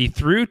 yards. He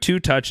threw 2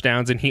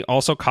 touchdowns, and he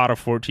also caught a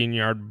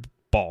 14-yard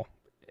ball.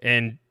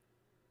 And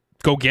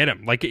go get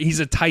him. Like, he's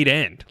a tight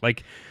end.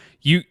 Like,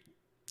 you're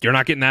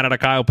not getting that out of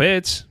Kyle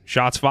Pitts.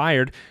 Shots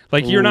fired.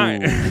 Like, you're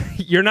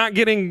not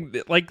getting,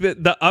 like,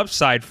 the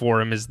upside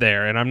for him is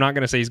there. And I'm not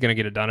going to say he's going to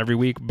get it done every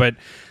week, but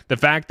the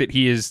fact that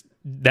he is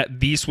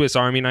the Swiss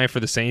Army knife for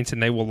the Saints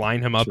and they will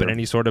line him up in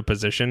any sort of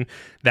position,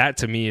 that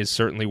to me is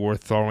certainly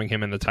worth throwing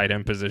him in the tight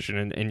end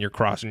position, and you're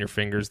crossing your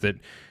fingers that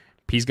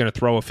he's going to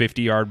throw a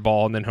 50-yard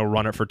ball, and then he'll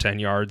run it for 10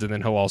 yards, and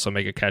then he'll also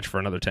make a catch for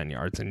another 10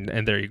 yards.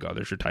 And there you go.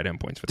 There's your tight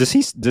end points. For does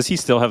he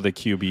still have the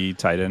QB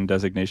tight end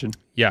designation?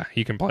 Yeah,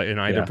 he can play in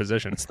either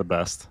position. It's the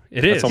best.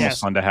 It's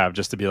almost fun to have,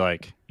 just to be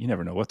like, you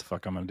never know what the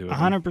fuck I'm going to do with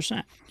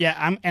 100%.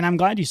 Yeah, I'm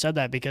glad you said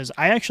that, because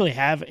I actually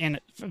have,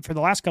 and for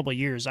the last couple of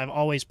years, I've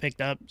always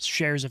picked up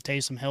shares of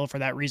Taysom Hill for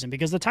that reason,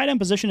 because the tight end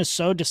position is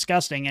so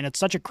disgusting, and it's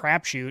such a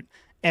crapshoot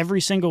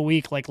every single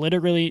week, like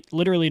literally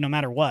no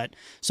matter what.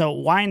 So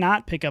why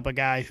not pick up a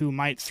guy who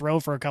might throw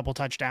for a couple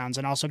touchdowns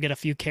and also get a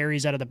few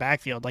carries out of the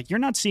backfield? Like, you're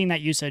not seeing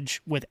that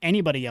usage with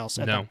anybody else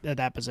at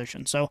that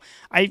position. So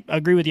I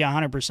agree with you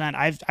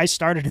 100%. I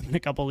started in a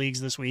couple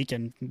leagues this week,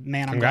 and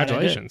man, I'm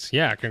congratulations.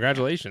 Yeah,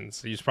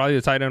 congratulations. He's probably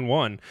the tight end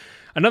one.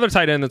 Another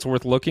tight end that's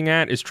worth looking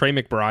at is Trey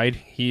McBride.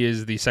 He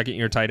is the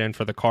second-year tight end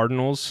for the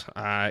Cardinals.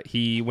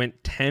 He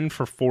went 10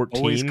 for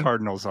 14. Always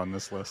Cardinals on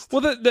this list.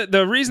 Well,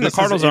 the reason the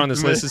Cardinals are on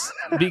this list is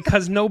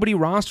because nobody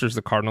rosters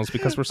the Cardinals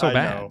because we're so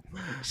bad.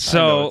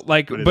 So,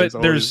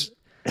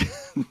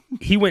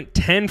 he went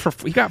 10 for.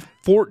 He got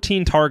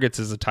 14 targets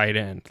as a tight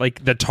end.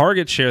 Like, the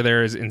target share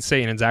there is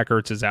insane, and Zach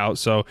Ertz is out.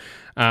 So,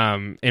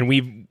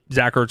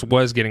 Zach Ertz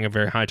was getting a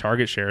very high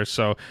target share.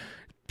 So,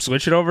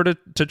 switch it over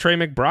to Trey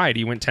McBride.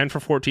 He went 10 for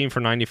 14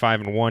 for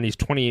 95 and 1. He's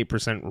 28%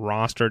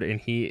 rostered,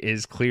 and he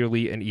is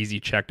clearly an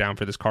easy check down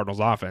for this Cardinals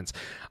offense.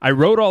 I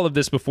wrote all of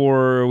this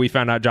before we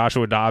found out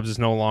Joshua Dobbs is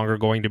no longer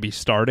going to be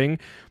starting,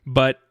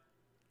 but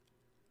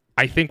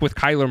I think with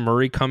Kyler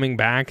Murray coming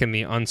back and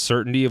the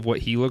uncertainty of what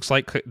he looks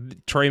like,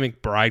 Trey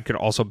McBride could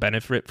also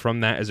benefit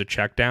from that as a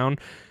check down.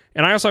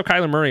 And I also have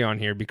Kyler Murray on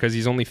here because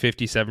he's only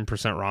 57%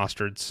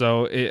 rostered.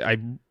 So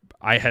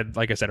I had,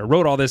 like I said, I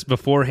wrote all this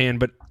beforehand,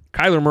 but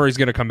Kyler Murray's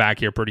going to come back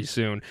here pretty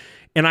soon.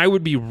 And I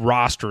would be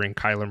rostering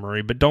Kyler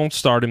Murray, but don't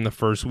start him the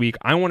first week.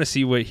 I want to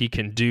see what he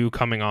can do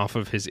coming off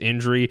of his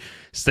injury.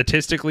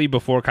 Statistically,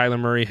 before Kyler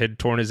Murray had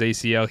torn his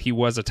ACL, he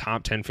was a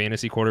top 10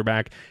 fantasy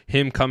quarterback.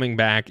 Him coming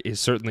back is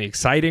certainly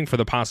exciting for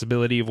the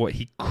possibility of what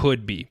he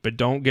could be, but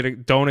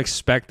don't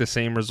expect the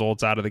same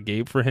results out of the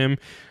gate for him.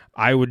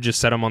 I would just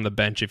set him on the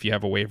bench if you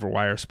have a waiver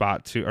wire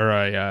spot or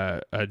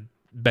a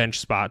bench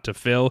spot to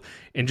fill,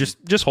 and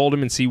just hold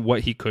him and see what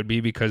he could be,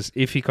 because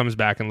if he comes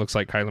back and looks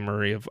like Kyler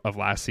Murray of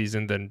last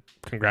season, then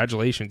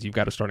congratulations, you've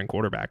got a starting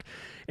quarterback.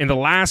 And the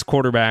last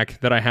quarterback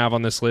that I have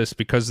on this list,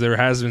 because there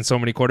has been so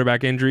many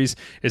quarterback injuries,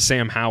 is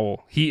Sam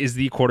Howell. He is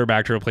the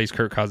quarterback to replace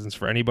Kirk Cousins.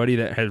 For anybody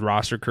that has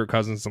rostered Kirk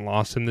Cousins and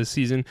lost him this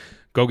season,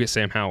 go get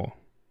Sam Howell.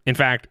 In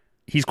fact,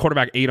 he's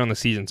quarterback 8 on the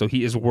season, so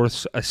he is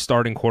worth a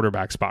starting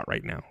quarterback spot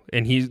right now.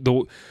 And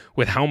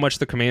with how much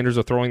the Commanders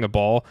are throwing the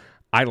ball,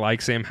 I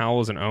like Sam Howell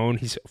as an own.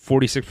 He's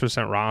 46%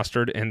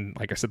 rostered, and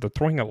like I said, they're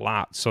throwing a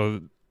lot. So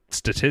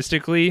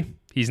statistically,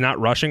 he's not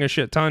rushing a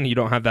shit ton. You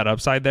don't have that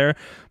upside there.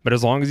 But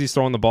as long as he's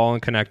throwing the ball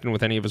and connecting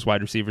with any of his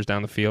wide receivers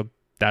down the field,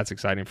 that's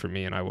exciting for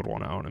me, and I would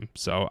want to own him.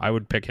 So I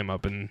would pick him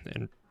up in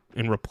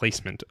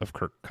replacement of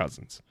Kirk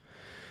Cousins.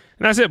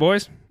 And that's it,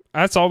 boys.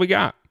 That's all we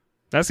got.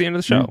 That's the end of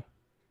the show.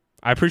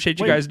 I appreciate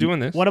you guys doing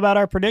this. What about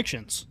our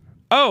predictions?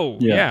 Oh,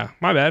 yeah,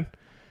 my bad.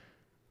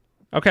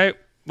 Okay,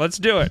 let's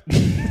do it.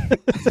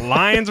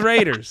 Lions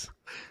Raiders.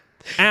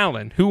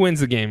 Alan, who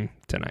wins the game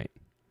tonight?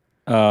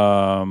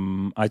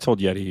 I told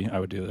Yeti I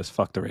would do this.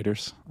 Fuck the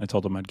Raiders. I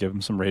told him I'd give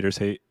him some Raiders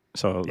hate.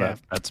 So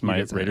that's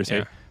my Raiders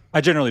hate.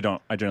 I generally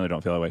don't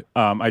feel that way.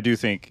 I do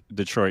think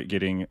Detroit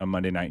getting a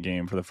Monday night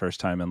game for the first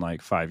time in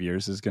like 5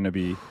 years is going to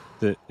be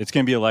it's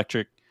going to be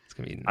electric. It's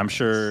gonna be nice. I'm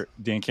sure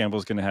Dan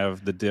Campbell's going to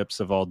have the dips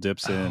of all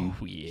dips in.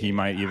 He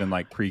might even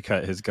like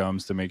pre-cut his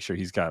gums to make sure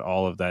he's got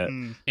all of that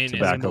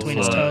tobacco between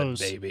his toes,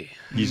 baby.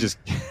 He's just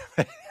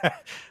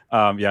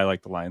I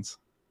like the Lions.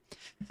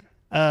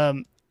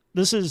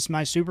 This is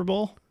my Super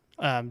Bowl.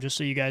 Just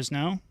so you guys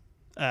know,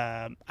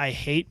 I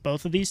hate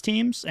both of these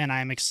teams, and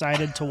I'm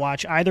excited to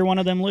watch either one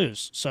of them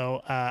lose.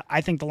 So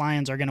I think the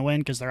Lions are going to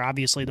win because they're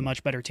obviously the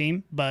much better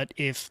team. But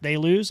if they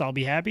lose, I'll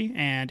be happy,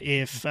 and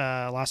if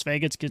Las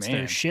Vegas gets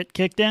their shit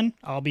kicked in,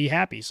 I'll be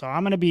happy. So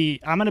I'm gonna be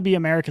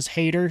America's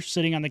hater,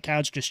 sitting on the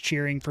couch just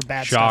cheering for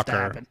bad stuff to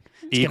happen.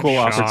 Equal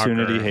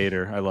opportunity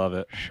hater. I love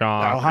it.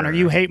 Shocker. Oh, Hunter,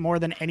 you hate more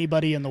than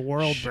anybody in the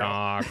world, bro.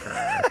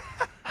 Shocker.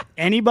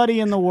 Anybody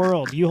in the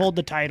world, you hold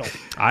the title.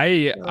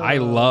 I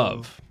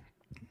love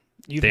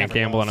You've Dan never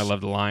Campbell, lost. and I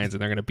love the Lions,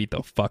 and they're going to beat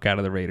the fuck out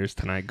of the Raiders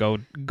tonight. Go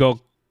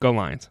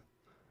Lions.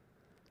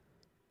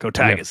 Go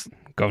Tigers.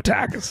 Go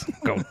Tigers.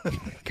 Go.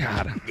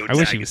 God, I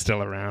wish he was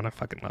still around. I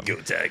fucking love him.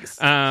 Go Tigers.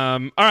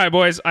 All right,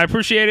 boys. I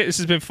appreciate it. This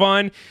has been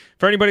fun.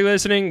 For anybody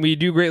listening, we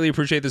do greatly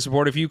appreciate the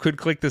support. If you could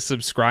click the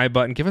subscribe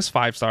button, give us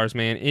 5 stars,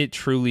 man. It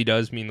truly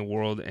does mean the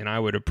world, and I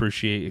would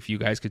appreciate if you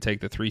guys could take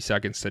the 3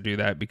 seconds to do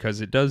that,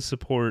 because it does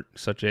support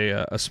such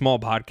a small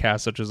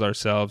podcast such as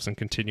ourselves and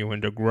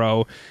continuing to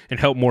grow and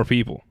help more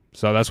people.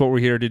 So that's what we're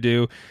here to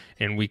do,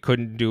 and we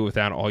couldn't do it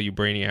without all you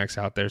brainiacs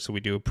out there, so we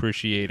do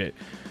appreciate it.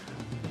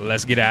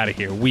 Let's get out of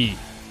here. We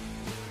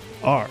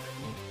are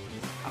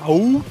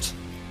out.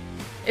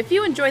 If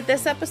you enjoyed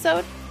this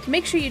episode,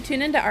 make sure you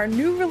tune into our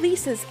new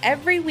releases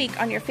every week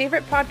on your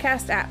favorite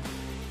podcast app.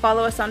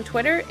 Follow us on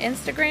Twitter,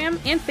 Instagram,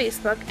 and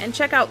Facebook, and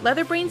check out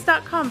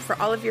leatherbrains.com for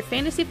all of your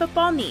fantasy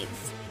football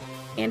needs.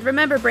 And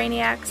remember,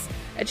 Brainiacs,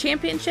 a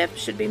championship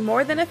should be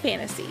more than a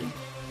fantasy.